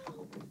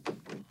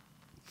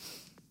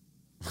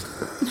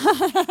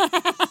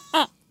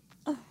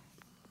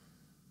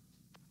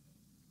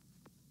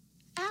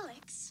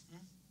 Alex,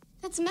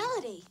 that's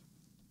Melody.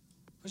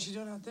 What's she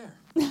doing out there?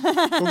 Go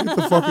get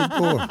the fucking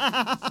door.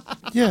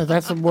 Yeah,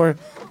 that's a more...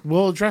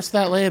 We'll address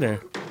that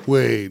later.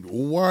 Wait,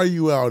 why are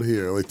you out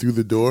here? Like through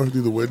the door,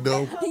 through the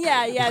window?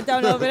 Yeah,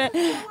 don't open it.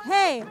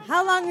 Hey,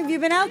 how long have you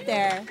been out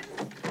there?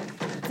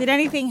 Did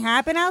anything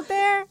happen out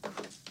there?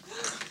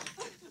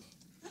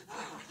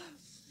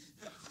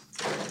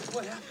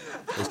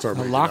 They start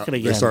I'll making lock out. it They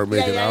again. start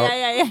making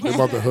Yeah. out. They're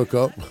about to hook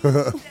up.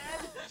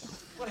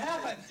 What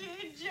happened?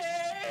 DJ!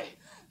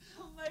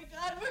 Oh my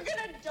God, we're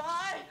gonna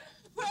die!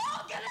 We're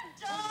all gonna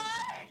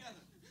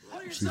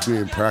die! She's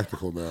being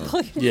practical now.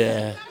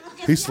 Yeah.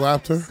 He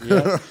slapped her.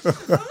 Yeah.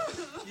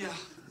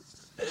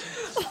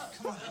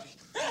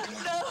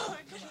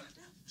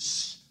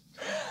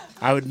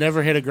 I would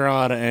never hit a girl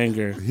out of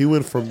anger. He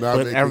went from not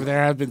But making...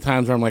 there have been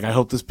times where I'm like, I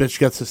hope this bitch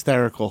gets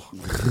hysterical.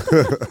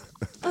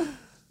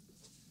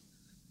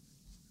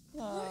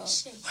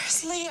 Where's she?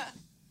 Where's Leah?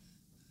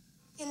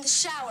 In the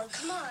shower,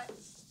 come on.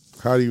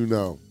 How do you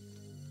know?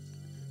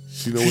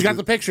 She She's got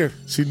the picture.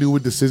 She knew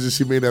what decision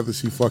she made after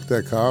she fucked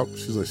that cop.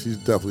 She's like, she's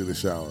definitely in the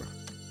shower.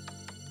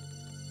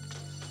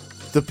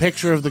 The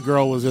picture of the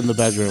girl was in the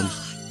bedroom.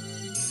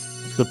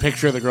 The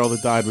picture of the girl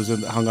that died was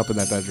hung up in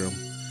that bedroom.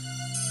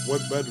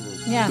 What bedroom?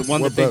 Yeah. The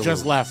one What that they bedroom?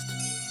 just left.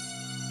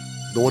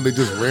 The one they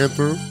just ran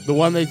through? The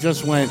one they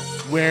just went,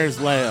 where's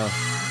Leia?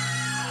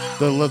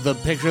 The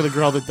picture of the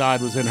girl that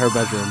died was in her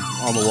bedroom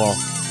on the wall.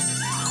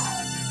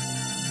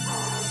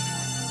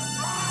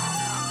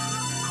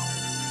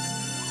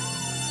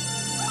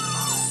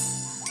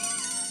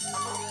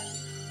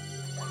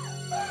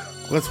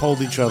 Let's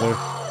hold each other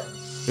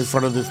in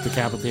front of this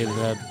decapitated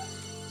head.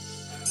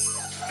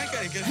 I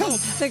gotta get help.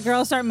 The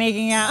girls start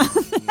making out.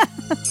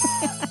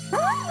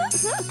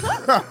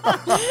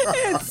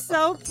 It's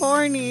so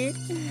porny.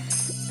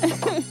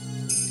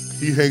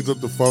 He hangs up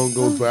the phone,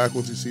 goes back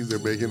once he sees they're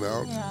making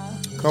out. Yeah.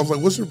 Comes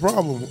like, what's your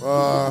problem?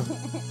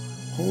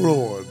 Hold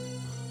on.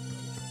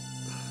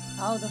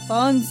 Oh, the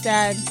phone's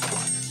dead.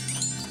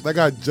 That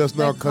guy just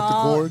now cut the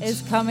call cords.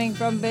 is coming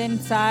from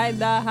inside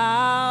the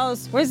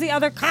house. Where's the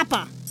other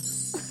copper?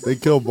 They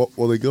killed both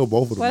of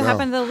them What now.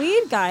 happened to the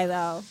lead guy,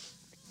 though?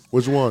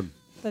 Which one?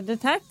 The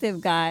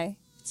detective guy.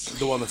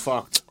 The one that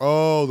fucked.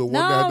 Oh, the one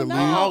that had to No.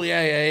 leave? Oh,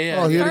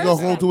 yeah. Oh, he had to go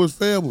First home one. to his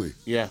family.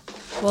 Yeah.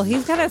 Well,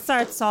 he's got to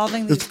start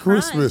solving these It's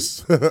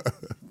Christmas.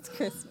 It's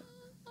Christmas.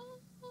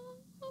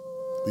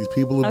 These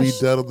people will Oh, be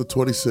dead on the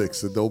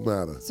 26th. It don't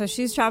matter. So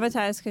she's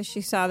traumatized because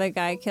she saw the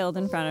guy killed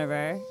in front of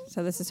her.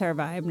 So this is her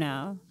vibe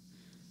now.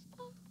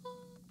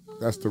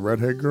 That's the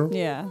redhead girl?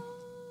 Yeah.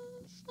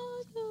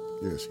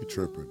 Yeah, she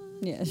tripping.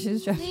 Yeah,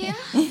 she's driving. Leah?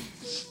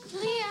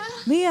 Leah?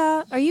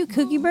 Leah, are you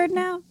Cookie Bird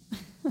now?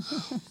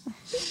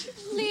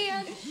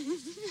 Leah?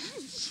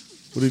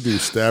 What did he do?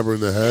 Stab her in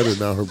the head and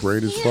now her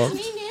brain is Leah, fucked?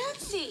 me,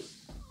 Nancy.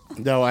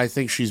 No, I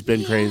think she's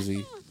been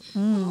crazy.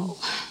 Come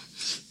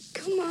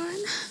on.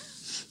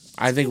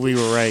 I think we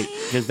were right.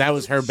 Because that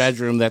was her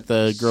bedroom that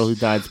the girl who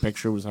died's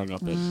picture was hung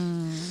up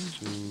in.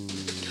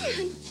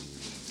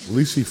 At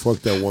least he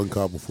fucked that one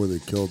cop before they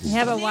killed him.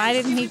 Yeah, but why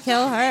didn't he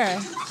kill her?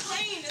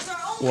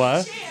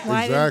 What?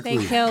 Why exactly.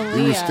 didn't they kill He was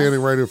Leah?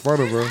 standing right in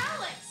front of her.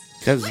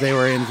 Because they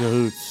were in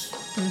cahoots.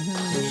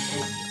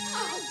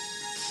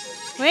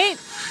 Wait,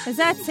 is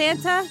that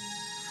Santa?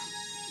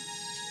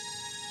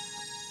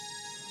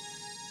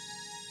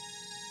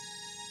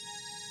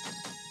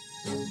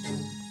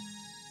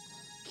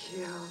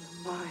 Killed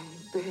my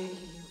baby.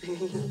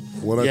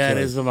 What Yeah, it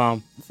is the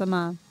mom. It's the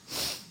mom.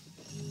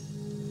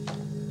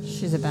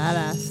 She's a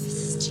badass.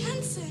 Mrs.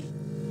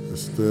 Jensen.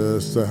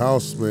 It's the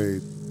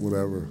housemaid,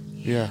 whatever.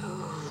 Yeah.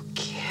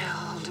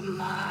 Killed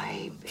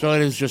my So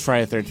it is just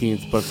Friday the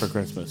 13th, but for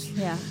Christmas.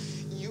 Yeah.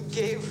 You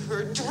gave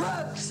her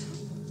drugs.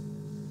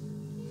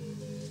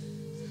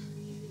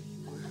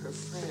 You were her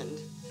friend.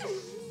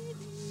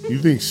 You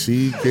think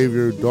she gave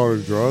your daughter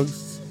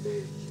drugs?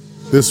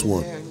 This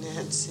one. There,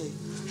 Nancy.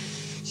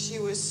 She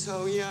was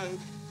so young,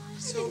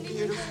 so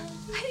beautiful.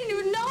 I didn't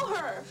even know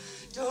her.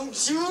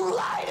 Don't you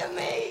lie to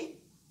me!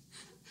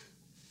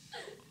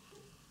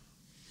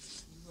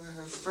 You were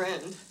her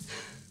friend.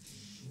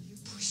 You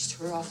pushed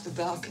her off the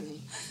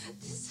balcony.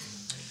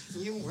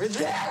 You were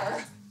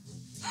there.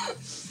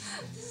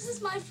 This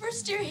is my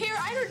first year here.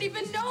 I don't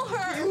even know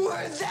her. You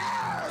were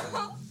there.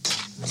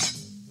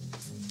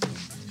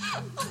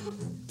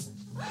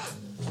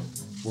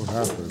 What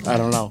happened? I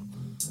don't know.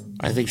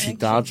 I think she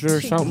dodged her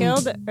or She something.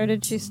 killed her, or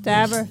did she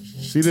stab her?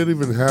 She didn't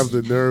even have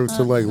the nerve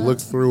to like look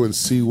through and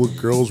see what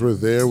girls were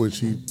there when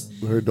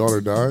her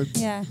daughter died.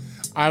 Yeah.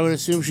 I would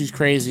assume she's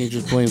crazy and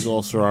just blames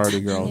all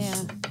sorority girls.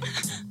 Yeah.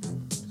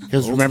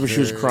 Because remember, she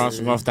was Okay.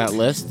 crossing off that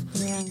list.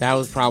 Yeah. That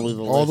was probably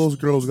the All list. those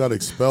girls got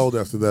expelled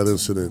after that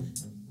incident.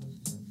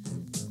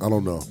 I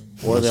don't know.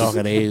 Or they all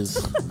got A's.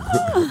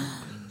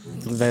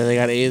 They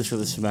got A's for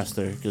the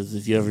semester because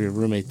if you ever your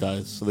roommate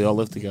dies, so they all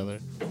live together.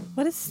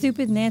 What is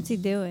stupid Nancy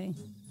doing?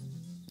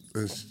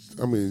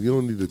 I mean, you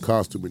don't need the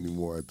costume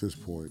anymore at this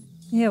point.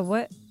 Yeah,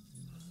 what?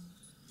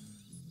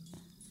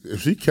 If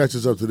she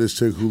catches up to this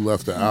chick who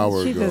left an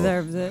hour She ago,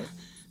 deserves it.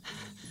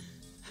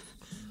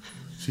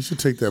 she should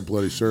take that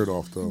bloody shirt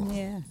off, though.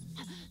 Yeah.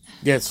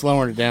 Yeah, it's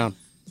slowing it down.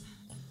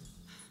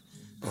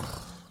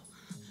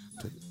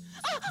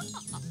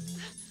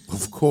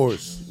 Of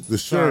course. The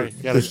Sorry,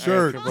 shirt. gotta- The I gotta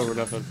shirt. trip over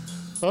nothing.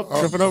 Oh,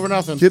 tripping over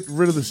nothing. Get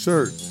rid of the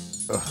shirt.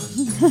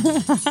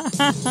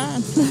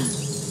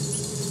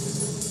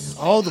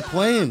 Oh, the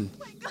plane.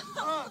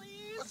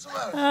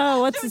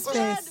 Oh, what's his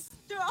face?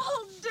 They're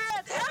all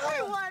dead.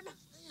 Everyone. What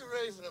are you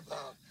raving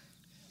about?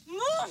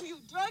 Move, you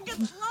drunken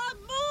slut.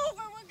 Move,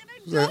 or we're gonna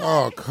He's like,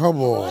 oh,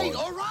 come on.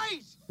 All right.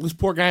 This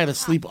poor guy had to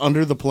sleep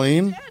under the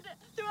plane.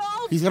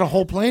 He's got a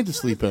whole plane to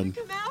sleep in.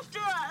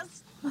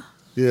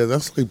 Yeah,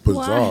 that's like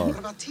bizarre. What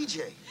about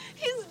TJ?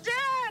 He's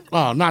dead.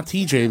 Oh, not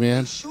TJ,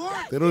 man.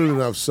 They don't even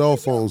have cell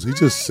phones. He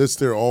just sits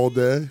there all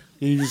day.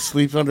 He just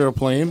sleeps under a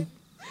plane.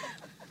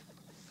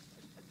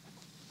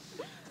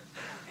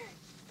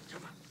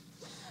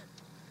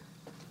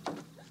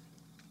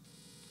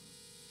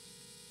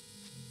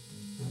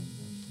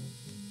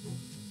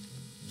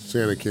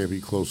 Santa can't be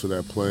close to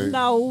that plane.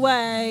 No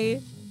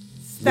way.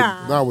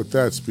 Stop. Not with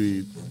that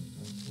speed.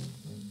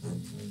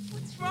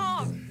 What's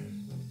wrong?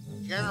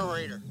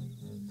 Generator.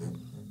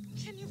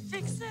 Can you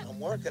fix it? I'm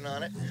working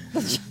on it.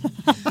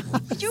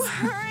 Would you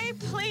hurry,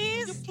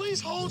 please?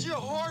 Please hold your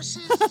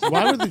horses.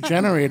 Why would the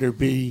generator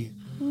be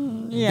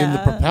in the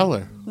Yeah.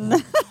 propeller?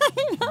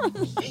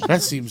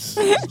 That seems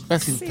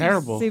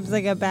terrible. Seems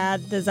like a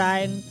bad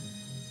design.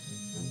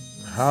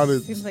 How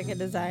did Seems like a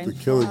design. the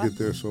killer flaw. get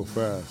there so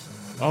fast?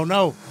 Oh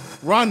no!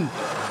 Run!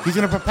 He's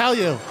gonna propel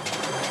you.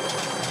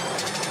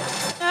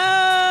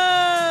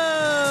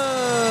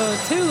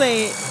 Oh, too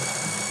late.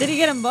 Did he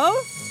get them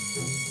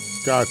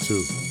both? Got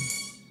to.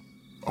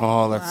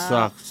 Oh, that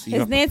sucks. You Is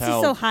got Nancy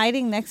propelled. still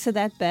hiding next to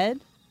that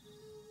bed?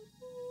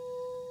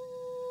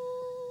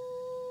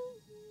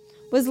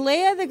 Was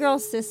Leia the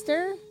girl's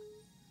sister?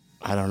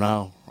 I don't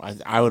know.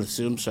 I would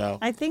assume so.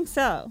 I think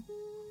so.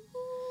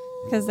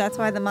 Because that's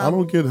why the I mom.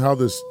 don't get how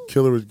this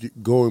killer is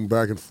going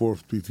back and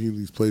forth between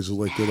these places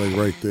like they're like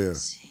right there.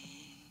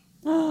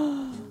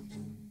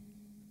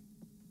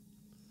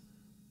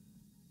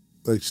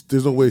 Like,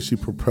 there's no way she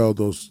propelled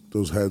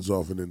those heads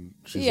off and then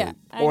she's Yeah.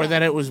 like, Or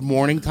that it was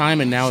morning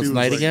time and now she it's was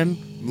night like, again.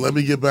 Let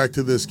me get back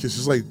to this because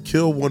she's like,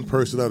 kill one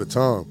person at a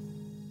time.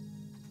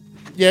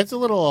 Yeah, it's a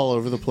little all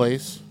over the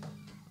place.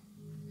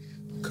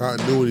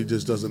 Continuity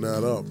just doesn't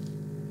add up.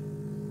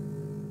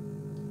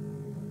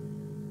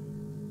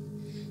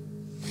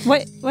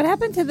 What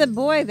happened to the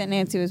boy that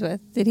Nancy was with?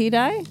 Did he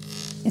die?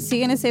 Is he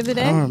gonna save the I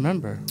day? don't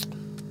remember.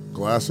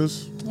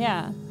 Glasses?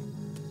 Yeah.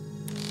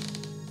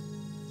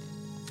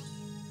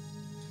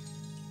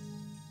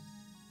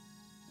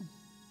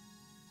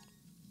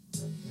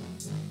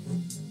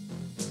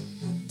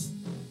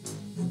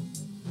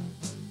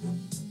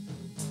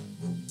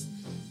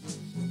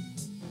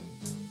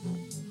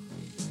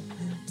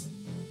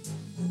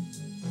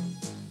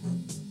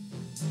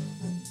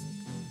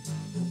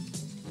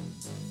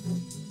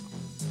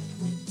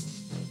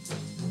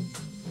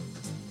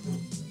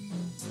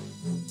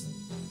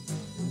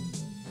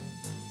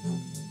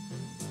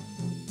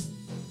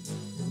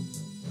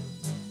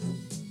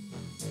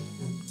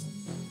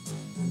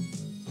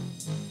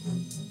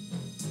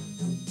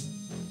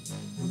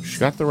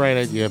 got the right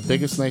idea.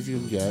 Biggest knife you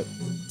can get.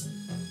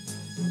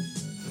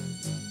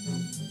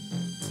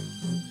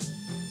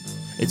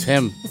 It's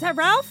him. Is that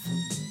Ralph?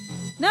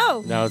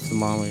 No. No, it's the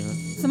mom again.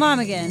 It's the mom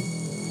again.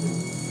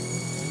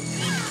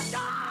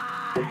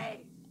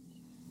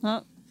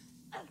 Oh.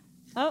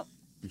 Oh.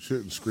 You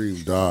shouldn't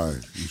scream die.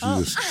 You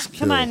should just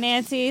kill. Come on,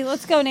 Nancy.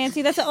 Let's go,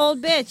 Nancy. That's an old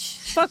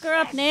bitch. Fuck her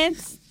up,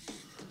 Nance.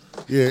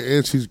 Yeah,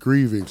 and she's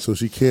grieving, so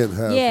she can't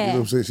have, Yeah. you know what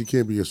I'm saying? She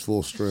can't be as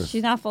full strength.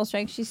 She's not full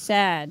strength. She's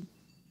sad.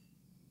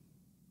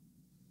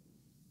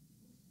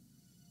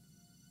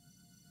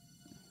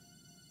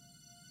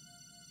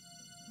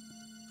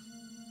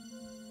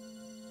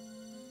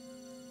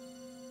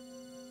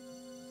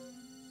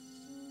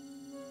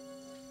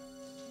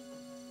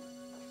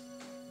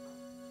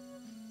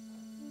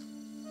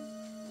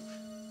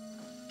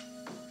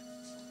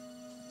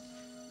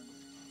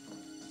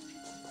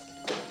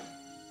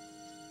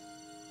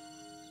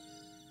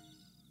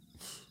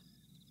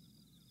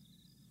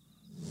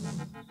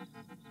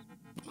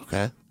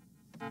 Okay.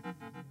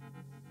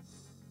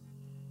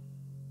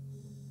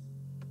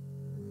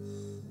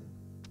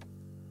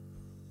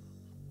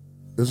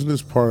 Isn't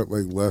this part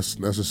like less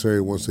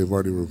necessary once they've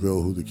already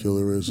revealed who the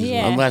killer is?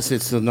 Yeah. Unless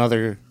it's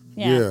another.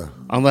 Yeah.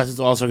 Unless it's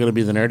also going to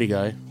be the nerdy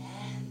guy.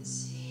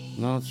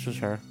 No, it's just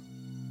her.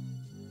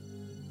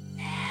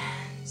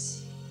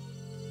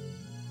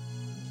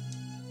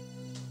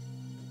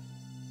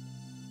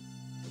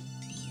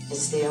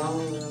 It's the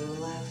only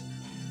room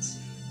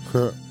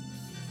left.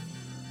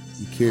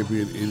 You can't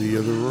be in any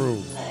other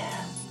room.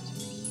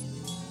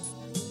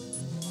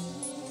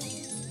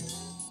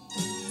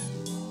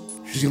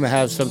 She's going to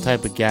have some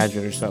type of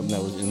gadget or something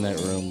that was in that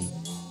room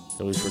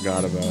that we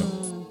forgot about.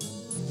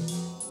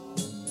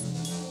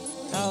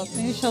 Oh,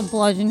 maybe she'll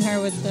bludgeon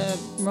her with the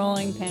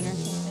rolling pin or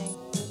something.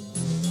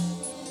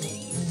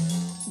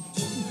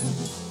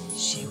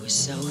 She was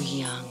so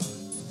young.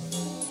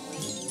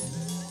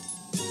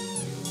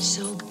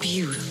 So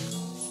beautiful.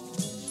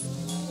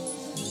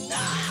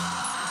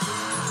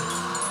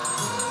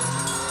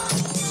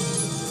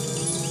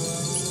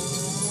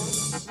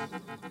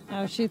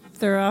 Oh, she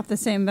threw her off the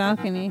same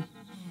balcony.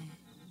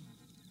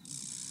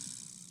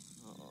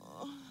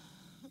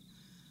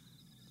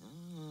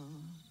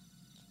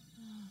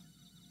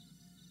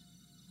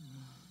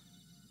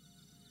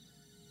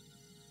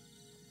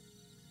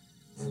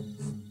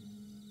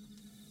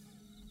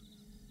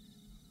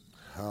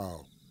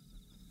 How?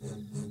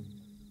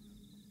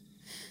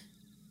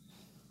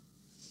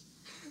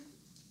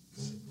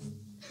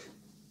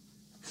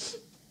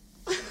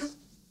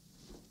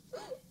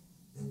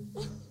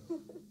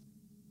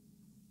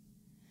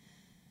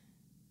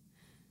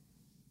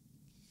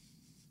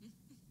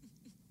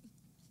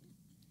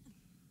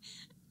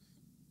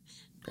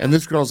 And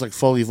this girl's like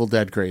full Evil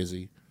Dead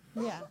crazy.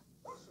 Yeah.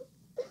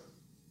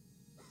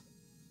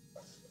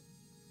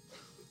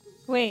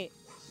 Wait,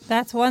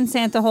 that's one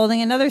Santa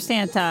holding another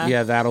Santa.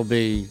 Yeah, that'll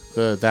be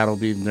the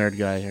nerd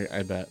guy,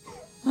 I bet.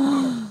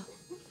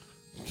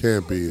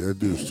 Can't be. That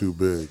dude's too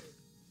big.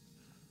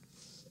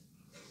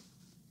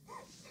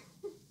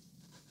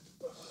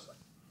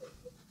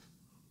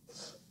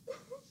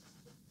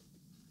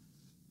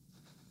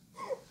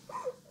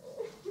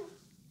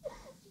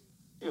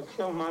 You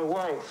killed my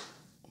wife.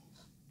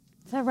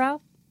 Is that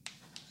Ralph?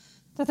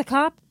 Is that the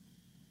cop?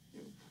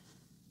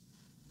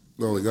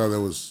 No, the guy that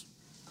was.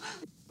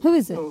 Who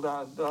is it? Killed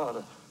our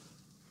daughter.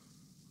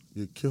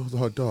 You killed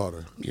our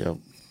daughter. Yep.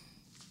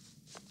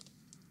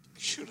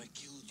 Should have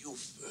killed you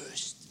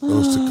first. That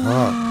was the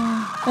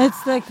cop.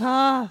 It's the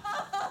cop.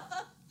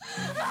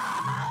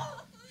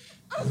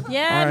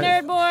 Yeah, All right.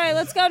 nerd boy.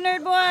 Let's go,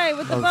 nerd boy,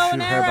 with the bow shoot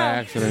and her by arrow.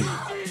 accident.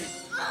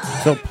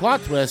 So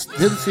plot twist,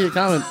 didn't see it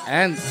coming,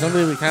 and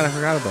somebody we kind of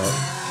forgot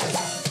about.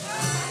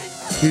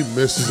 He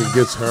misses and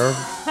gets her.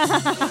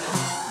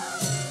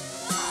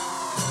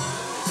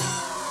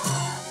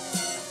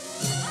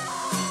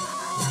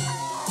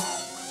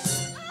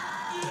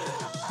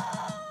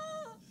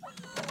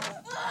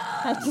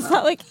 I just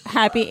felt like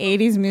happy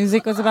 80s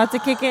music was about to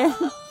kick in.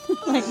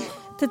 Like,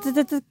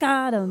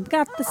 got 'em,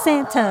 got the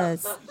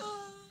Santas.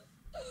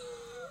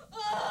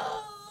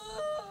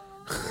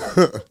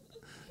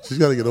 She's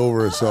got to get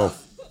over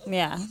herself.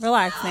 Yeah,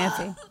 relax,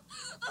 Nancy.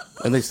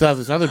 And they still have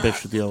this other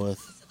bitch to deal with.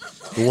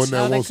 The one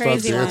that the won't stop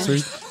crazy one. dancing.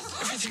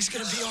 Everything's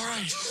gonna be all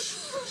right.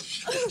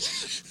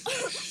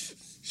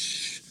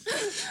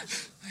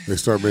 They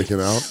start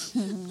making out.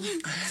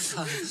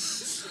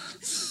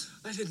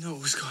 I didn't know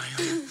what was going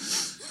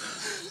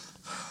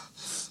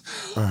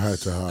on. I had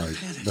to hide.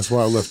 That's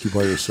why I left you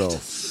by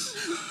yourself.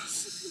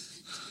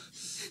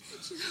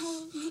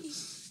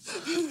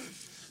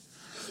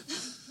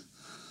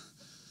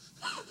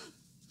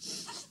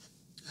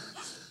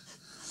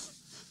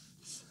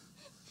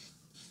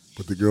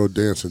 But the girl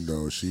dancing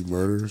though, is she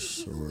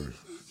murders or?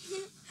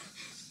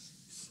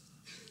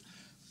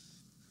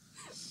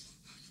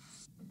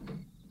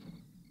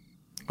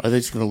 Are they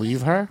just going to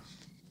leave her?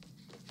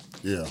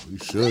 Yeah, you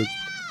should.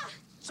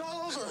 It's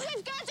all over.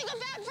 We've got to go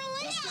back for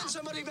Leah. Let's get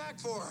somebody back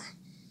for her.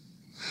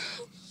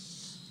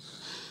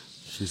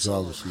 She's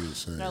obviously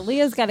insane. No,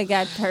 Leah's got to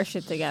get her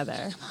shit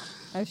together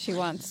if she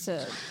wants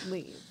to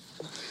leave.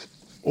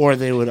 Or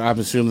they would, I'm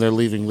assuming they're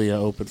leaving Leah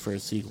open for a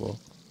sequel.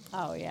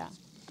 Oh, yeah.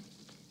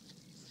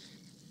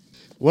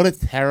 What a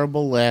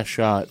terrible last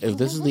shot. If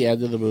this is the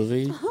end of the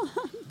movie.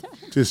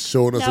 Just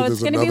showing us No, that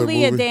it's there's going to be another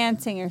Leah movie.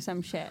 dancing or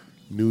some shit.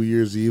 New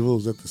Year's Evil,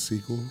 is that the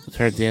sequel? It's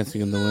her dancing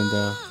in the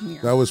window.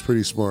 Yeah. That was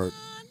pretty smart.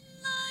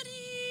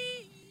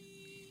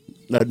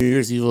 No, New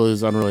Year's Evil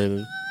is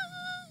unrelated.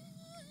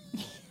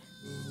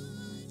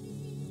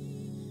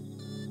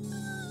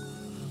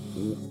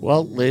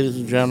 Well, ladies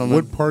and gentlemen.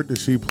 What part did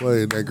she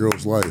play in that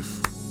girl's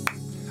life?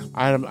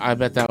 I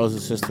bet that was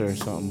a sister or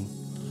something.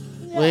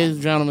 Yeah. Ladies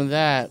and gentlemen,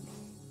 that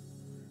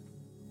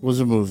was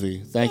a movie.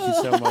 Thank you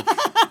so much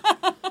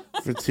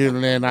for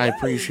tuning in. I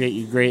appreciate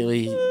you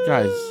greatly.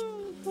 Guys.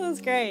 That was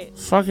great.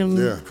 Fucking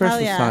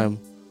Christmas time.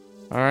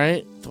 All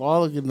right? To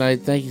all a good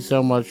night. Thank you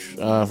so much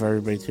for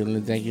everybody tuning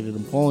in. Thank you to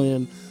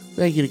Napoleon.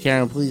 Thank you to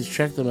Karen. Please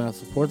check them out.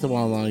 Support them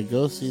online.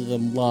 Go see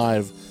them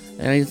live.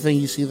 Anything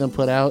you see them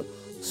put out,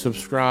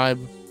 subscribe.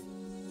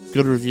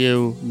 Good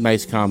review.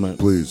 Nice comment.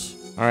 Please.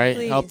 All right?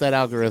 Please. Help that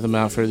algorithm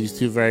out for these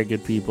two very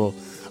good people.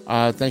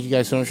 Thank you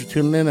guys so much for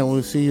tuning in, and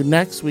we'll see you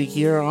next week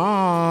here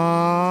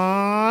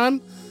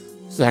on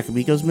Zach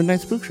Amico's Midnight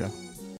Spook Show.